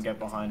gonna try and get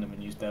behind him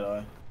and use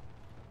Deadeye.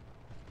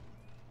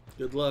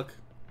 Good luck.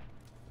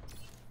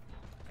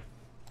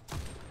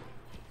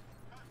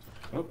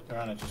 Oh,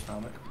 Diana just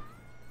found it.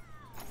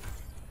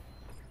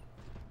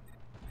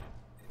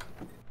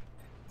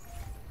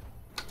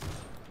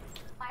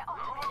 My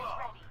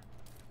ultimate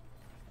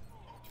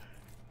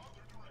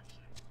is ready.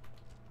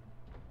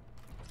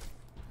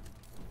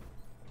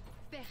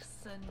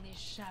 Personne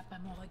n'échappe à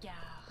mon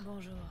regard.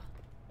 Bonjour.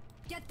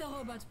 Get the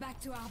robots back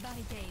to our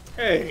barricade.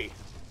 Hey!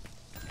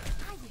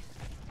 Aïe.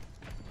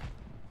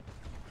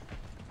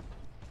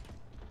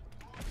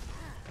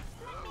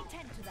 Let me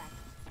tend to that.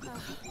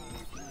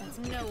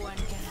 That no one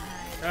can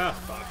hide. Ah,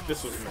 fuck.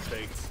 This was a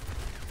mistake.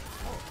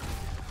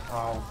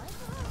 Oh,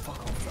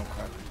 fuck off,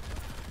 Junkrat.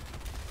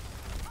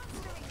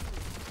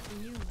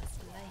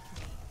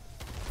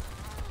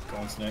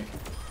 one, Snake.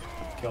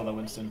 Kill the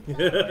Winston.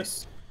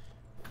 Nice.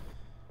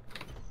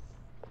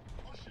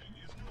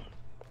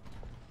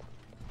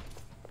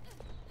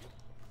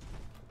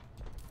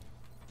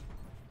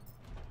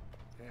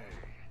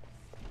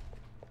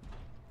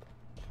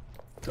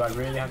 Do I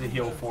really have to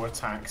heal 4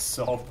 attacks?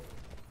 So.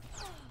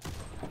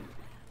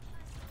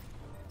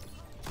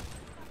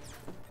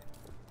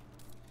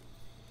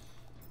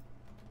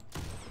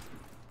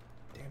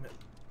 Damn it.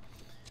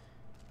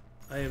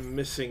 I am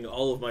missing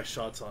all of my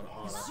shots on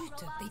Ana.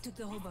 Zut, they took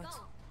the robot.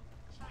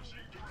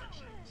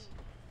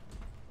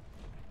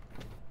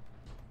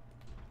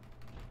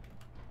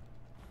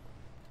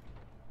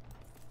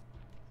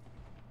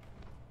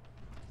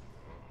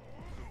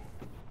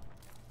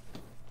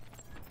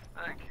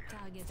 Thank you.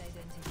 Target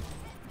identified.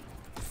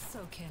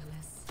 So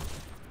careless.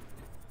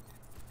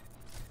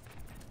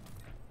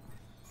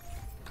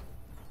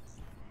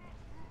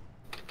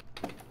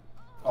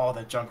 Oh,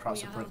 the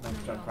Junkrat's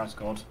Junkrat's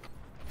god.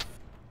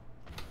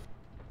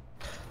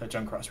 The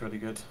Junkrat's really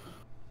good.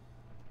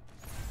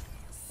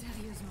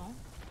 Sérieusement?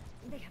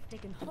 They have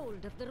taken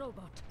hold of the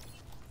robot.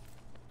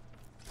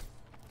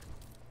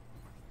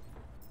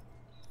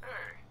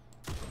 Hey.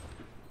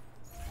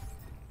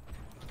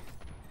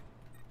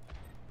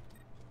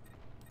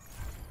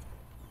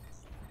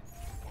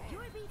 You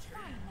will be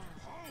fine now.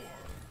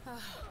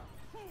 Ah,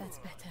 that's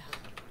better.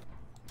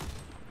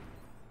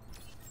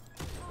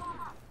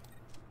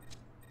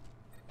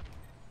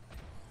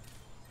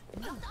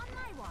 Not on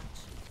my watch.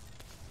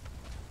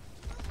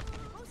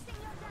 Boosting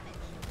your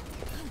damage.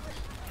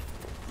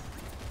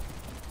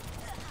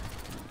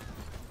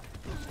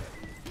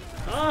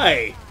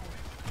 Hi!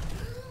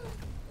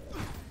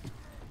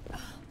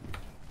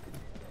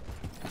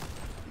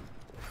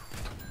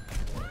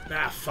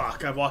 Ah,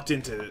 fuck. I walked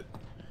into it.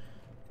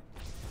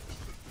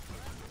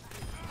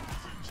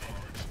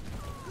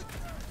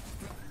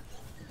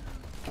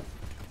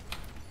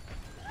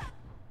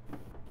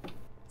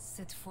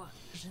 Cette fois,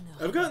 je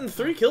ne I've gotten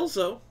 3 kills,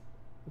 though.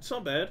 It's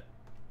not bad.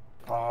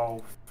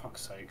 Oh,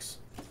 fuck's sakes.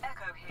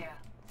 Echo here.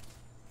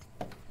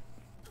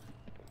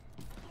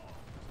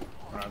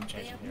 Right, I'm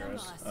changing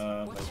heroes.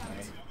 Like me.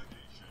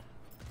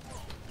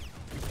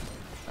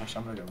 Actually,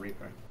 I'm gonna go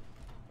Reaper.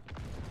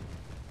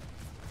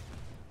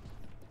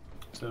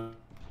 So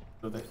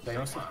they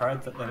must have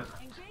heard that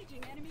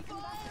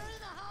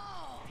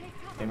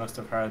they must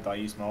have heard that I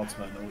used my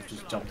ultimate and it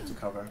just jumped into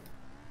cover.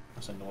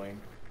 That's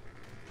annoying.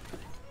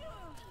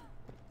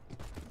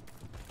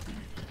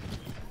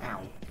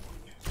 Ow.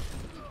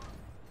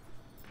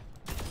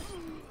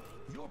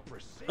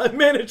 I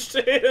managed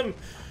to hit him!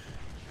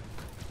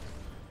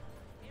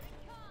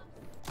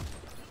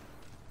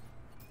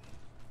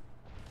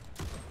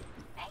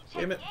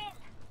 Damn it.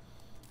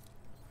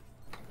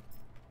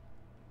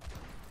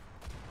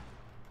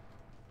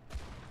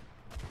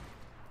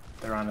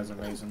 Their Ana's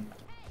amazing.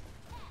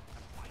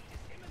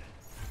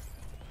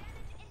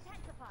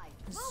 Intensified.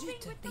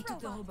 Zut, they took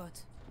the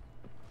robot.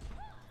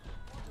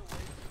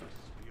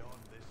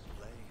 Beyond this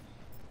flame.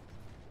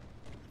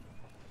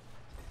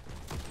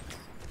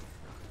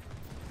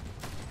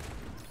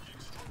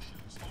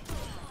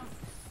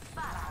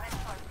 Spara,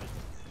 reinforcing.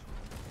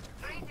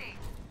 3D.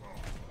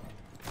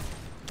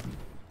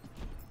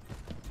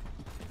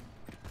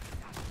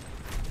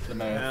 The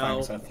mayor,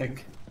 Ow. thanks, I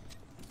think.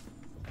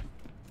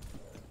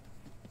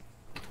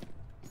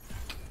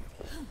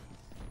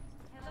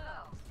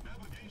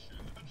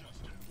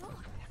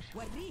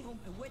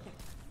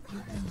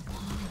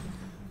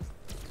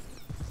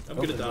 I'm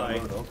gonna die.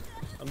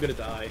 I'm gonna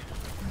die.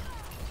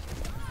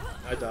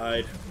 I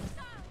died.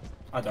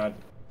 I died.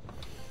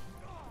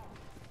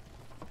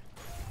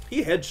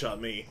 He headshot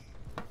me.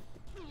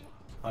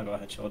 I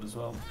got a headshot as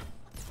well.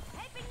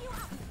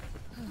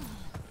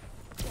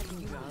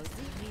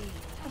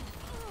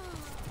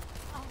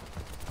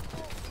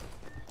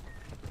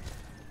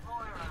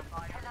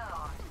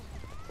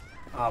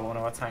 Ah, one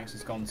of our tanks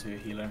has gone to a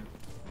healer.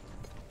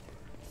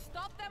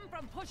 Stop them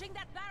from pushing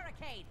that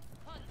barricade.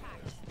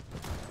 Contact.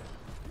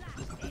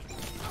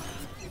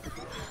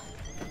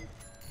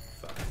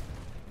 Fuck.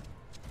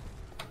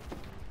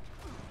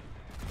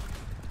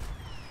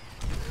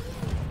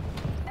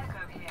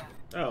 Echo here.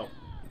 Oh.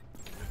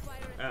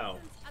 Ow.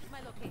 At my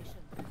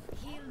location.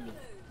 Heal me.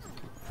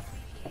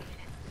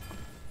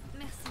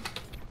 Merci.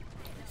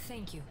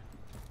 Thank you.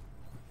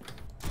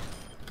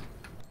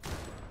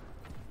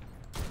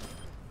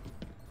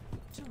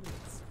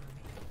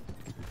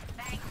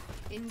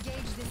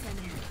 Engage this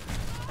enemy.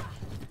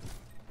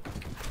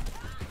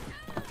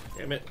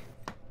 Damn it.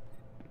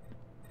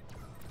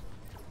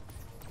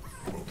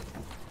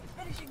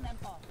 Finishing them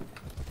off.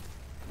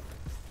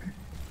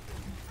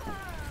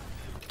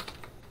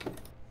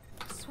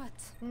 Swat.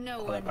 No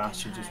that one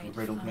bastard can just hide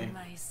riddled from me.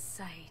 my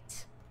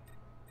sight.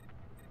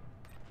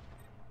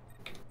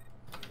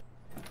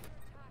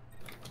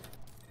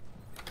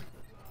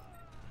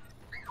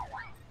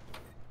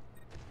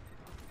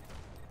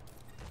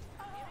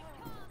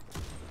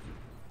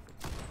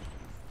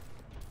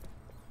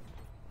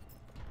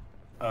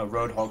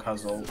 Roadhog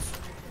has ult.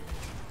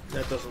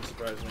 That doesn't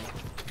surprise me.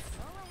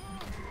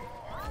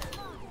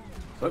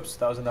 Whoops,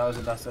 that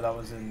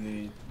was in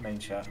the main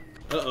chat.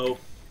 Uh-oh.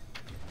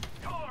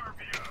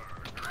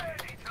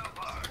 Ready to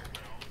bark.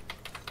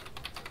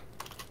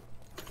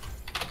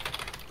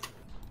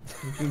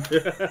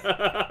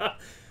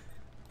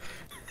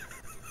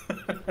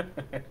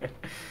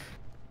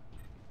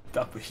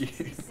 W.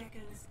 30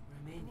 seconds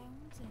remaining.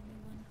 Won't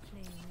anyone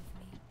play with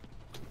me?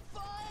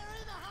 Fire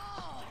in the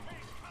hole!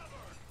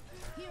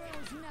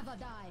 Heroes never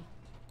die.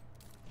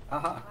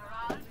 Haha.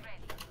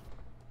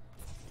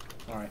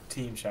 Alright,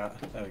 team chat.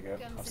 There we go.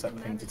 I've set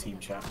the thing to team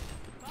chat.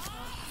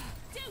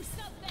 Do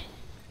something!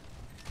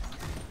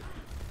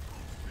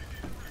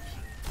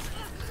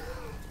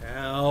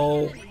 Ow.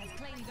 Enemy has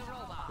claimed the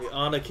robot. The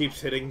Ana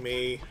keeps hitting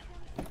me.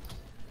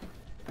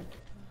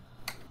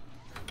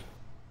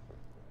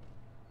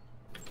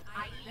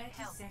 30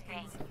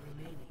 seconds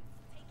remaining.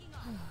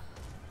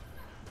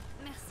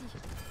 Merci.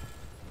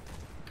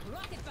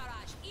 Rocket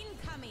barrage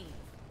incoming.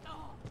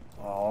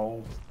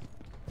 Oh.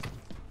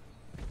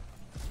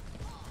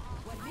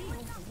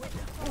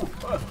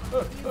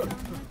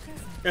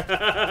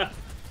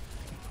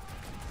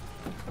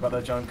 About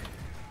that junk.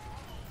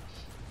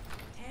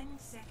 10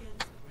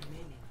 seconds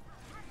remaining.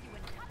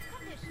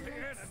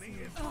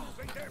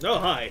 Oh,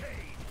 hi.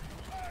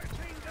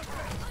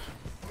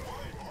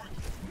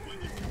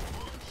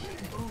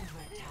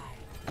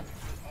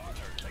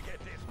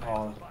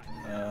 Oh,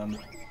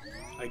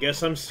 I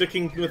guess I'm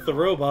sticking with the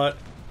robot.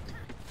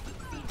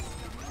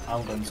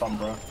 I'm going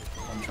Sombra.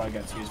 I'm trying to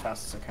get to you as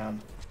fast as I can.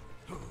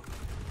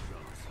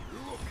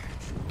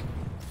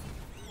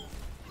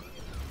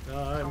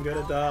 I'm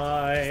gonna Stay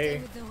die.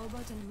 with the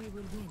robot and we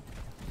will win.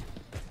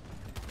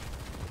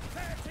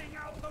 Setting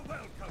out the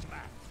welcome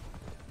mat.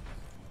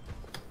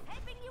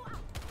 Helping you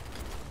out.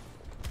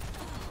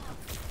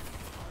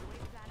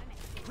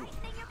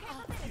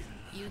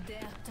 You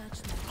dare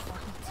touch my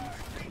property?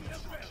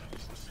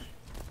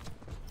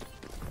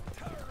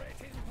 Turret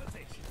in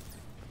position.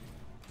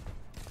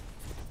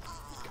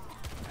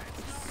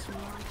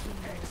 Smarting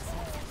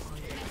yourself.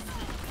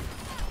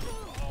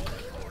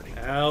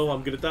 Ow,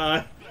 I'm gonna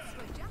die.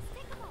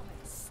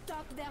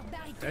 Stop their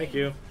barricade. Thank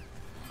you.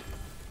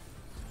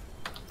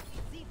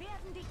 Sie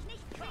werden dich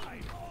nicht kriegen.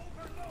 I'm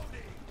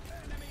overloading.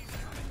 Enemies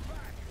coming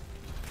back.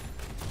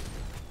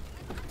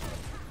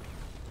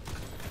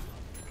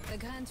 The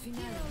grand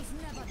finale. Heroes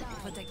never die.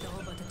 Protect the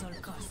robot at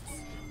all costs.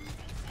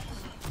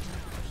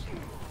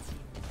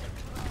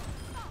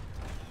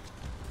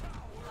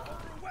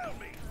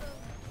 Overwhelming.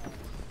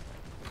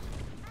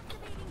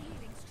 Activating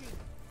healing stream.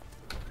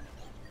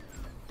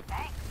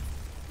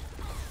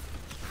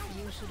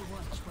 You should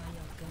watch where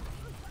you're going.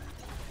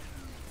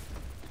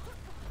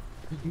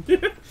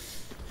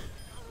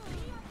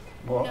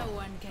 What? No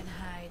one can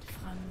hide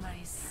from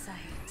my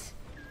sight.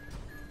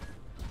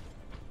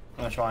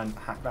 I'm gonna try and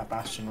hack that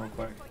bastion real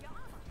quick.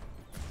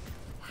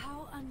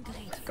 How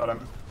ungrateful. Got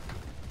him.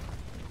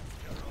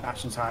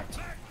 Bastion's hacked.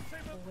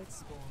 Forward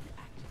spawn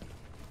active.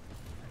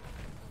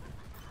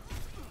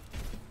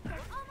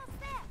 Almost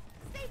there.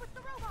 Stay with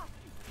the robot.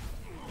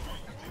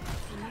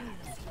 You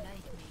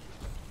like me.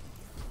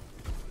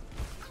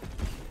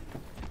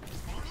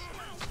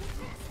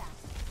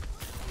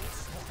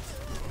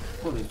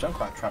 Oh, there's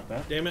Junkrat trap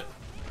there. Damn it.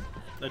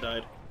 I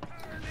died.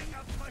 Turning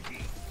up the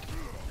heat.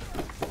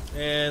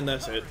 And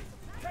that's it.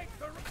 Take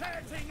the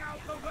setting out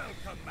the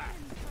welcome mat.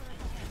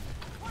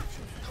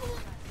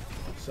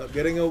 Stop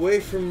getting away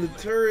from the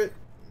turret.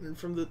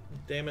 From the...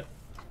 Damn it.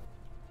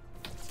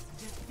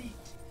 Defeat.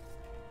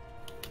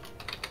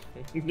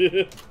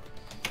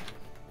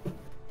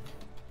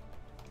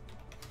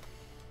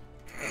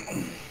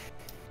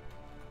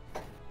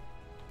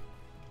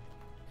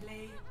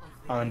 Play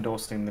of the I'm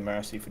endorsing the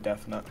Mercy for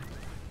definite.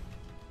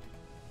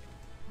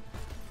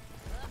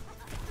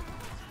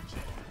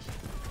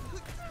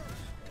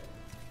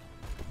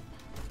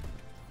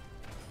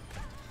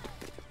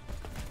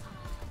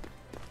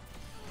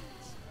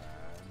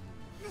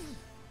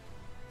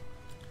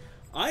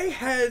 I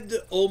had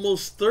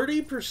almost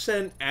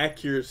 30%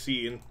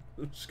 accuracy in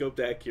scoped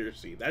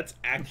accuracy. That's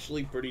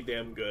actually pretty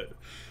damn good.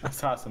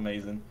 That's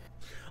amazing.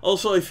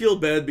 Also, I feel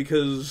bad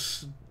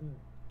because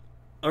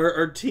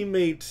our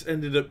teammates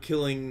ended up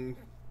killing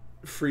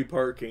free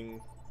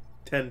parking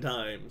 10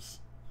 times.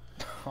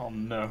 Oh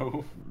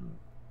no.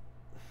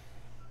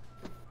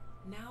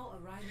 now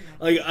arriving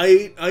at Like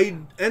I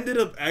ended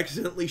up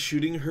accidentally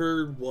shooting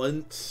her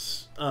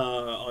once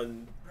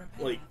on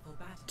prepare like for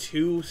battle.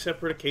 2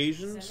 separate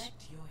occasions,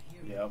 Select your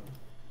hero. Yep.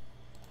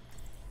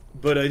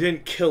 but I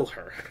didn't kill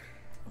her.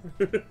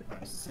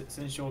 Nice.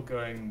 Since you're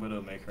going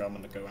Widowmaker, I'm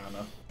gonna go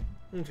Anna.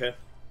 Okay.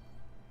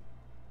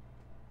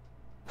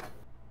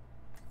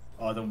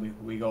 Oh, then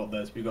we got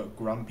this. We got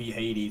Grumpy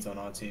Hades on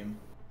our team.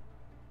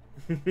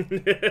 I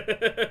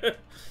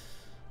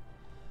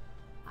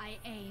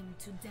aim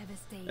to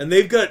devastate. And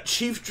they've got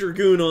Chief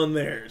Dragoon on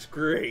theirs.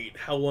 Great.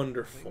 How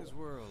wonderful. Things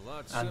were a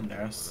lot And simpler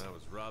Nurse. when I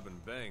was robbing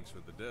banks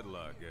with the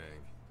Deadlock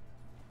gang.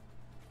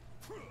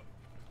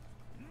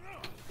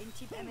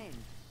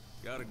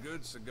 Got a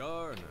good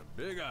cigar and a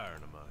big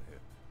iron in my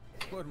hip.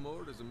 What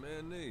more does a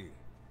man need?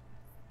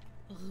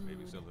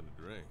 Maybe something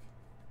to drink.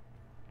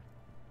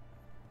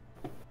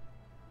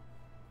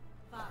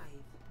 5,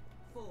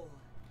 4,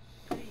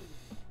 3,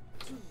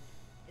 2,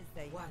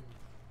 1.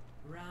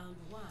 Round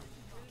 1.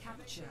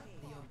 Capture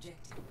the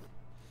objective.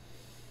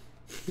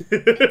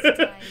 It's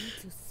time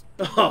to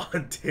speak. Oh,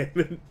 damn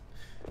it.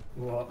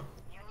 What?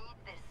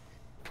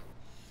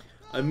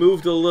 I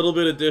moved a little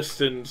bit of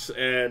distance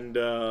and,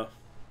 They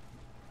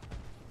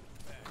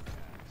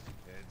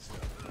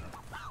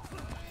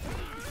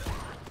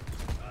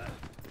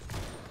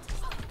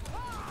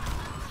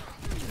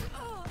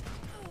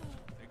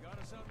got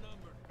us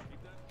outnumbered.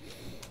 Keep that.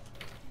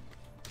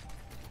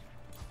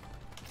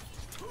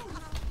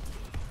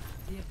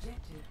 The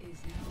objective is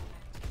now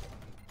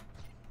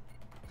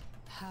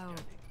How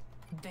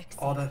vexing.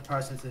 Oh, that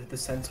person is the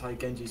Sentai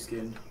Genji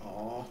skin.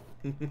 Oh.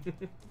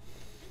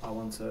 I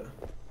want it.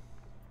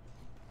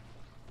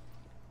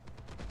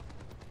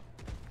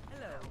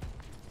 Hello.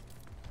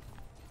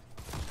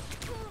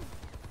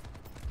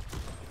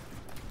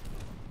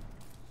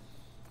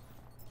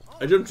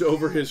 I jumped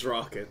over his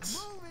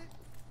rockets.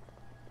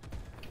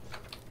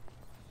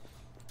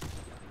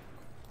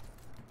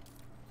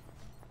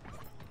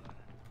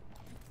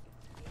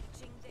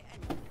 Engaging the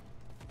enemy.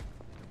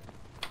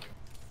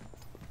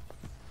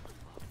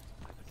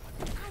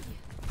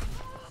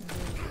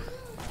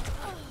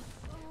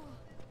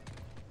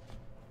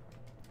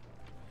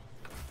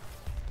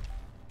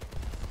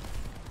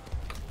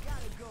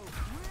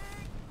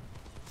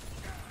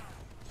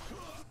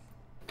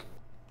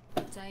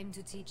 Time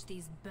to teach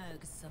these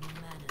bugs some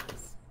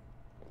manners.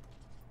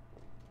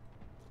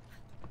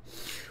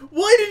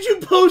 Why did you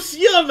post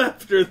yum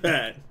after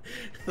that?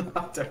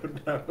 I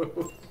don't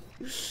know.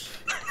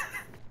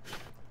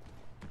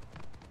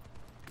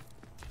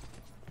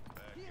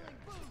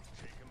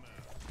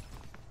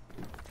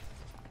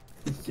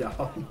 Yeah.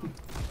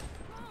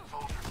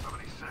 Soldier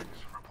 76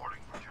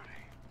 reporting for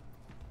duty.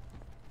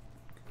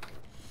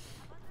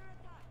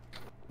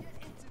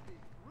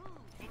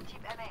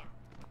 Équipe MN.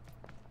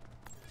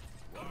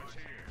 Watch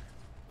here.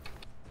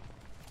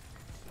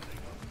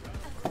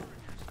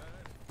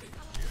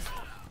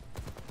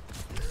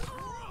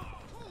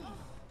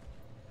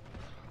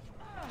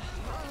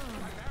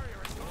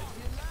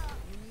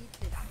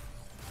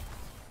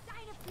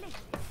 Deine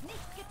Pflicht,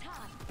 nicht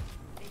getan.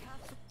 They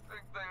have to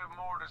Think they have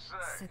more to say.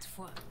 Cette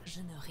fois, je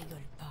ne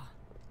rigole pas.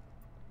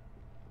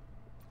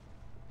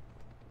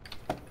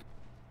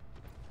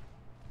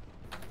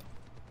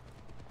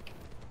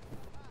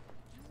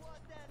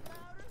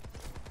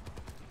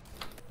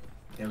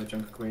 Yeah, the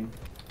Junker Queen.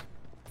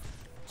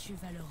 Tu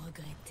vas le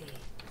regretter.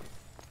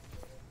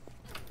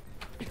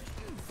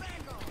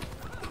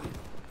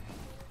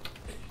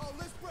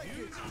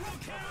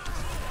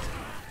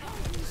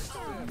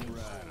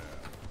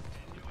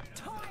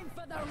 Time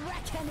for the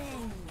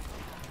reckoning!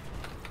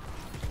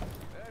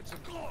 That's a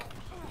glow.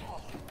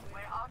 We're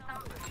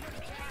outnumbered.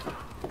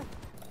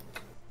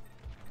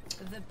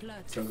 The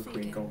plot Junker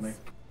Queen got me.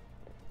 thickens.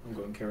 I'm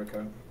going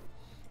Kiriko.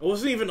 I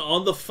wasn't even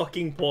on the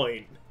fucking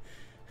point.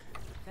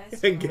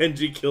 First And round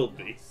Genji killed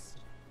me.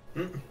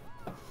 lost.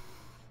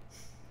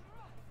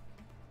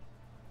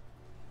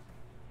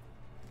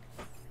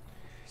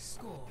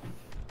 Score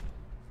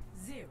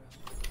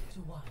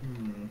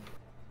 0-1.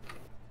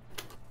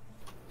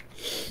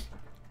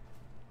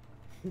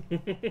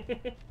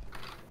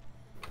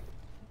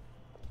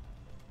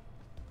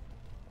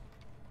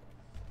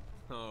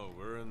 Oh,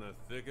 we're in the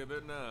thick of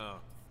it now.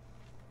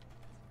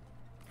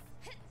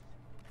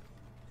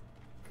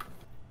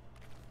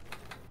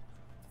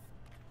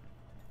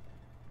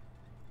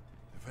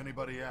 If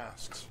anybody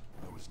asks,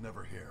 I was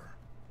never here.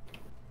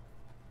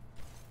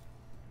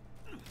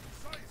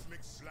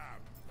 Seismic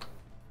slab.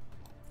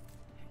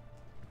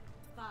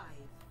 5,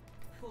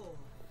 4,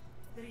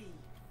 3,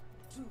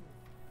 2,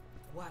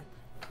 1.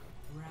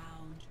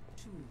 Round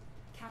 2.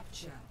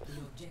 Capture the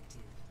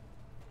objective.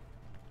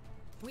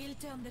 We'll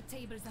turn the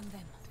tables on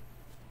them.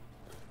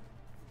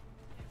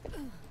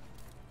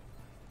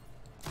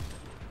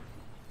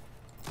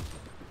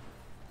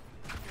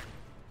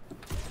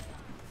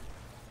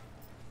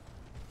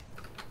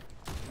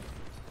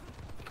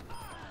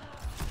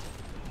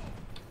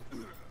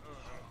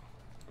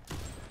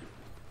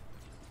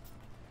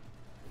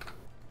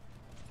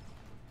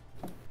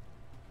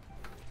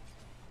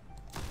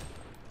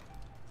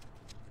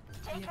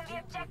 Taking the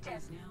objective.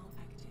 Is now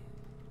active.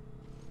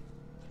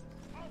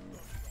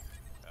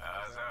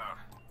 Eyes out.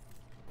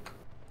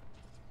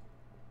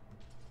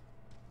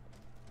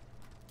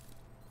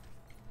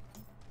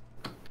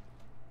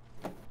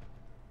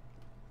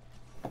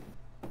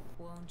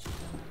 Won't you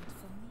come out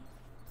for me?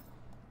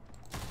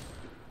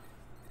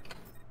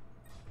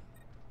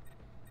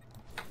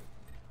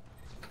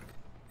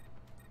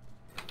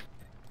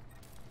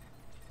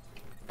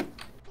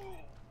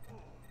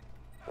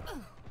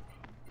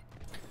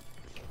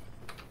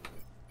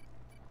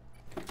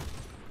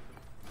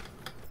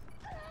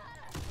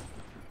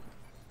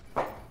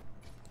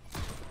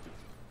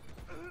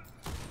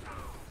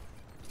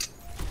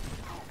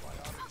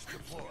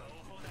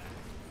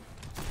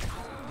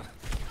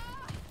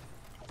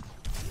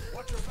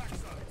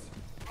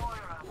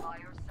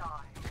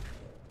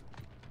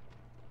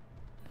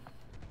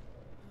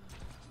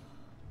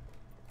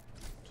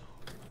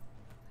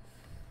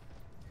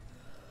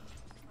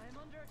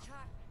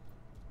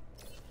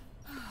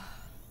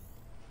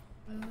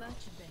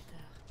 Much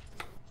better.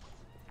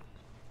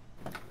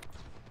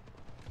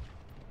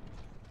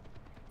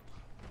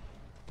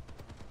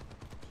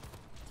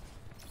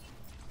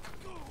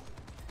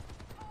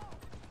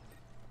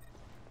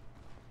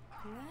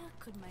 Where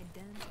could my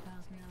dance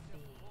partner be?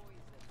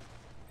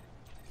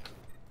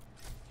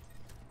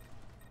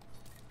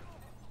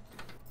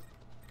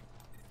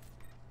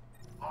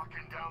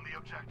 Locking down the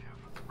objective.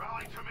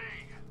 Rally to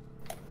me.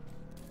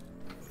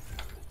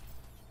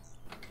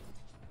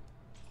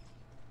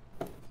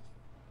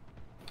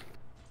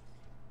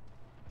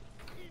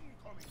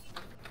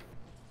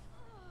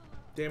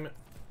 Damn it.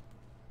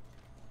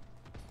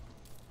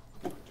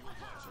 Face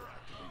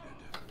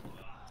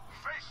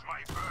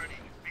my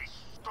burning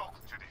fist. Stalk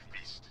to the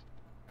feast.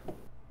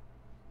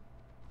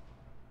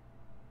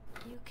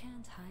 You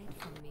can't hide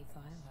from me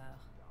forever.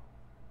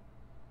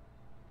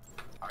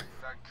 I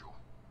thank you.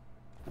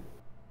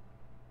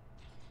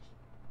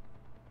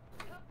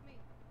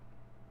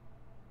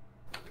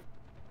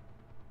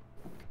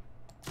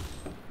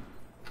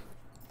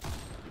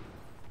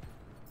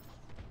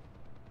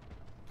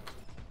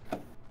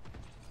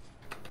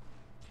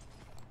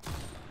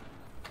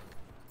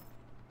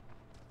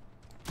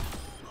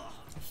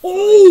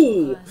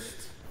 Oh!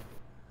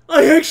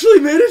 I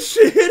actually managed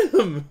to hit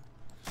him!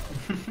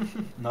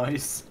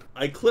 Nice.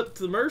 I clipped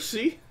the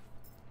Mercy.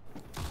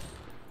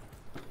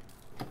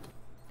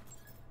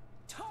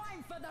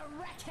 Time for the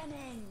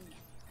reckoning!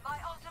 My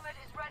ultimate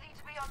is ready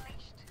to be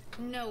unleashed.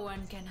 No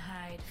one can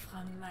hide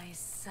from my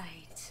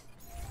sight.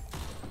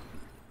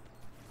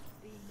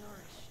 Be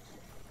nourished.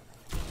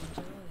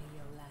 Enjoy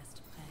your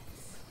last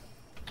breath.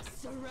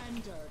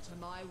 Surrender to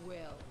my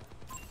will.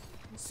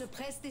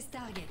 Suppress this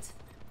target.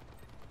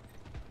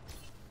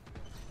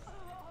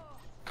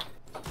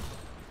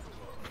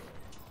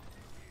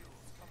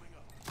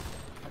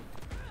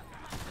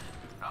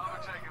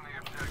 Overtaking the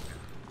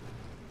objective.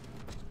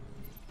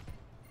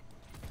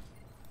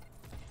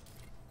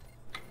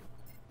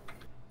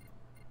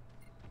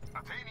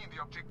 Attaining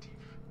the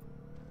objective.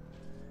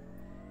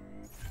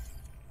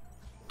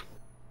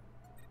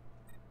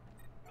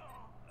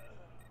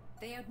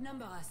 They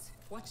outnumber us.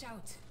 Watch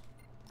out.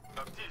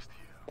 Baptiste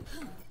here.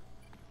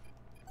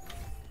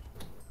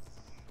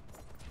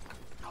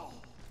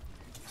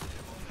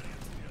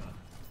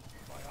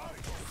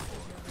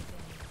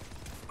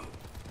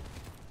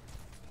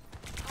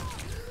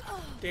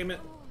 Damn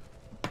it.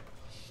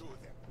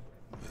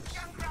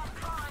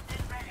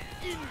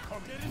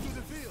 Get into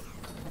the field.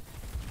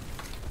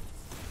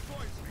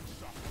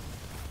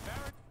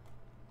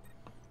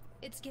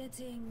 It's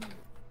getting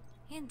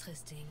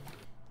interesting.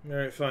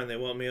 Alright, fine. They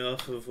want me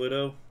off of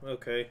Widow?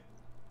 Okay.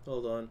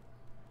 Hold on.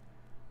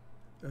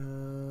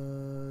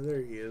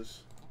 There he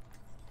is.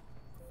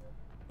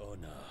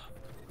 Honor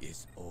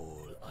is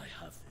all I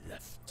have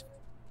left.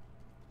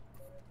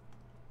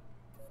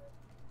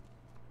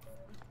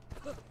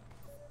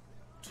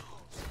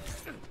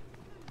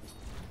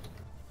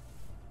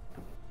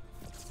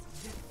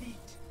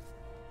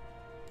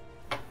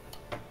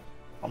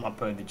 I'm not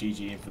putting the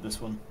GG in for this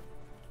one.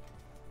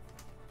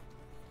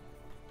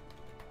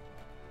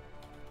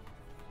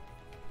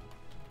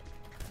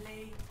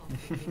 Play of the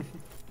game.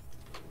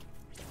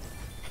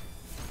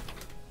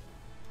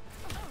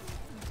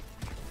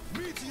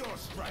 Meteor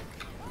strike.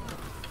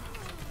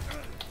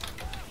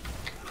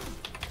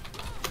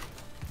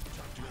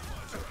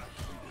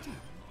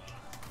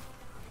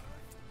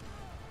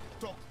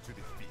 Talk to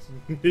the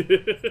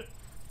feast.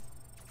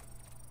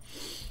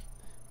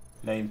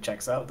 Name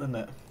checks out, doesn't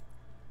it?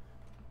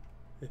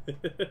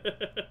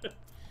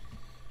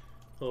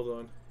 Hold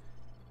on.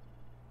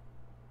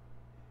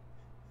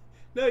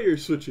 Now you're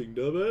switching,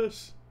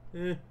 dumbass.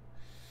 Yeah,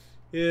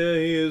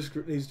 he is.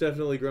 He's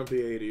definitely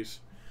grumpy 80s.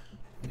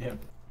 Yep.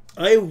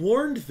 I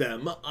warned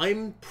them.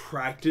 I'm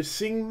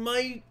practicing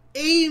my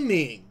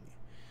aiming.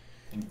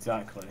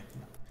 Exactly.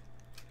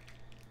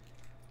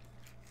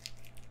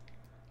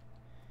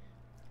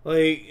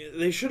 Like,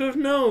 they should have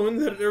known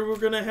that they were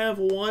going to have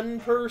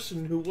one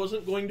person who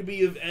wasn't going to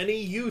be of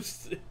any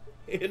use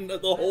in the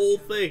whole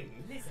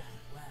thing.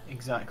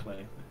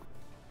 Exactly.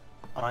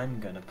 I'm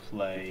gonna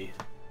play...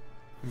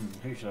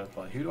 who should I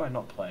play? Who do I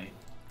not play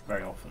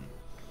very often?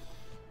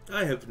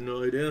 I have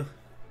no idea.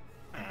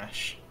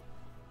 Ash.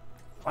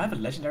 I have a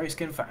legendary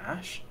skin for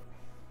Ash?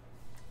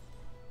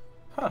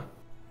 Huh.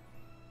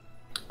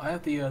 I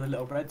have the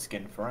little red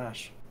skin for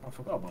Ash. I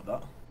forgot about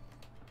that.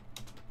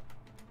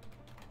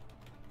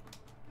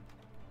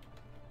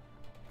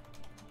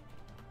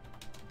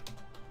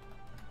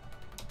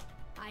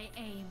 I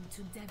aim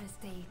to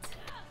devastate.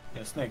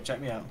 Yeah, Snake,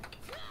 check me out.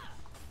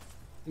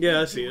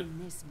 Yeah, I see it.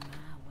 Doing this my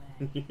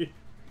way.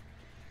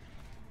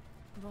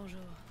 Bonjour.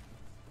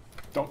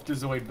 Dr.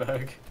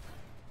 Zoidberg.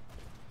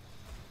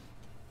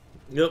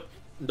 Yep,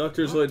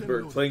 Dr.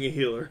 Zoidberg playing a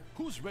healer.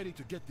 Who's ready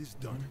to get this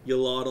done?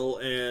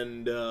 Yolotl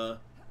and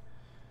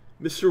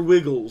Mr.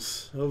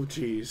 Wiggles. Oh,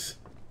 jeez.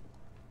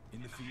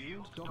 In the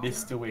field,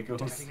 Mr. Wiggles.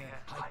 Testing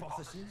a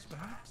hypothesis,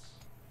 perhaps?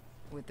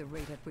 With the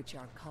rate at which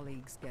our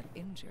colleagues get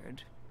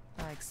injured,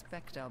 I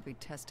expect I'll be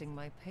testing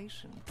my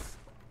patience.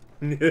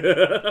 Damn.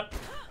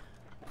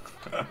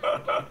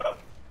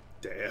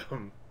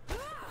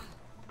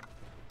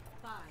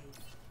 5,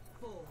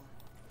 4,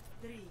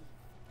 3,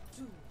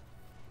 2,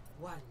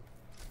 1.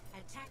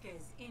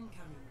 Attackers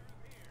incoming.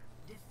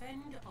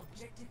 Defend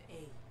objective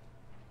A.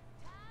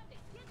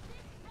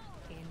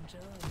 Enjoy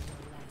your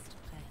last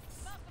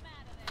breaths.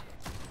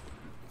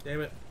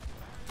 Damn it.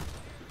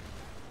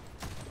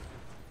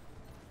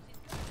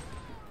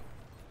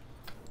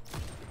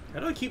 How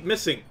do I keep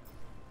missing?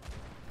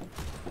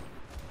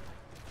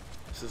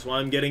 This is why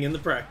I'm getting in the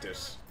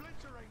practice.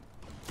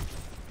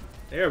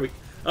 There we...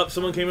 Oh,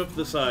 someone came up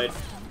the side.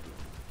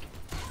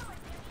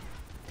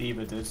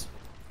 Diva did.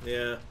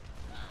 Yeah.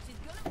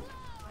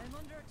 I'm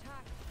under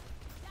attack.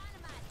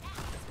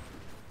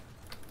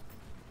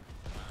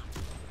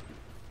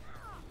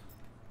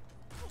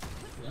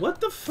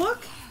 What the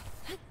fuck?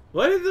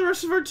 Why did the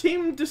rest of our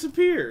team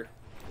disappear?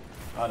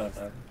 I don't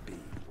know.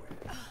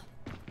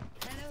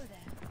 Hello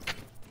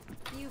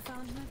there. You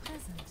found my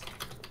present.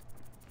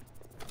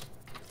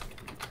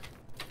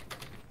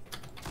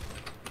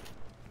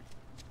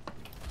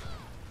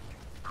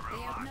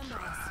 They outnumber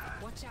us.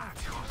 Watch out.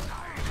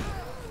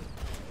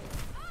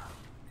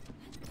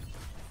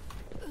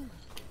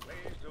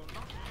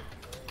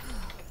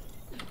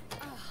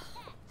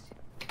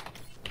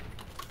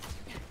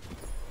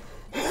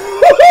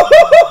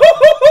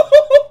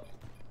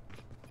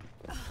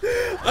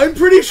 I'm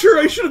pretty sure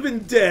I should have been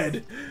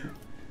dead.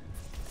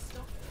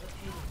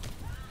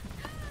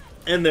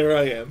 And there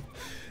I am.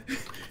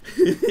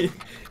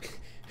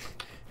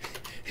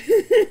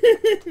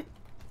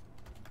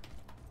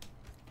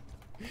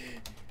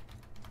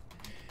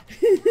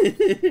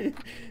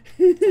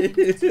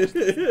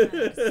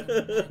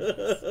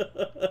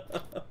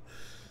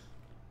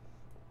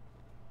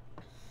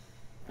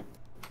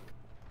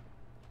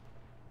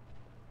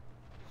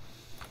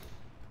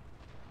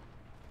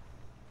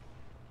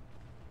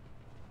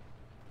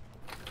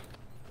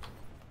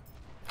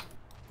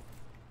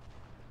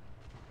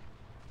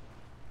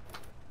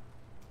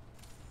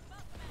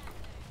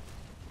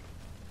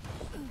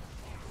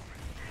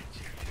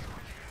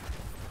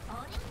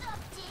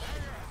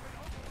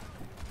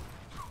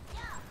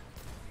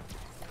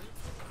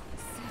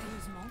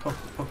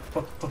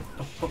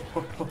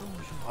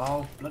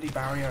 Oh, bloody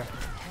barrier.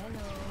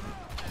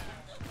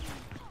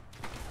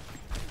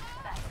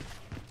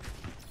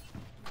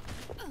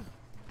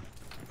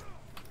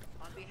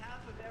 On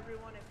behalf of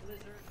everyone at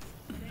Blizzard,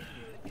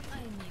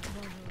 thank you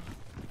again.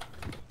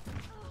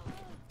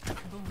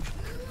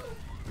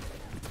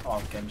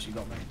 Oh, again, she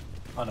got me.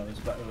 Oh no, it was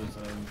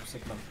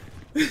Sigma.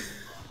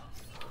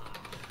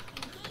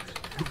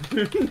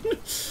 How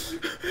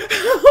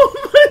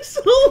am I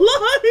still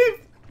alive?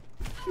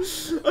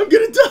 I'm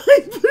gonna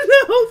die, but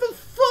how the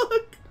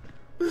fuck?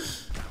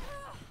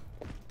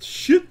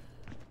 Shit.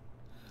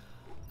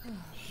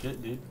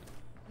 Shit, dude.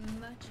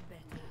 Much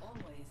better.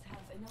 Always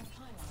have enough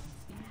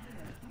pylons in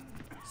here.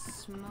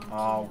 Smoky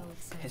Oh,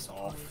 notes of piss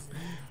off. poison.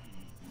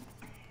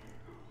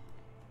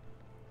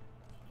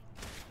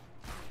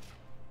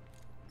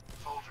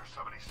 Soldier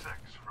 76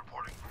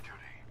 reporting for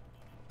duty.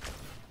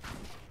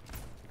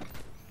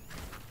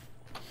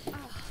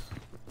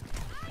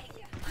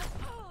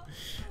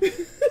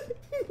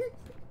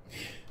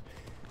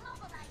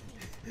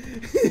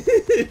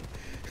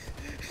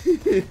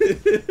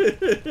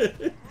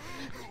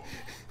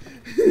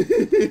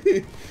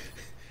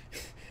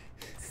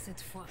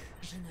 Cette fois,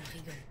 je ne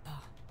rigole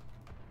pas.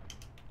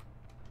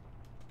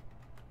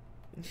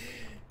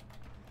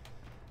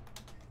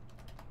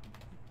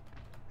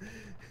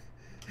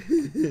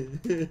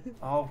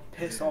 Oh,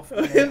 piss off.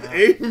 I am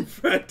aim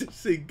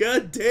practicing,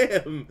 god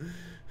damn.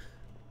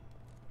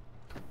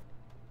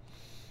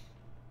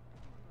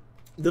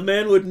 The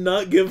man would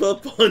not give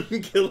up on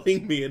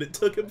killing me, and it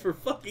took him for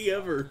fucking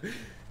ever.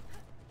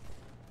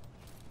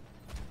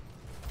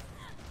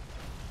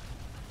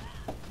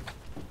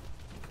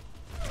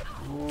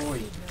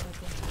 Oi.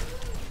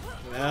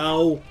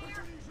 Ow.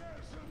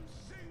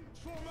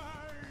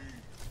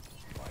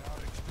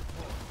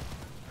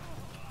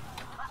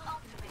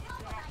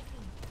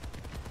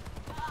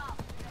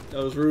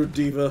 That was rude,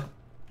 Diva.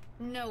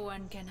 No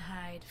one can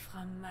hide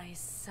from my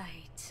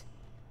sight.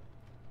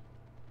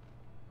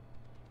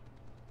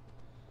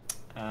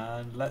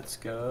 And let's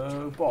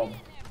go, Bob.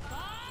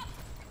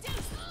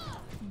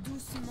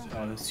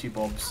 Oh, there's two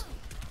Bobs.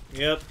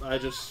 Yep, I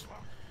just...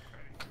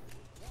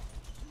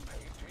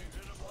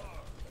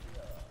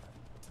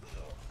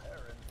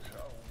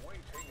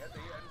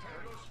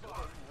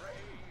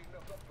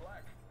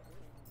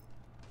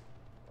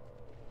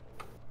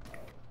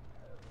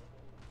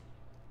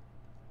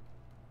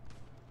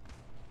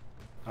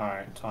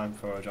 Alright, time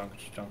for a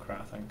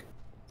Junkrat, I think.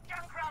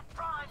 Junkrat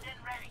primed and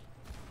ready.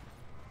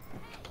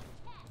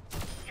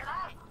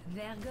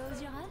 There goes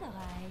your other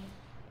eye.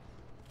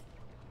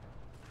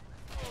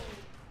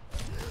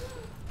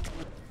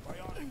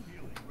 Bionic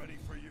healing ready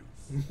for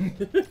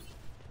use.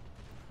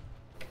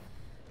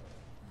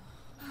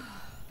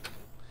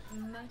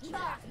 Much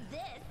better.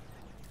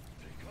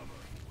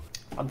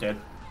 I'm dead.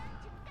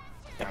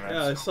 Damn it.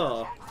 Yeah, I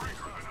saw.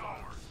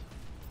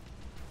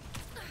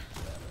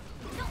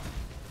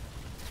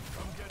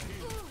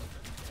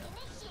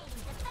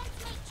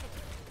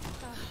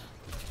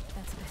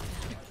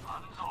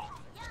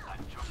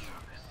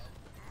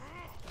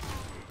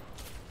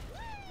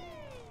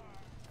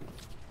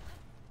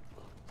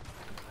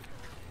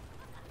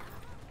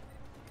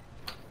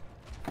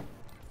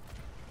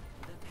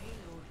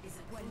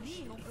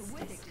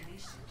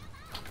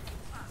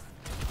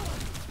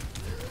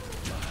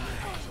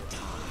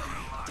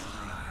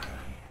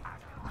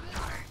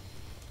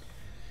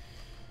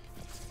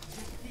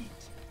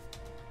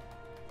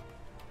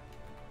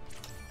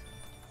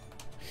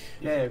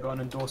 Yeah, I got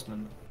an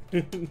endorsement.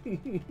 Play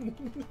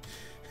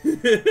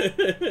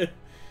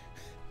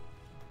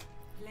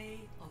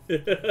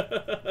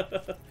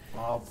of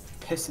Oh,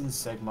 pissing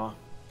Sigma.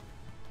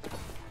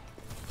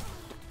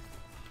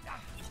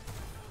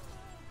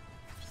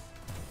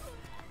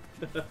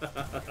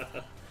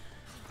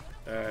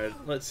 Alright,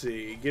 let's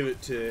see. Give it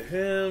to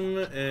him,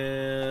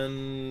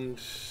 and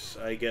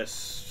I guess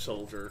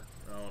Soldier.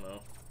 I don't know.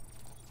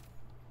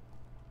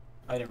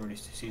 I didn't really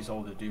see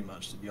Soldier do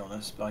much, to be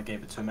honest, but I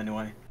gave it to him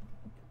anyway.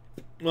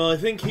 Well, I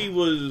think he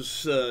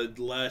was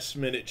last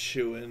minute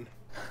shoo-in.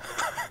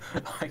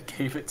 I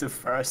gave it to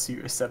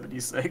Fursuit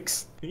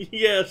 76.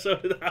 Yeah, so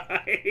did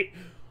I.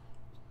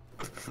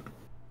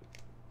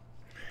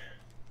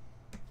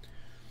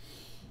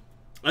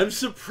 I'm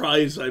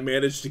surprised I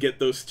managed to get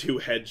those 2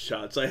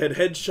 headshots. I had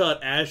headshot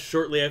Ashe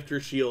shortly after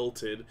she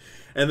ulted,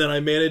 and then I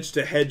managed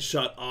to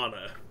headshot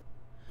Ana.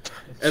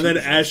 And then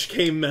Ashe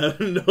came out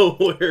of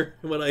nowhere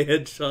when I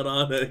headshot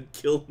Ana and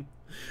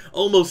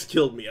almost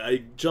killed me.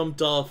 I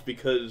jumped off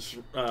because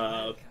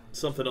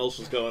something else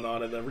was going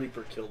on, and the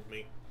Reaper killed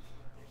me.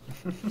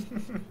 prepare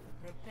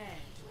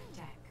to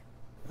attack.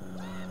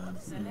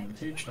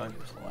 Who should I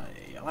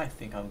play? I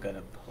think I'm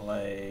gonna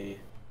play...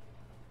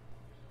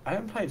 I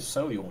haven't played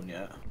Soyeon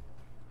yet.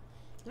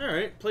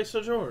 Alright, play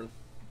Sojourn.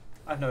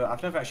 I've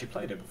never actually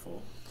played it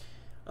before.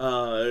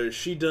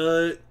 She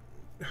does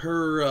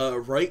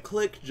her right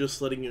click, just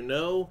letting you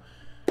know,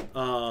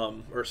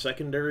 or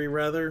secondary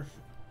rather,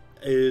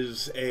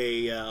 is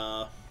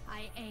a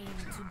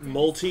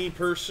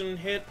multi-person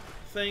hit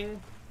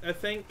thing, I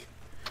think.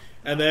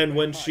 And then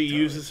when she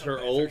uses her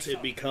ult,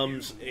 it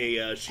becomes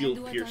a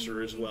shield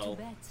piercer as well.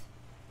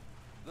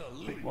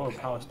 Whoa,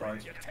 power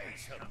spike.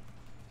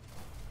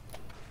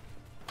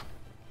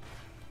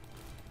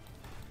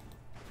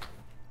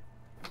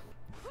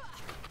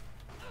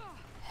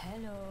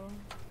 Hello.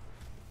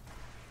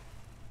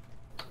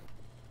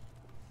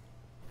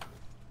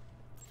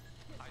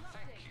 I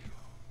thank you.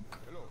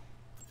 Hello.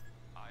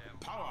 I am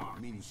power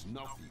means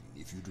nothing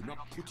if you do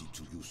not put it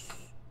to use.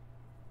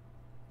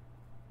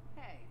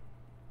 Hey,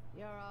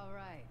 you're all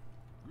right.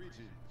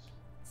 Greetings.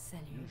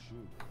 Salut. You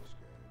should be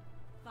scared.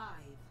 5,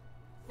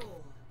 4,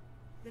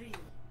 3,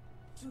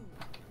 2,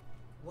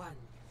 1.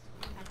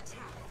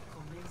 Attack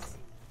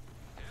commencing.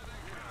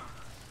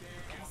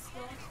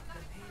 Escort the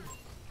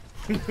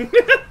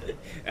payload.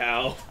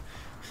 Ow.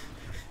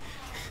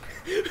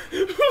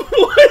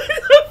 What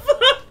the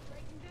fuck?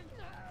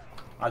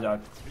 I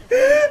died.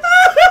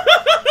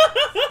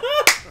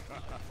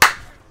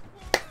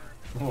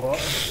 What?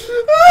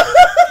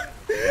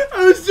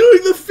 I was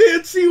doing the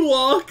fancy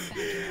walk,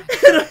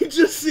 and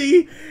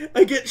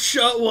I get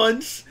shot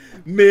once,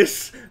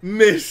 miss,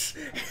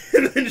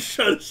 and then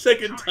shot a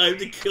second time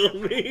to kill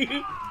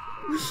me.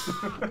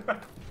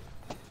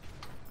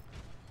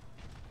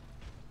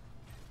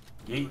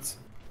 Yeet.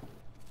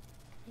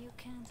 You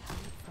can't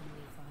hide from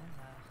me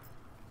forever.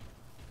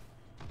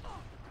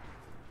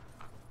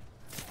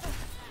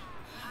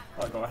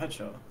 I got a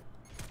headshot.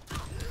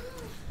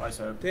 Bye,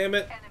 sir. Damn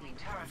it.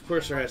 Of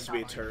course there has to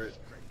be a turret.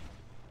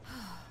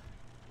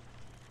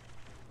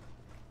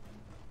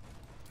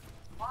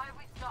 Why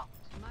we stopped?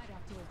 Might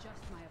have to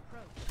adjust my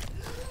approach.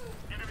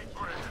 Enemy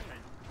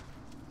present.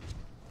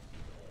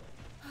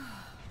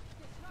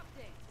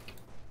 Disrupting.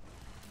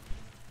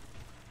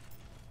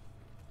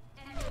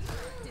 Enemy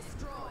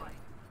destroy.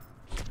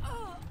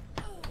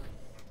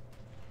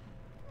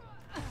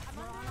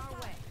 We're on our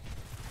way.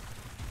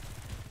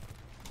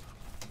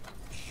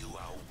 You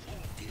are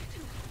wounded,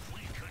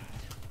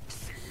 weakened,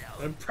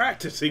 slow. I'm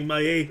practicing my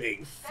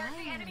aiming.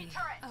 Finally,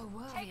 a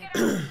warrior.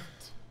 This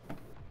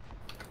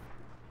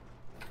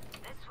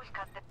will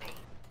cut the pain.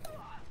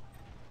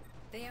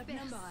 They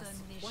outnumber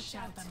us. Watch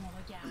out. Devour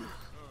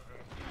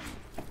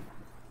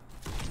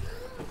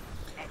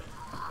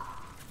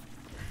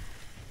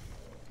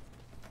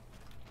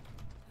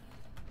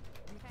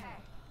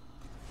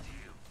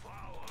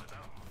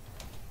them.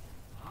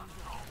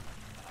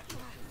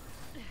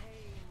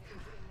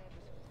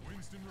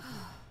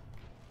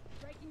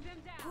 Breaking them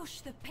down.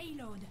 Push the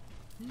payload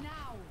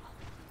now.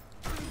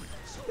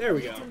 There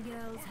we go. Little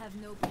girls have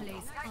no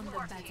place on the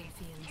battlefield.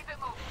 Keep it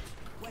moving.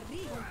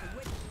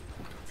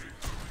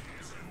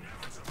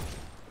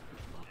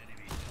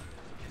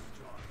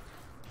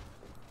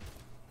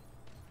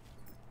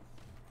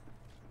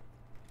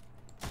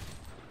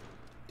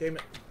 Damn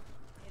it.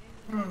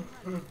 Receive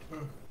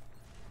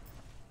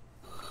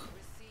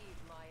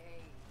my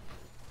aid.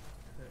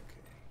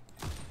 Okay.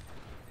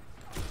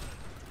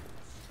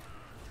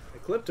 I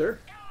clipped her.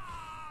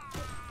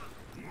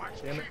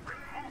 Damn it.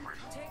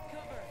 Take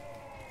cover.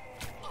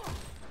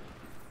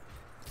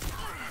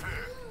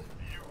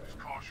 Use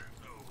caution.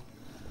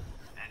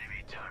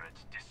 Enemy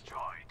turrets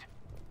destroyed.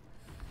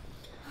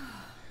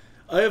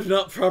 I have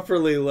not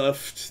properly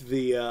left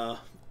the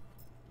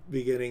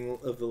beginning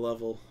of the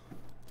level.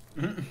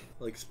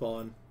 Like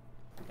spawn.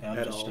 Yeah, I'm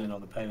At just all. chilling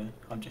on the payload.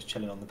 I'm just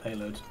chilling on the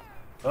payload.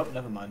 Oh,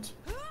 never mind.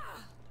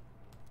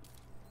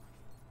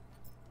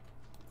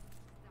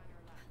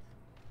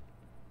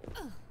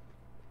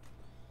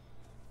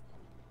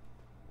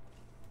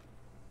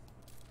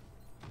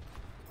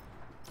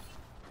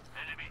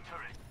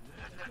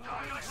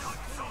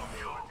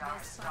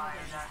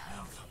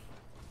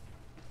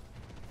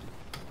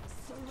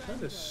 Trying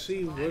to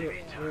see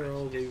where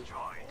all the.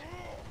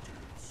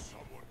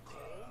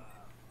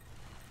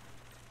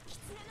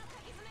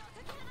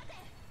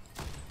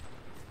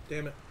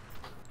 Damn it.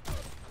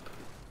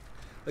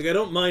 Like, I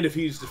don't mind if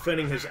he's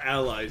defending his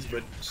allies,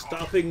 but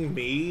stopping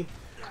me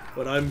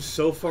when I'm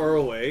so far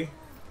away.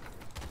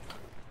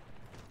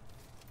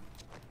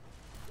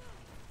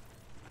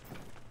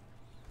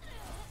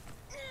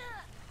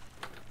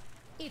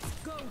 It's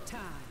go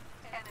time.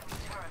 Enemy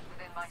turret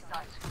within my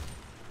sight.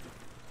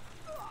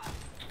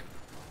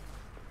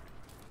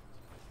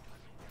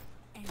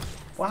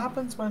 What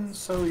happens when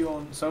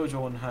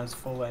Sojourn has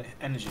full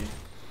energy?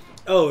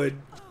 Oh, it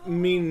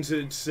means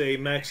it's a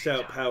maxed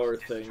out power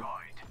thing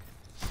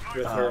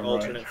with her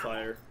alternate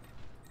fire.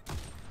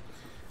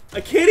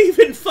 I can't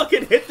even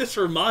fucking hit this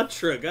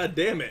Ramatra, god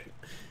damn it.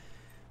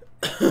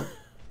 There's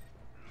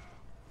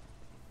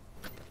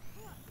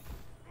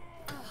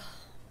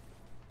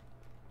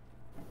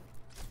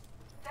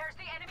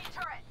the enemy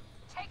turret.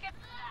 Take it.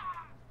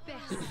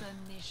 Personne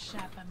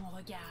n'échappe à mon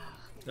regard.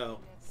 Oh.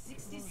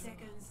 60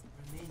 seconds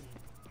remaining.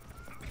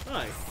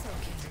 Hi.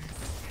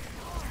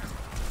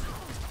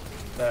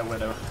 There,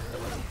 Widow.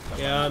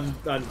 Yeah, I'm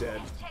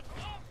dead.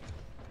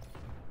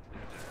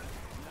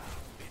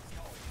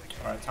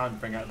 Alright, time to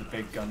bring out the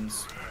big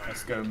guns.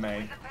 Let's go,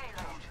 May.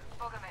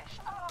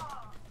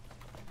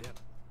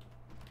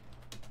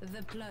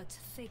 The plot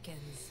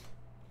thickens.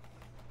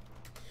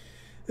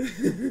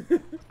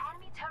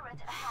 Enemy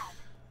turret ahead.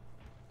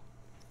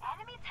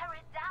 Enemy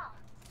turret down.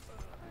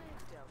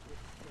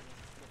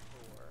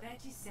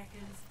 30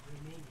 seconds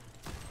remaining.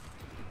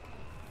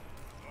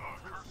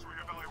 Cursory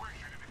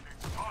evaluation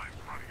indicates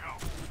time's running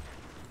out.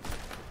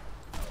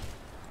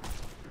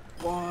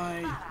 Why?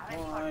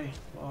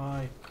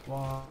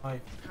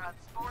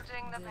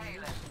 Transporting the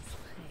payload.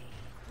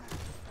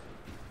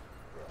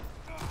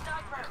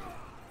 Sniper.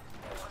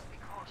 Must be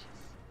cautious.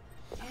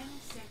 10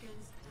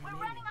 seconds We're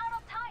remaining. running out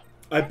of time.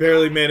 I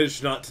barely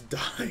managed not to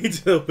die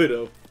to the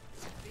Widow.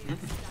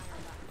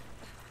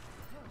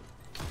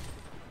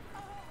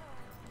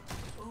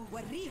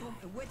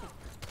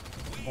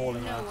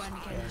 Hauling No out. one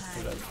can Yes, hide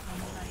Widow. from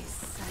my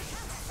sight.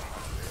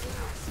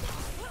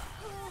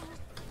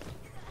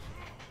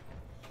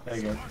 There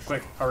you go.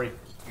 Quick, hurry.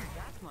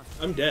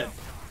 I'm dead.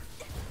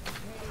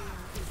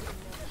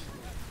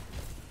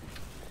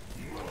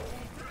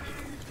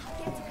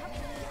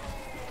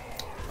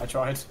 I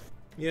tried.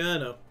 Yeah, I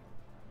know.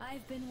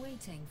 I've been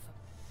waiting for.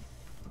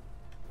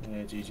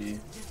 Yeah, GG.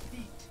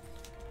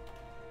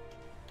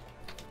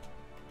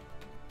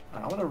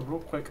 I want to real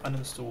quick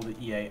uninstall the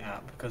EA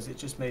app because it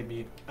just made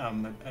me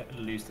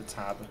lose the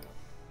tab.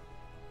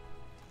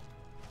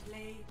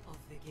 Play of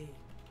the game.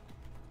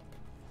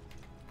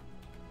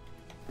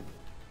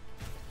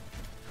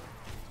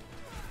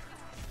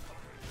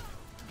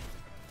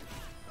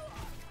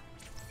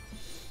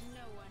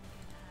 No one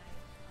can hide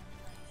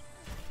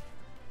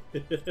from my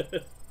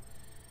sight.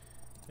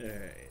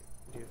 Alright.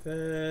 Do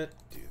that.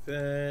 Do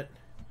that.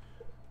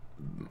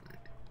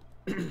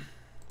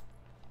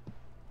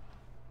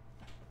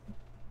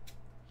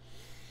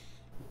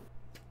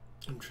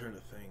 I'm trying to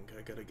think.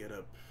 I gotta get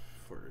up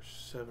for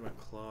 7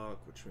 o'clock,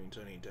 which means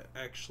I need to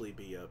actually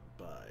be up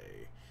by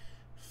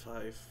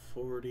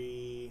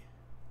 5:40.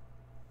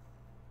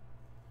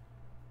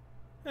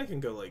 I can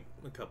go like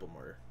a couple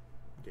more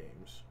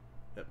games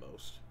at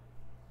most.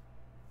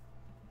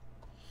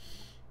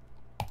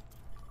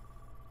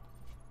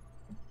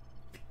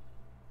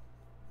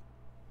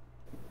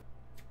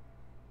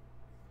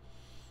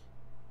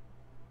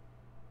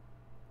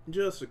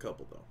 Just a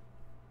couple though.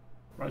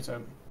 Right,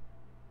 so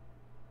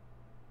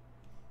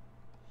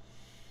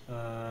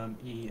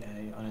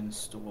EA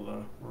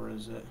uninstaller, where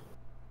is it?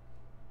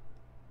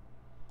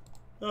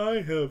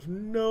 I have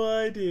no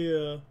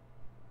idea.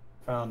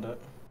 Found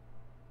it.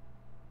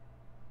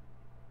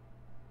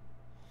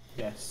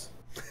 Yes.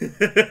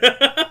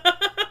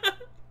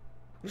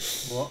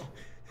 What?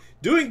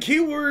 Doing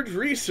keyword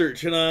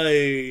research, and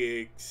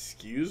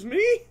excuse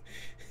me?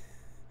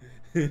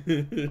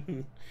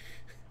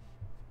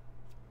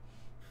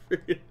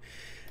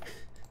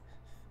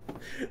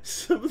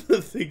 Some of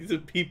the things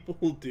that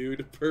people do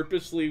to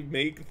purposely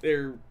make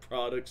their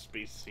products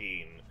be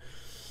seen.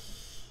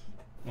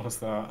 What's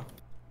that?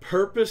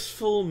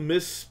 Purposeful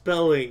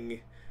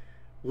misspelling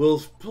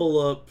will pull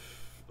up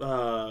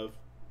the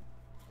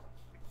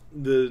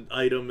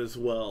item as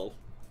well.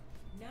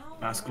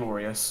 That's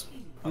glorious.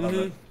 I love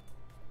it.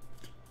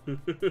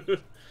 Prepare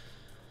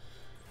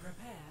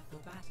for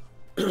battle.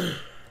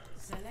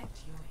 Select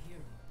your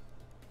hero.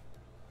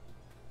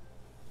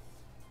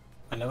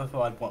 I never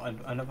thought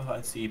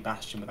I'd see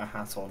Bastion with a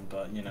hat on,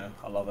 but you know,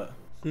 I love it.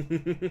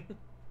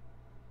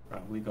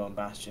 Right, we go on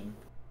Bastion.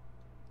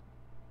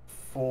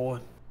 4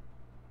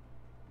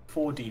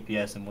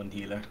 DPS and 1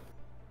 healer.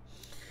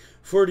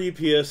 4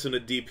 DPS and a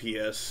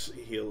DPS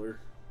healer.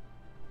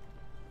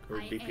 Or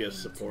I DPS aim to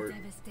support.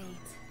 devastate.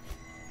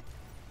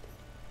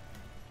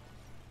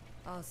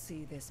 I'll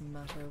see this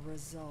matter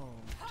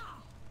resolved.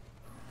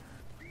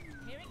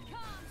 Here it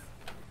comes.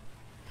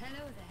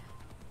 Hello there.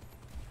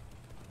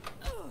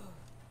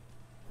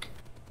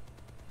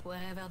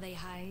 Wherever they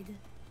hide,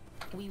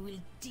 we will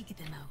dig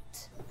them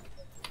out.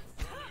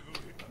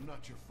 I'm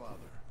not your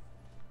father.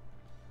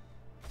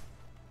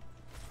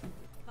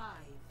 5,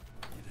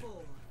 4,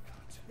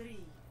 3,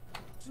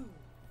 2,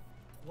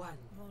 1.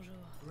 Bonjour.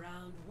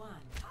 Round 1.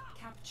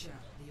 Capture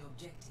the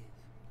objective.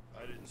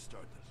 I didn't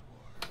start this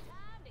war.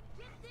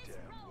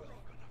 Damn well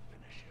gonna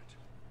finish it.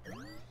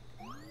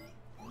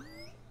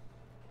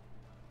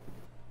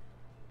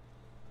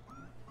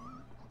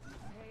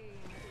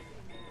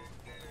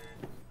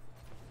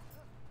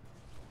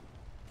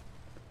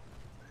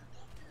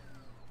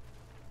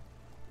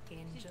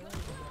 Enjoy your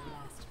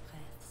last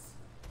breaths.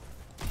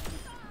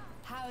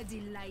 How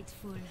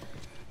delightful.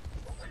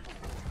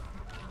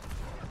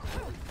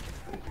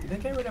 Did they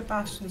get rid of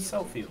Bastion's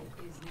self-heal?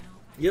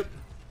 Yep.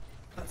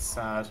 That's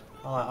sad.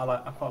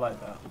 I quite like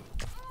that.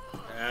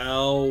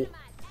 Ow.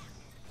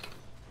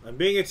 I'm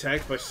being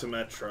attacked by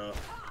Symmetra.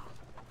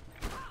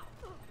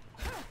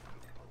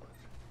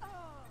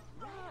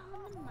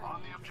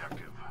 On the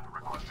objective,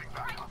 requesting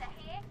backup.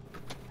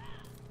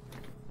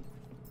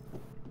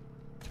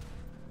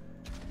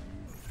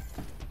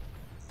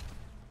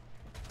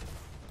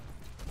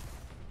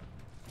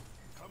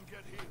 Come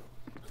get healed.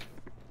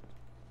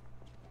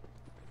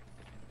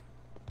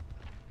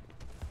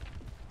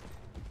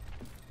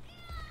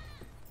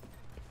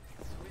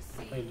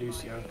 Hey,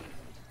 Lucio.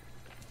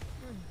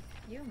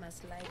 You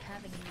must like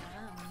having me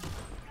around.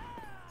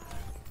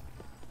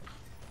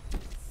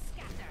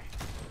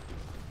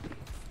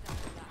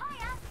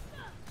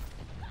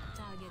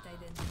 Target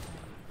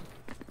identified.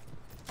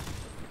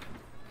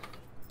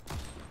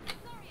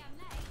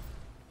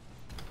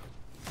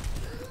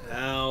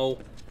 Ow.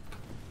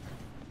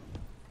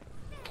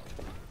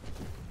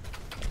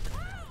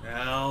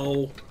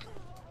 Ow.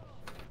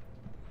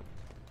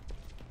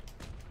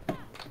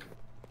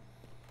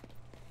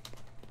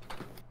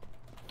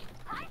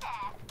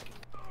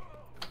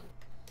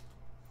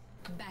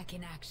 Back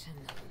in action.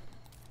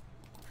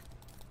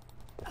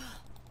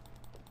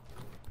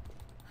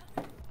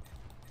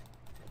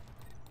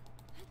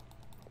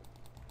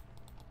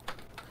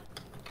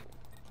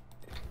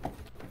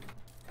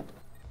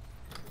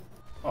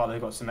 Oh,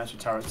 they've got some extra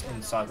turrets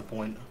inside the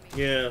point.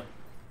 Yeah.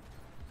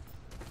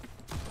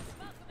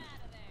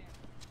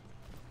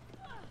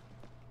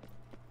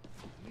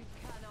 You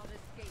cannot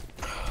escape.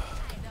 I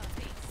don't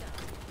think so.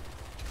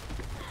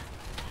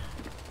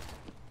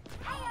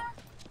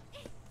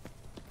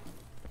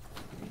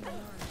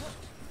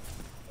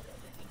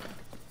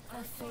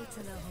 A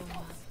fatal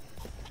aroma.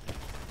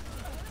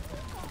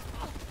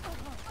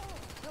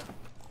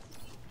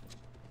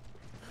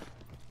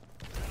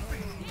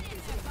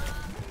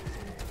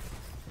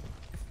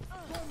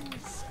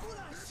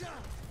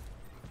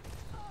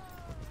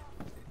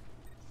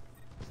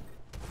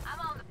 I'm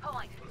on the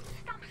point.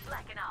 Stop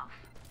slacking off.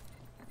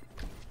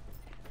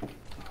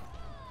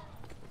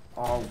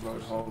 Oh,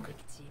 Roadhog.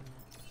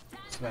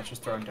 Symmetra's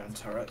throwing down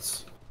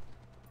turrets.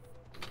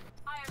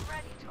 I am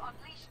ready to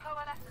unleash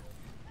coalescence.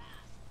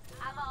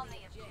 I'm on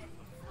the objective.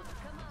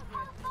 A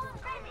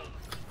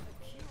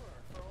cure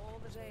for all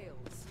the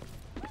tales.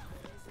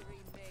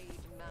 Misery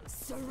made man.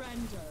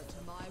 Surrender to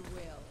my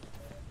will.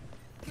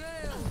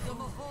 Kill the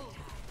Mahol.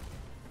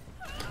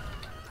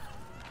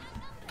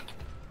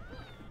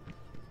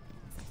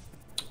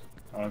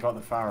 Oh, I got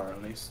the Pharaoh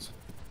at least.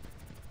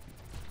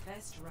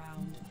 Best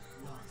round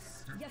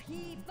lost.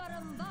 Yahi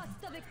param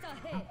vastavika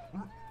hai.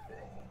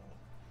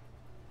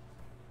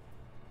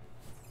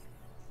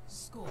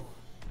 Score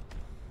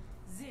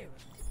 0-1.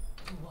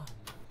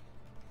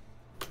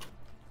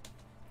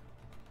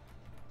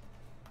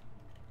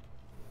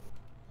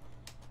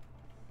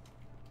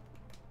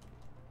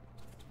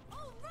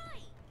 All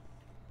right.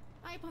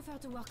 I prefer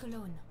to work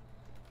alone,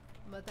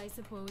 but I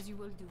suppose you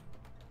will do.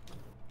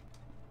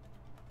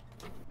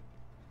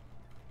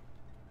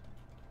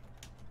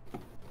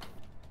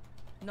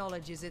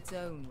 Knowledge is its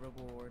own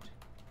reward.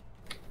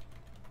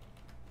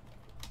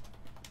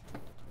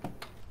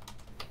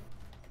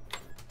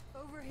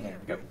 Over There here.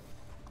 we go.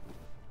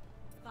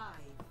 5,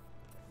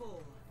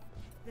 4,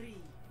 3,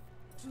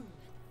 2,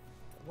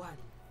 1.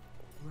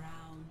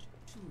 Round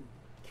 2.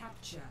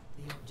 Capture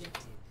the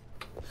objective.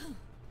 It's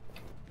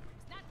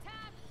not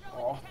time to throw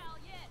Oh. in the towel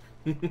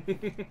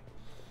yet.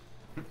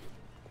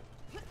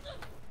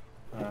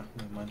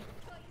 Never mind.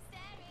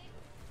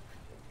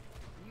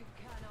 You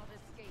cannot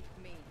escape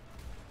me.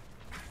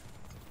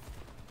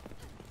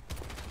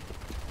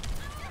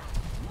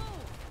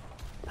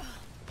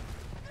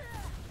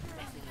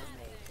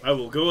 I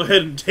will go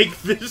ahead and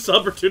take this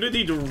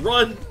opportunity to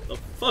run the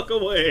fuck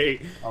away.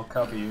 I'll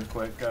cover you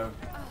quick, go.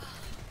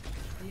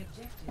 The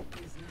objective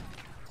is now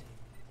captive.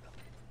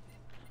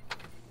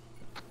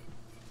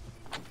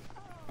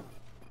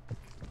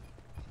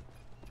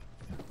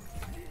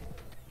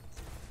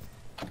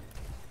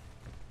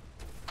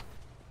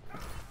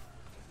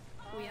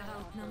 We are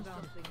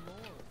outnumbered.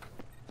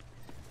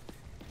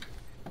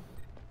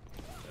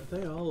 Are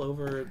they all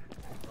over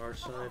our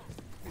side?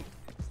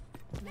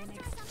 My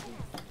next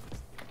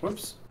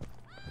Whoops.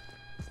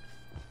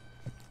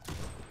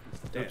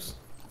 Damn. Oops.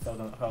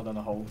 Fell down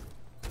the hole.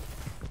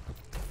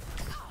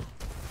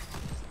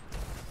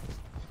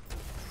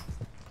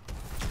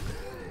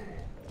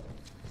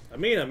 I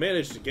mean, I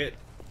managed to get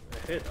a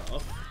hit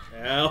off.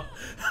 Ow.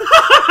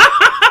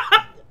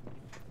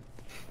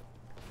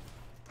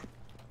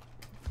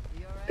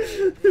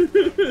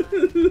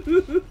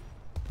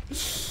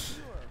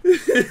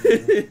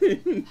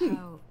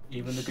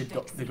 Even the good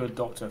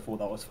doctor thought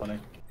that was funny.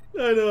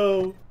 I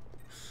know.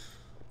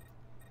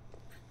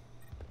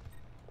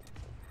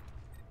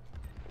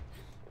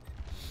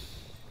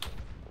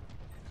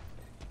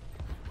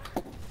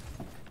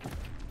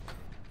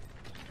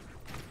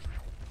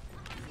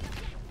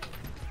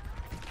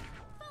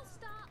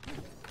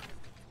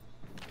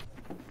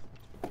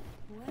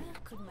 Where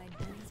could my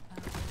dance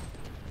power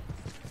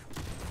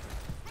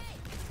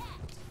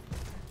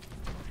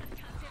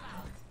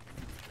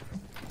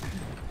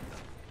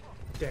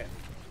Damn.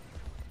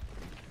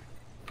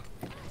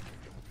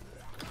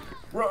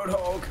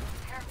 Roadhog!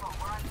 Careful,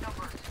 we're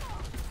outnumbered.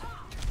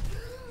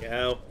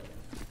 Ow.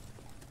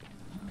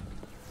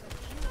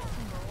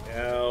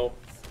 Ow.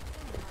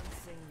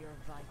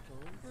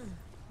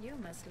 You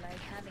must like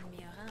having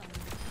me around.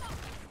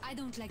 I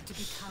don't like to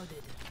be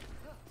crowded.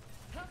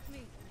 Help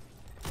me.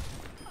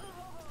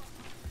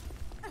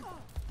 You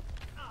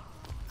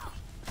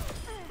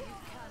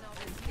cannot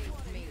escape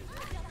me.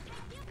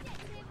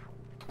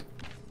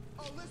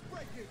 Oh, let's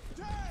break it.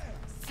 Damn!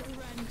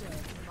 Surrender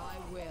to my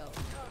will.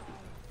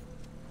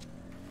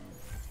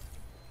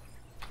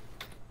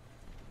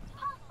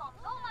 Pulse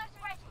bomb's almost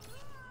ready.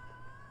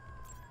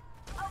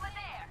 Over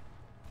there.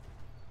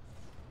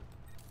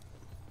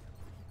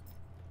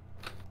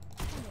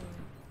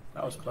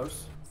 That was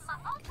close. My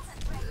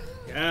ultimate's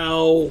ready.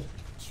 Ow.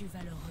 Tu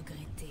vas le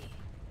regretter.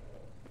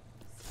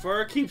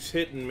 Far keeps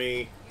hitting me.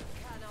 You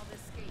cannot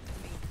escape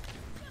me.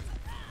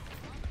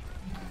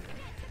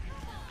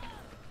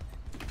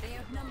 They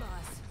outnumber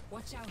us.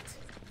 Watch out.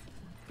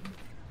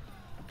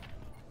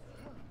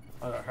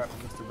 I got hurt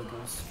from Mr.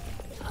 Wiggles.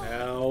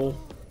 Ow.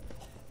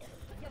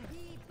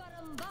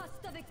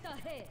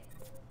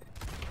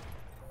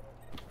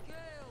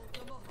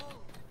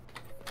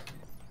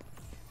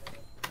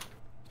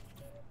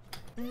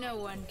 No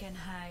one can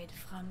hide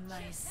from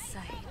my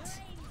sight.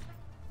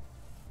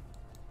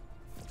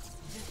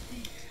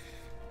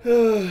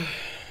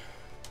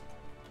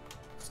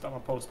 Start my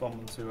pulse bomb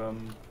into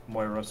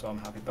Moira, so I'm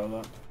happy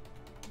about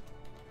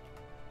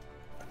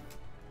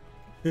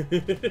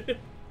that.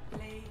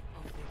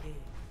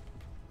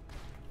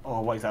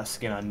 Oh, wait, that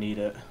skin, I need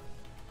it.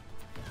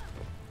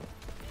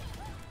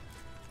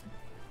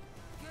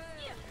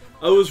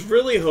 I was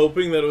really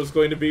hoping that it was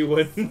going to be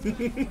when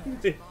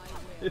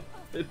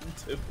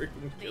to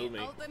freaking kill me.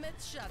 Ultimate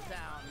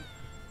shutdown.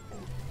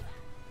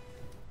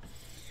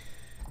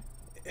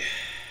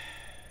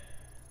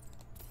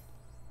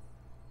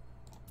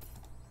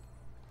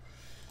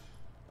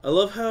 I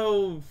love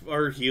how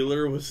our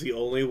healer was the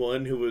only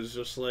one who was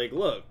just like,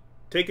 look,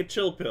 take a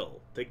chill pill,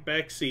 take a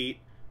back seat,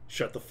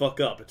 shut the fuck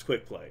up, it's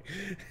quick play.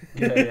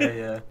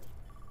 Yeah.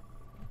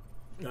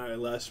 Alright,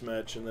 last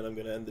match, and then I'm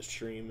gonna end the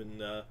stream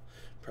and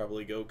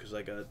probably go because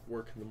I got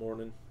work in the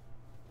morning.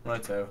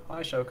 Righto.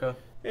 Hi, Shoka.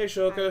 Hey,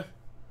 Shoka.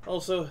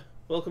 Also,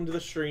 welcome to the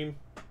stream.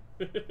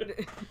 You're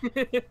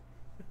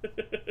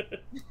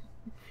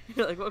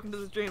like, welcome to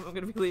the stream, I'm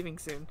gonna be leaving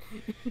soon.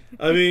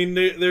 I mean,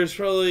 there's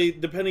probably,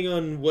 depending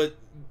on what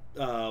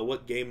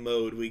game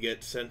mode we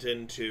get sent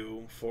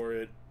into for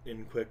it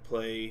in quick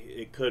play,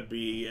 it could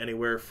be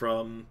anywhere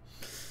from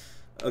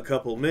a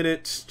couple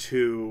minutes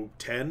to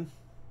 10.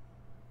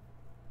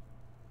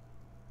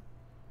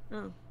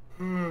 Oh.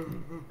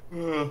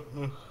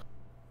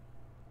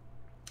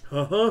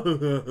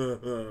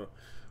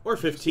 Or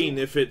 15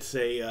 if it's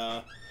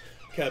a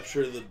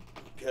capture the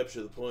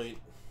point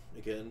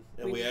again,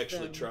 and we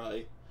actually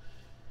try.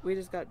 We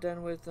just got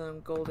done with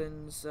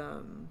Golden's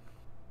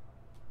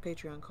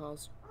Patreon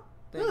calls.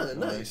 Ah,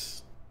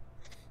 nice.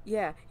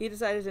 Yeah, he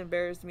decided to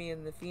embarrass me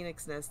in the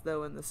Phoenix Nest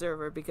though in the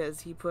server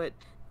because he put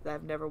that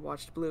I've never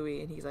watched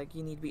Bluey, and he's like,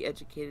 "You need to be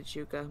educated,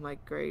 Shuka." I'm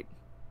like, "Great."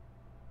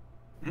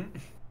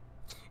 And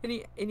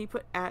he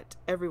put at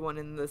everyone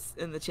in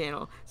the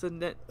channel. So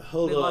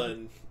Hold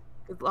on.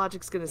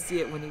 Logic's gonna see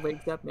it when he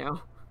wakes up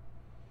now.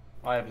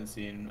 I haven't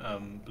seen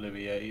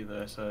Bluey yet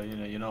either, so you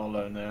know you're not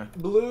alone there.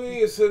 Bluey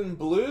is in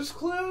Blue's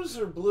Clues,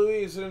 or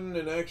Bluey is in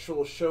an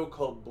actual show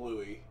called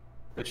Bluey?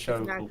 The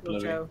show called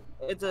Bluey. Show.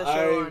 It's a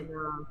show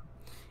on.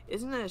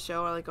 Isn't it a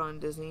show like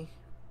on Disney?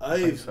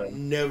 I've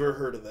never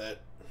heard of that.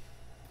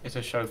 It's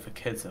a show for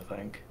kids, I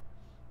think.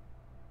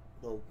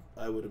 Well,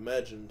 I would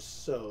imagine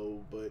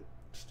so, but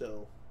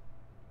still.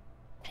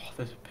 Oh,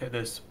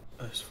 this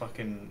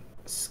fucking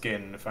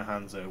skin for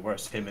Hanzo, where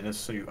it's him in a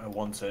suit. I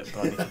want it,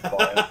 but I need to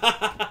buy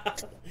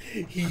it.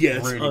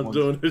 Yes, really I'm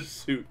doing a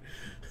suit.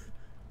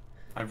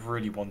 I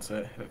really want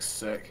it. It looks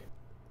sick.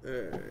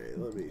 Alright,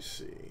 let me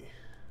see.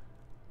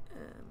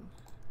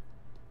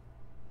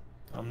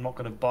 I'm not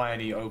going to buy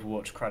any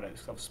Overwatch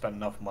credits. I've spent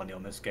enough money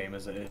on this game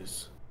as it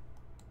is.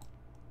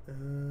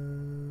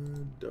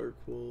 Dark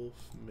Wolf,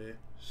 meh.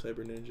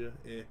 Cyber Ninja,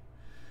 eh.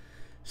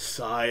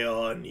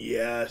 Scion,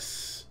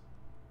 yes.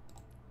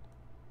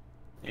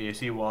 Yeah, you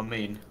see what I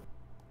mean?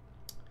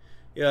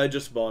 Yeah, I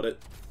just bought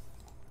it.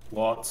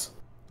 What?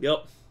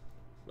 Yep.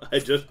 I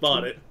just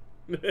bought it.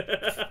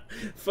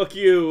 Fuck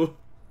you.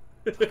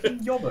 Fucking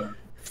yobbo.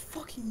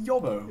 Fucking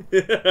yobbo.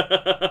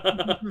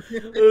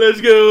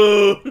 Let's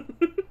go.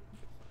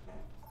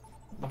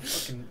 My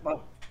fucking...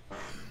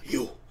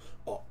 You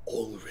are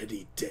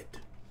already dead.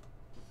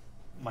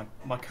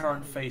 My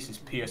current face is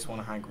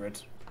PS1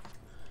 Hagrid.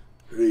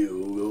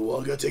 Ryu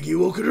Wagateki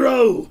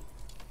Wokuro.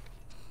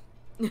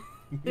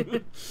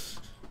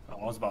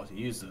 I was about to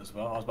use it as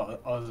well. I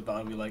was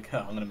about to be like,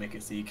 huh, I'm gonna make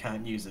it so you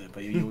can't use it,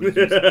 but you always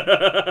use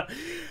it.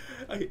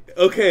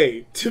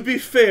 Okay, to be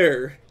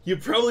fair, you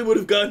probably would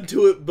have gotten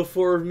to it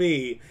before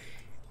me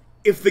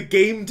if the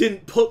game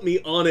didn't put me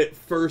on it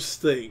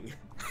first thing.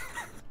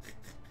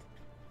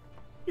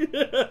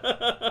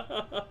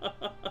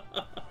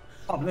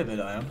 I'm livid,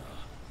 I am.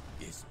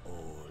 Is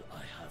all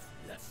I have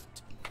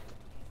left.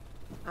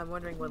 I'm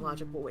wondering when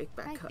Logic will wake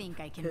back up. I think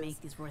I can make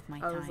this worth my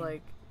I was time.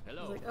 like,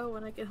 oh,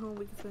 when I get home,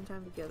 we can spend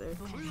time together. And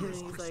then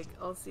he's like,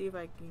 I'll see if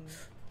I can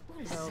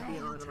be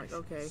on. I'm like,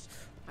 okay.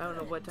 I don't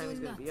know what time he's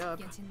gonna be up.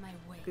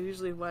 Because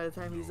usually by the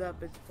time he's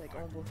up, it's like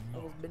almost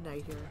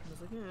midnight here. I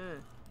was like,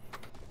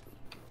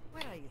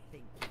 Where are you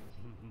thinking?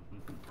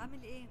 I'm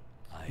in A.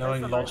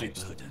 Knowing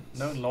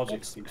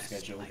Logic's sleep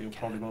schedule, he'll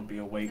probably won't be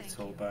awake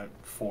till about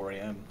 4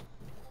 AM.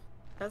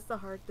 That's the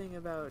hard thing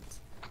about,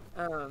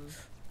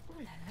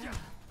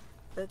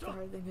 that's the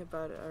hard thing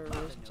about our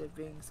relationship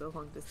being so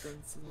long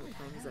distance in the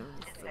time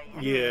zones. Like,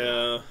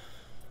 yeah.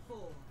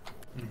 4,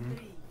 3,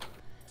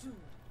 2,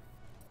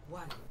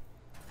 1.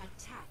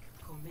 Attack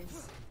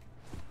commencing.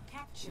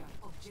 Capture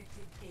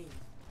objective A.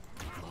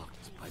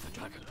 Blocked by the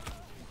dragon.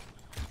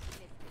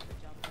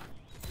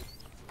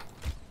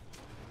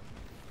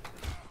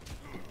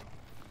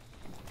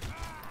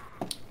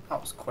 That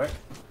was quick.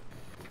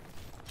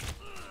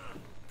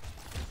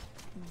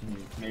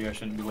 Maybe I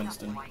shouldn't be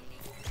Winston.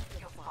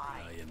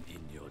 I am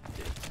in your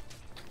debt.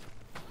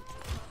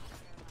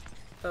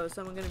 oh, is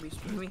someone gonna be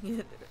streaming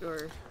it,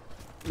 or?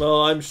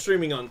 Well, I'm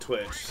streaming on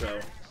Twitch, so.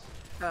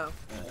 Oh.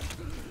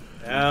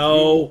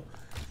 Ow!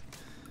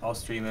 I'll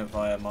stream it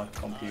via my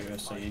computer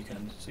so you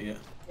can see it.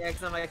 Yeah,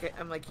 because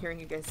I'm like hearing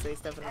you guys say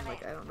stuff, and I'm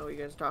like, I don't know what you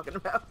guys are talking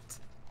about.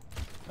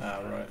 Ah,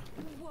 right.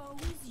 Woe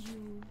is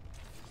you.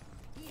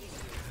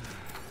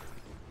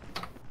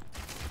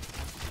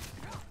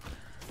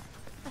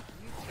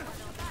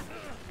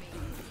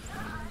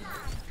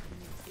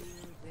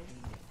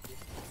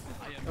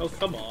 Oh,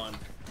 come on.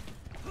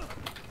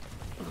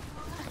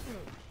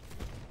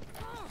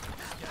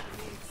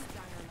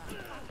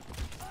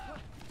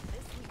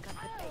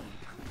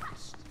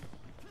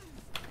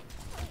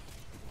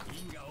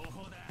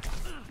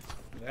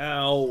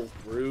 Ow,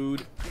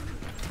 rude.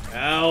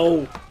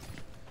 Ow.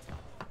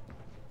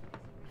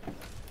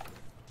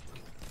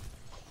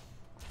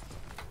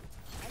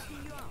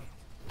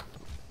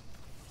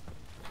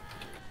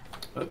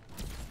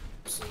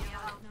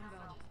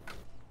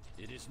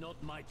 It is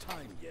not my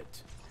time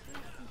yet.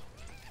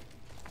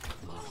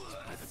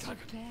 Blocked by the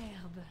dragon.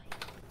 Superb.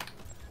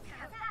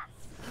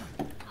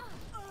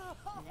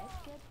 Let's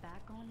get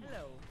back on.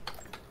 Hello.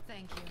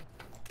 Thank you.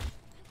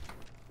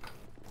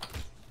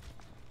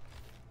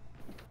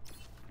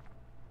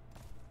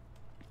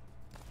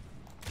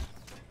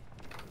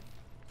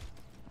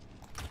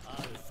 I'll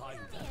find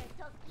them.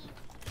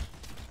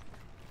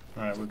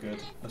 Alright, we're good.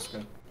 Let's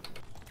go.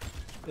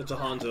 It's a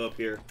Hanzo up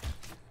here.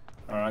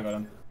 Alright, I got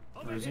him.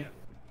 Where is he?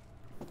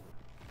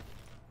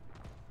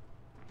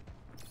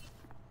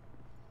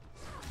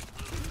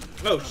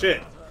 Oh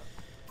shit.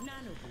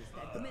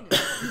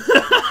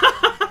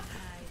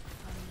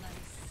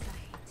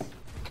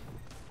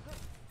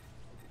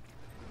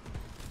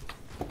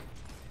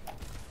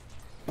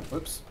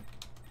 Whoops.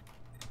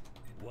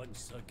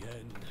 Once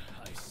again,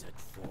 I set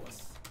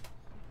forth.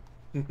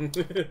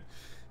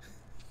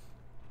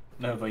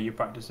 Nova, you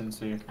practicing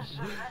too?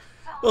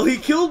 Well, he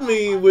killed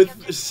me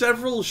with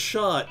several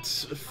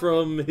shots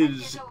from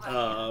his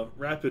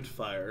rapid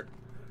fire.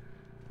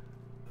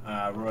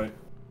 Ah, right.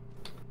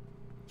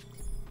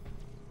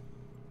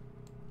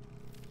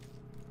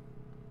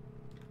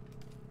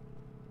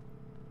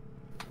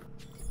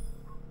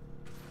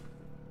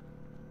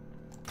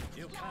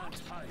 You can't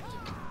hide.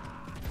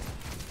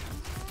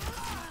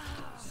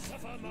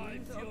 Suffer my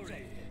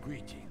fury.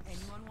 Greetings.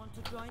 Anyone want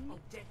to join me?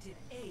 Objective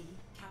A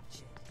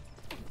captured.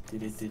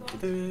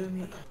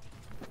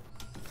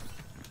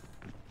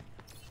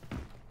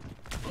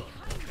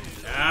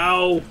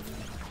 Ow!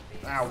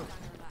 Ow.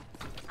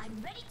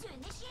 I'm ready to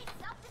initiate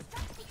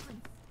self-destruct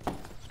sequence.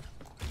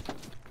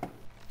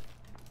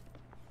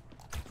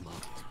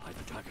 Marked by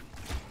the dragon.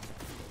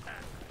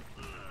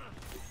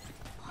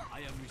 I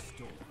am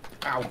restored.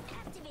 Ow.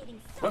 Activating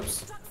Whoops.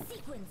 self-destruct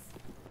sequence.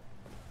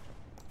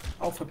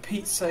 Oh, for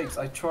Pete's sakes,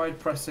 I tried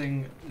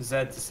pressing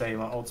Z to say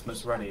my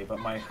ultimate's ready, but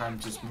my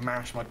hand just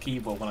mashed my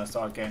keyboard when I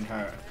started getting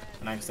hurt,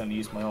 and I accidentally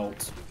used my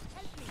ult.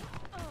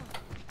 I'll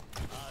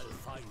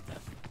find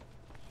them.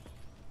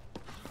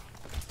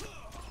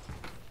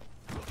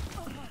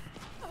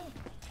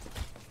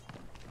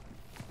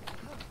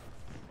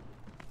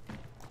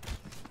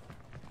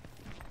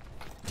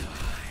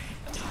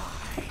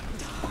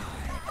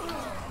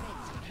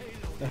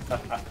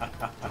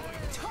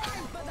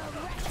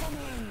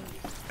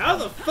 How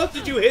the fuck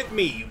did you hit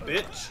me, you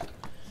bitch?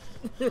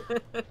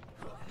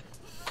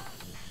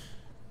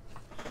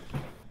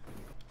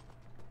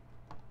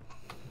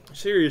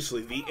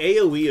 Seriously, the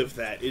AoE of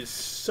that is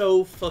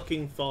so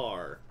fucking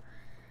far.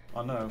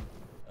 I know.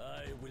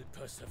 I will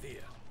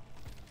persevere.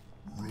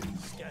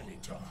 Scanning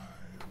time.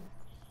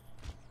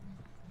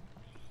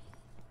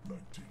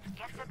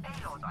 Get the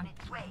payload on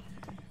its way.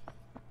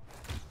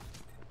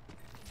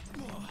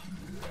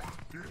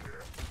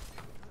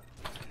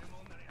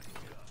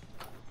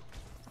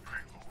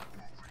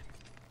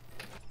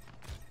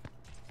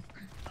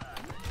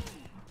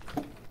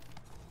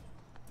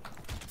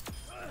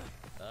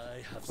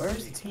 Where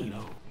is the team?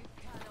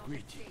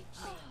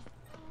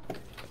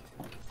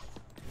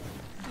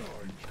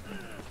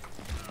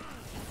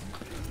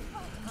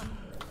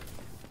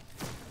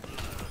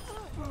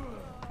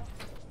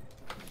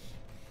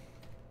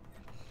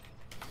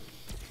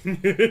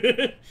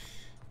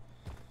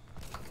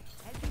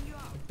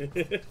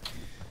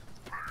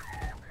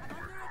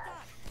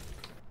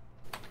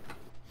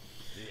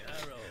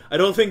 I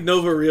don't think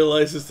Nova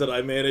realizes that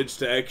I managed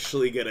to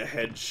actually get a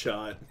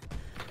headshot.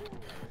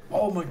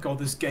 Oh my god,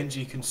 this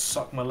Genji can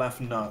suck my left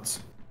nuts.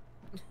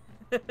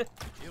 Pitiful.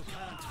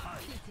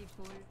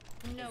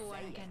 No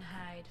one can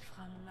hide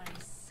from my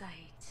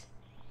sight.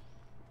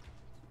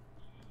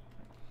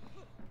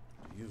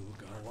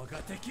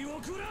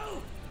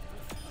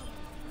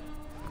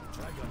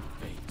 Dragon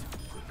bait.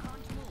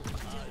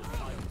 I'll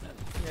find them.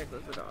 There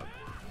goes the dog.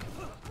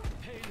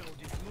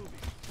 Payload is moving.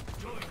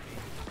 Join me.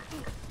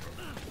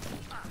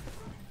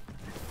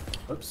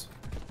 Oops.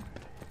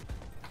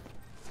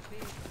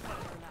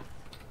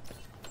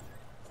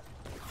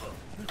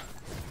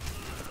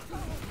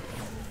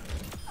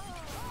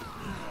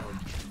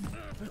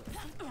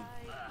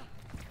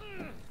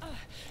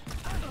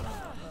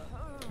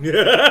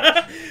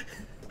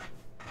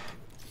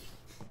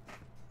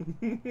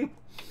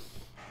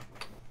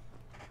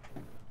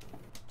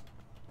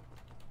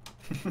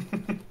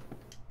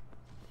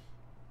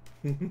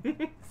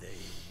 They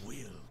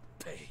will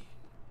pay.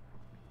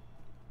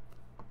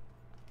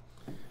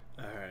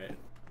 Alright,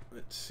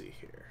 let's see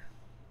here.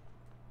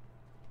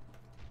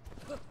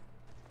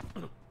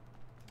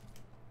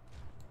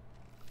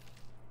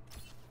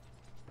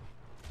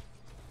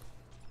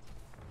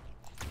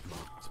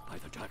 Blocked by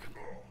the dragon.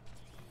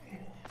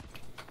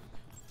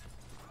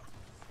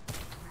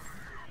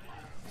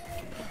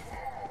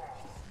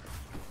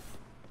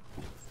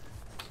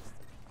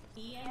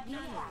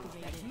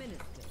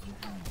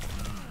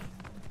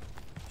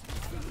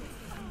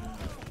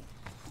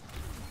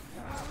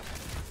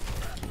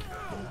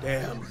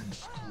 Damn.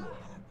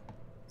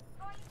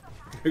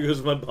 There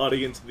goes my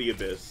body into the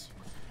abyss.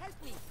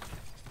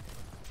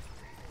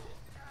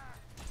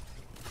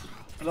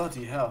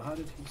 Bloody hell, how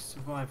did he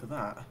survive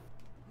that?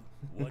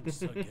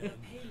 Once again,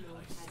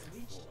 Payload has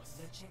reached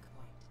the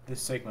checkpoint.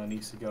 This Sigma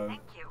needs to go.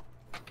 Thank you.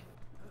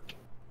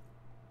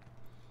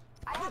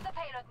 I have the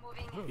payload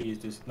moving.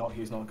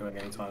 He's not going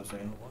anytime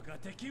soon.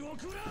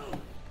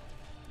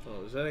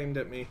 Oh, is that aimed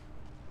at me?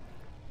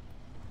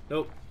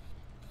 Nope.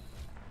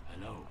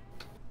 Hello.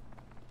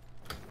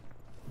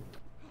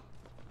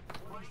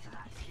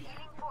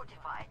 Healing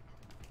fortified.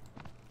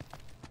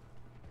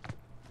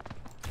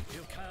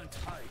 You can't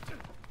hide.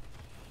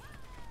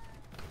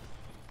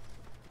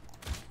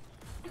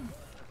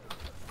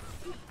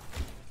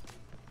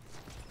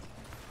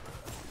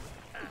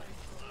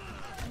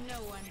 No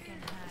one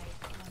can hide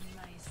from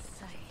my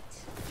sight.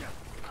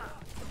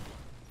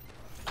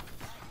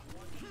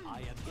 I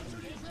am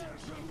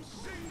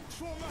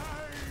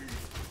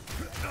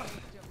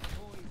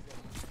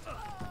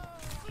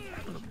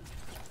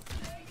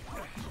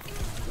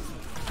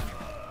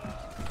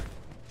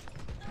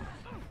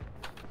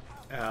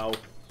Ow.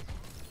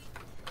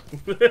 I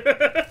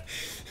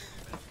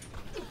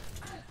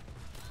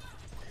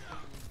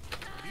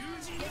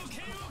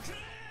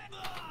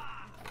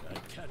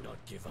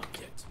cannot give up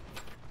yet.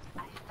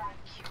 I thank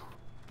you.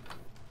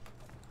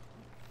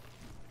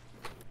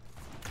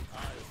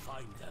 I'll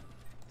find them.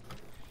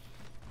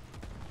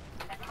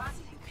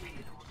 Advancing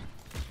payload.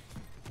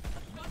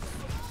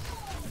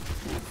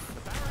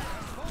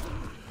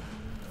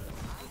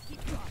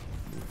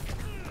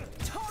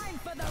 Time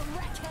for the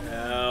reckoning.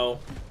 Ow.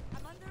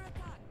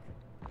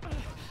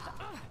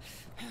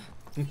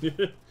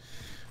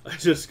 I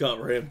just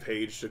got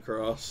rampaged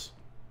across.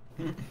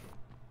 They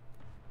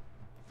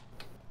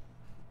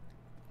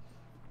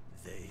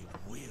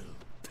will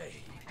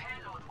pay.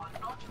 Payload will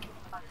not move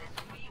unless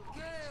we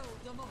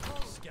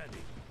move.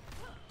 Scanning.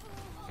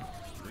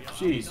 We are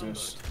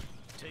Jesus.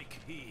 outnumbered. Take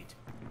heed.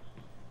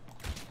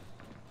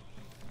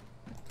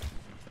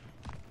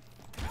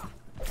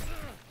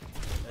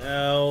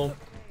 Ow.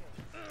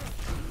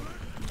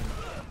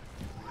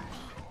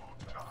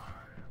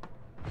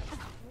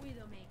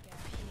 Widowmaker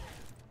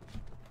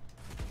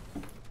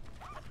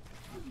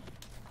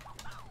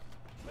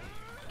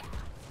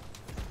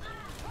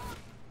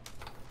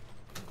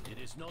It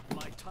is not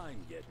my time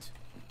yet.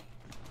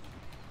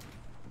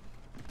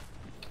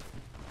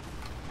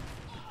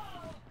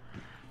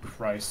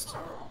 Christ.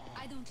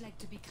 I don't like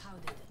to be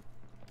crowded.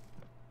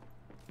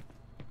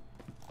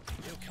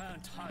 You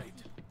can't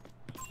hide.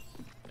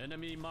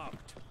 Enemy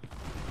marked.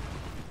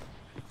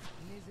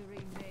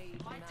 Misery made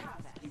manifest.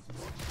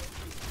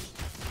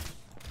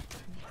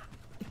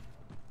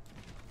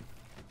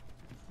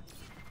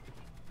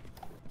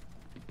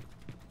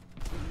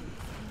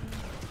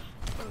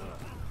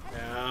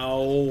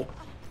 Ow.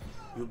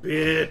 You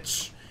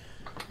bitch.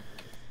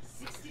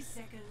 60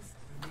 seconds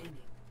remaining.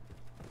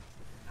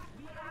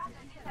 We are at a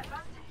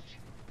disadvantage.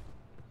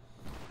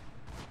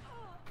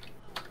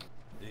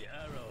 The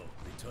arrow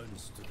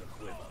returns to the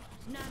quiver.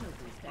 Nano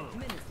boost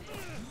administered.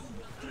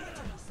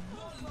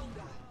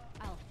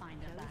 I'll find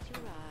a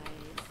battle.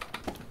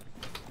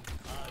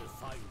 I'll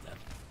find them.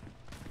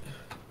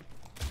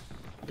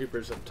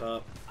 Reaper's up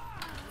top.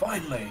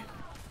 Finally!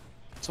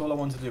 That's all I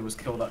wanted to do was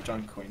kill that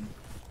Giant Queen.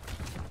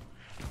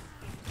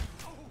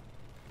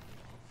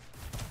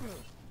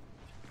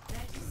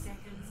 30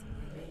 seconds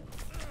remaining.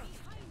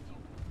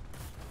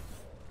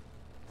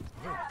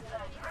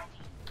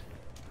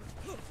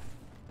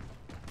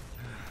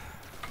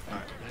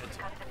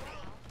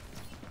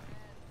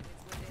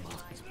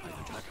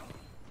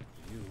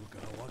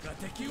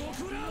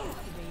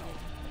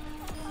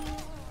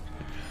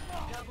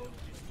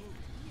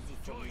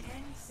 Join. 10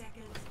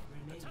 seconds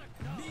remaining.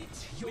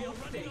 Meet your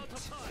fate.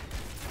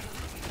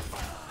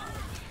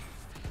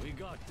 We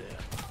got there.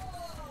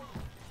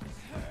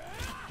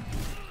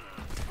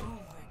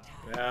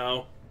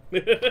 Ow.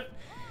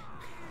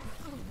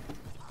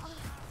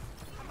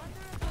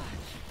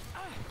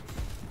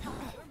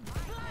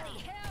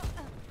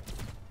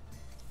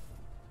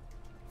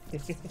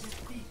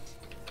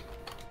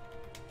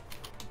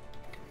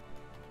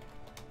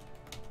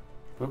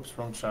 Whoops,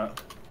 wrong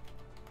shot.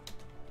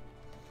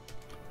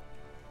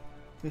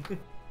 Play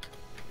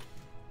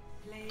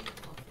of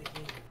the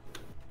game.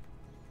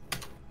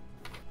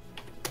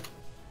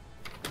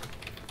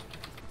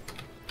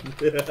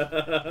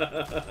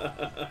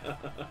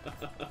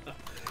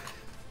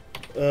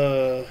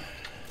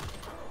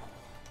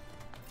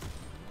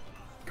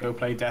 Go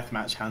play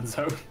deathmatch,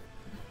 Hanzo.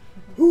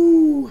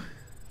 Whoo!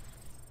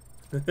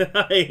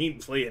 I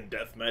ain't playing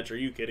deathmatch. Are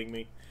you kidding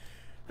me?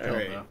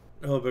 Alright.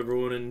 I hope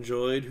everyone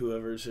enjoyed,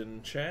 whoever's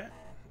in chat.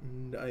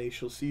 And I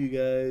shall see you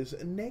guys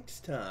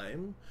next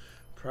time.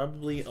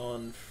 Probably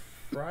on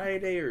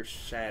Friday or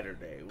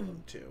Saturday. One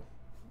of the two.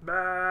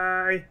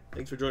 Bye!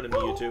 Thanks for joining me,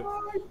 you two.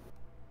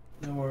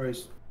 No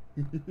worries.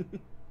 It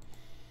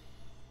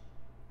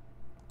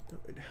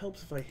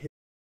helps if I hit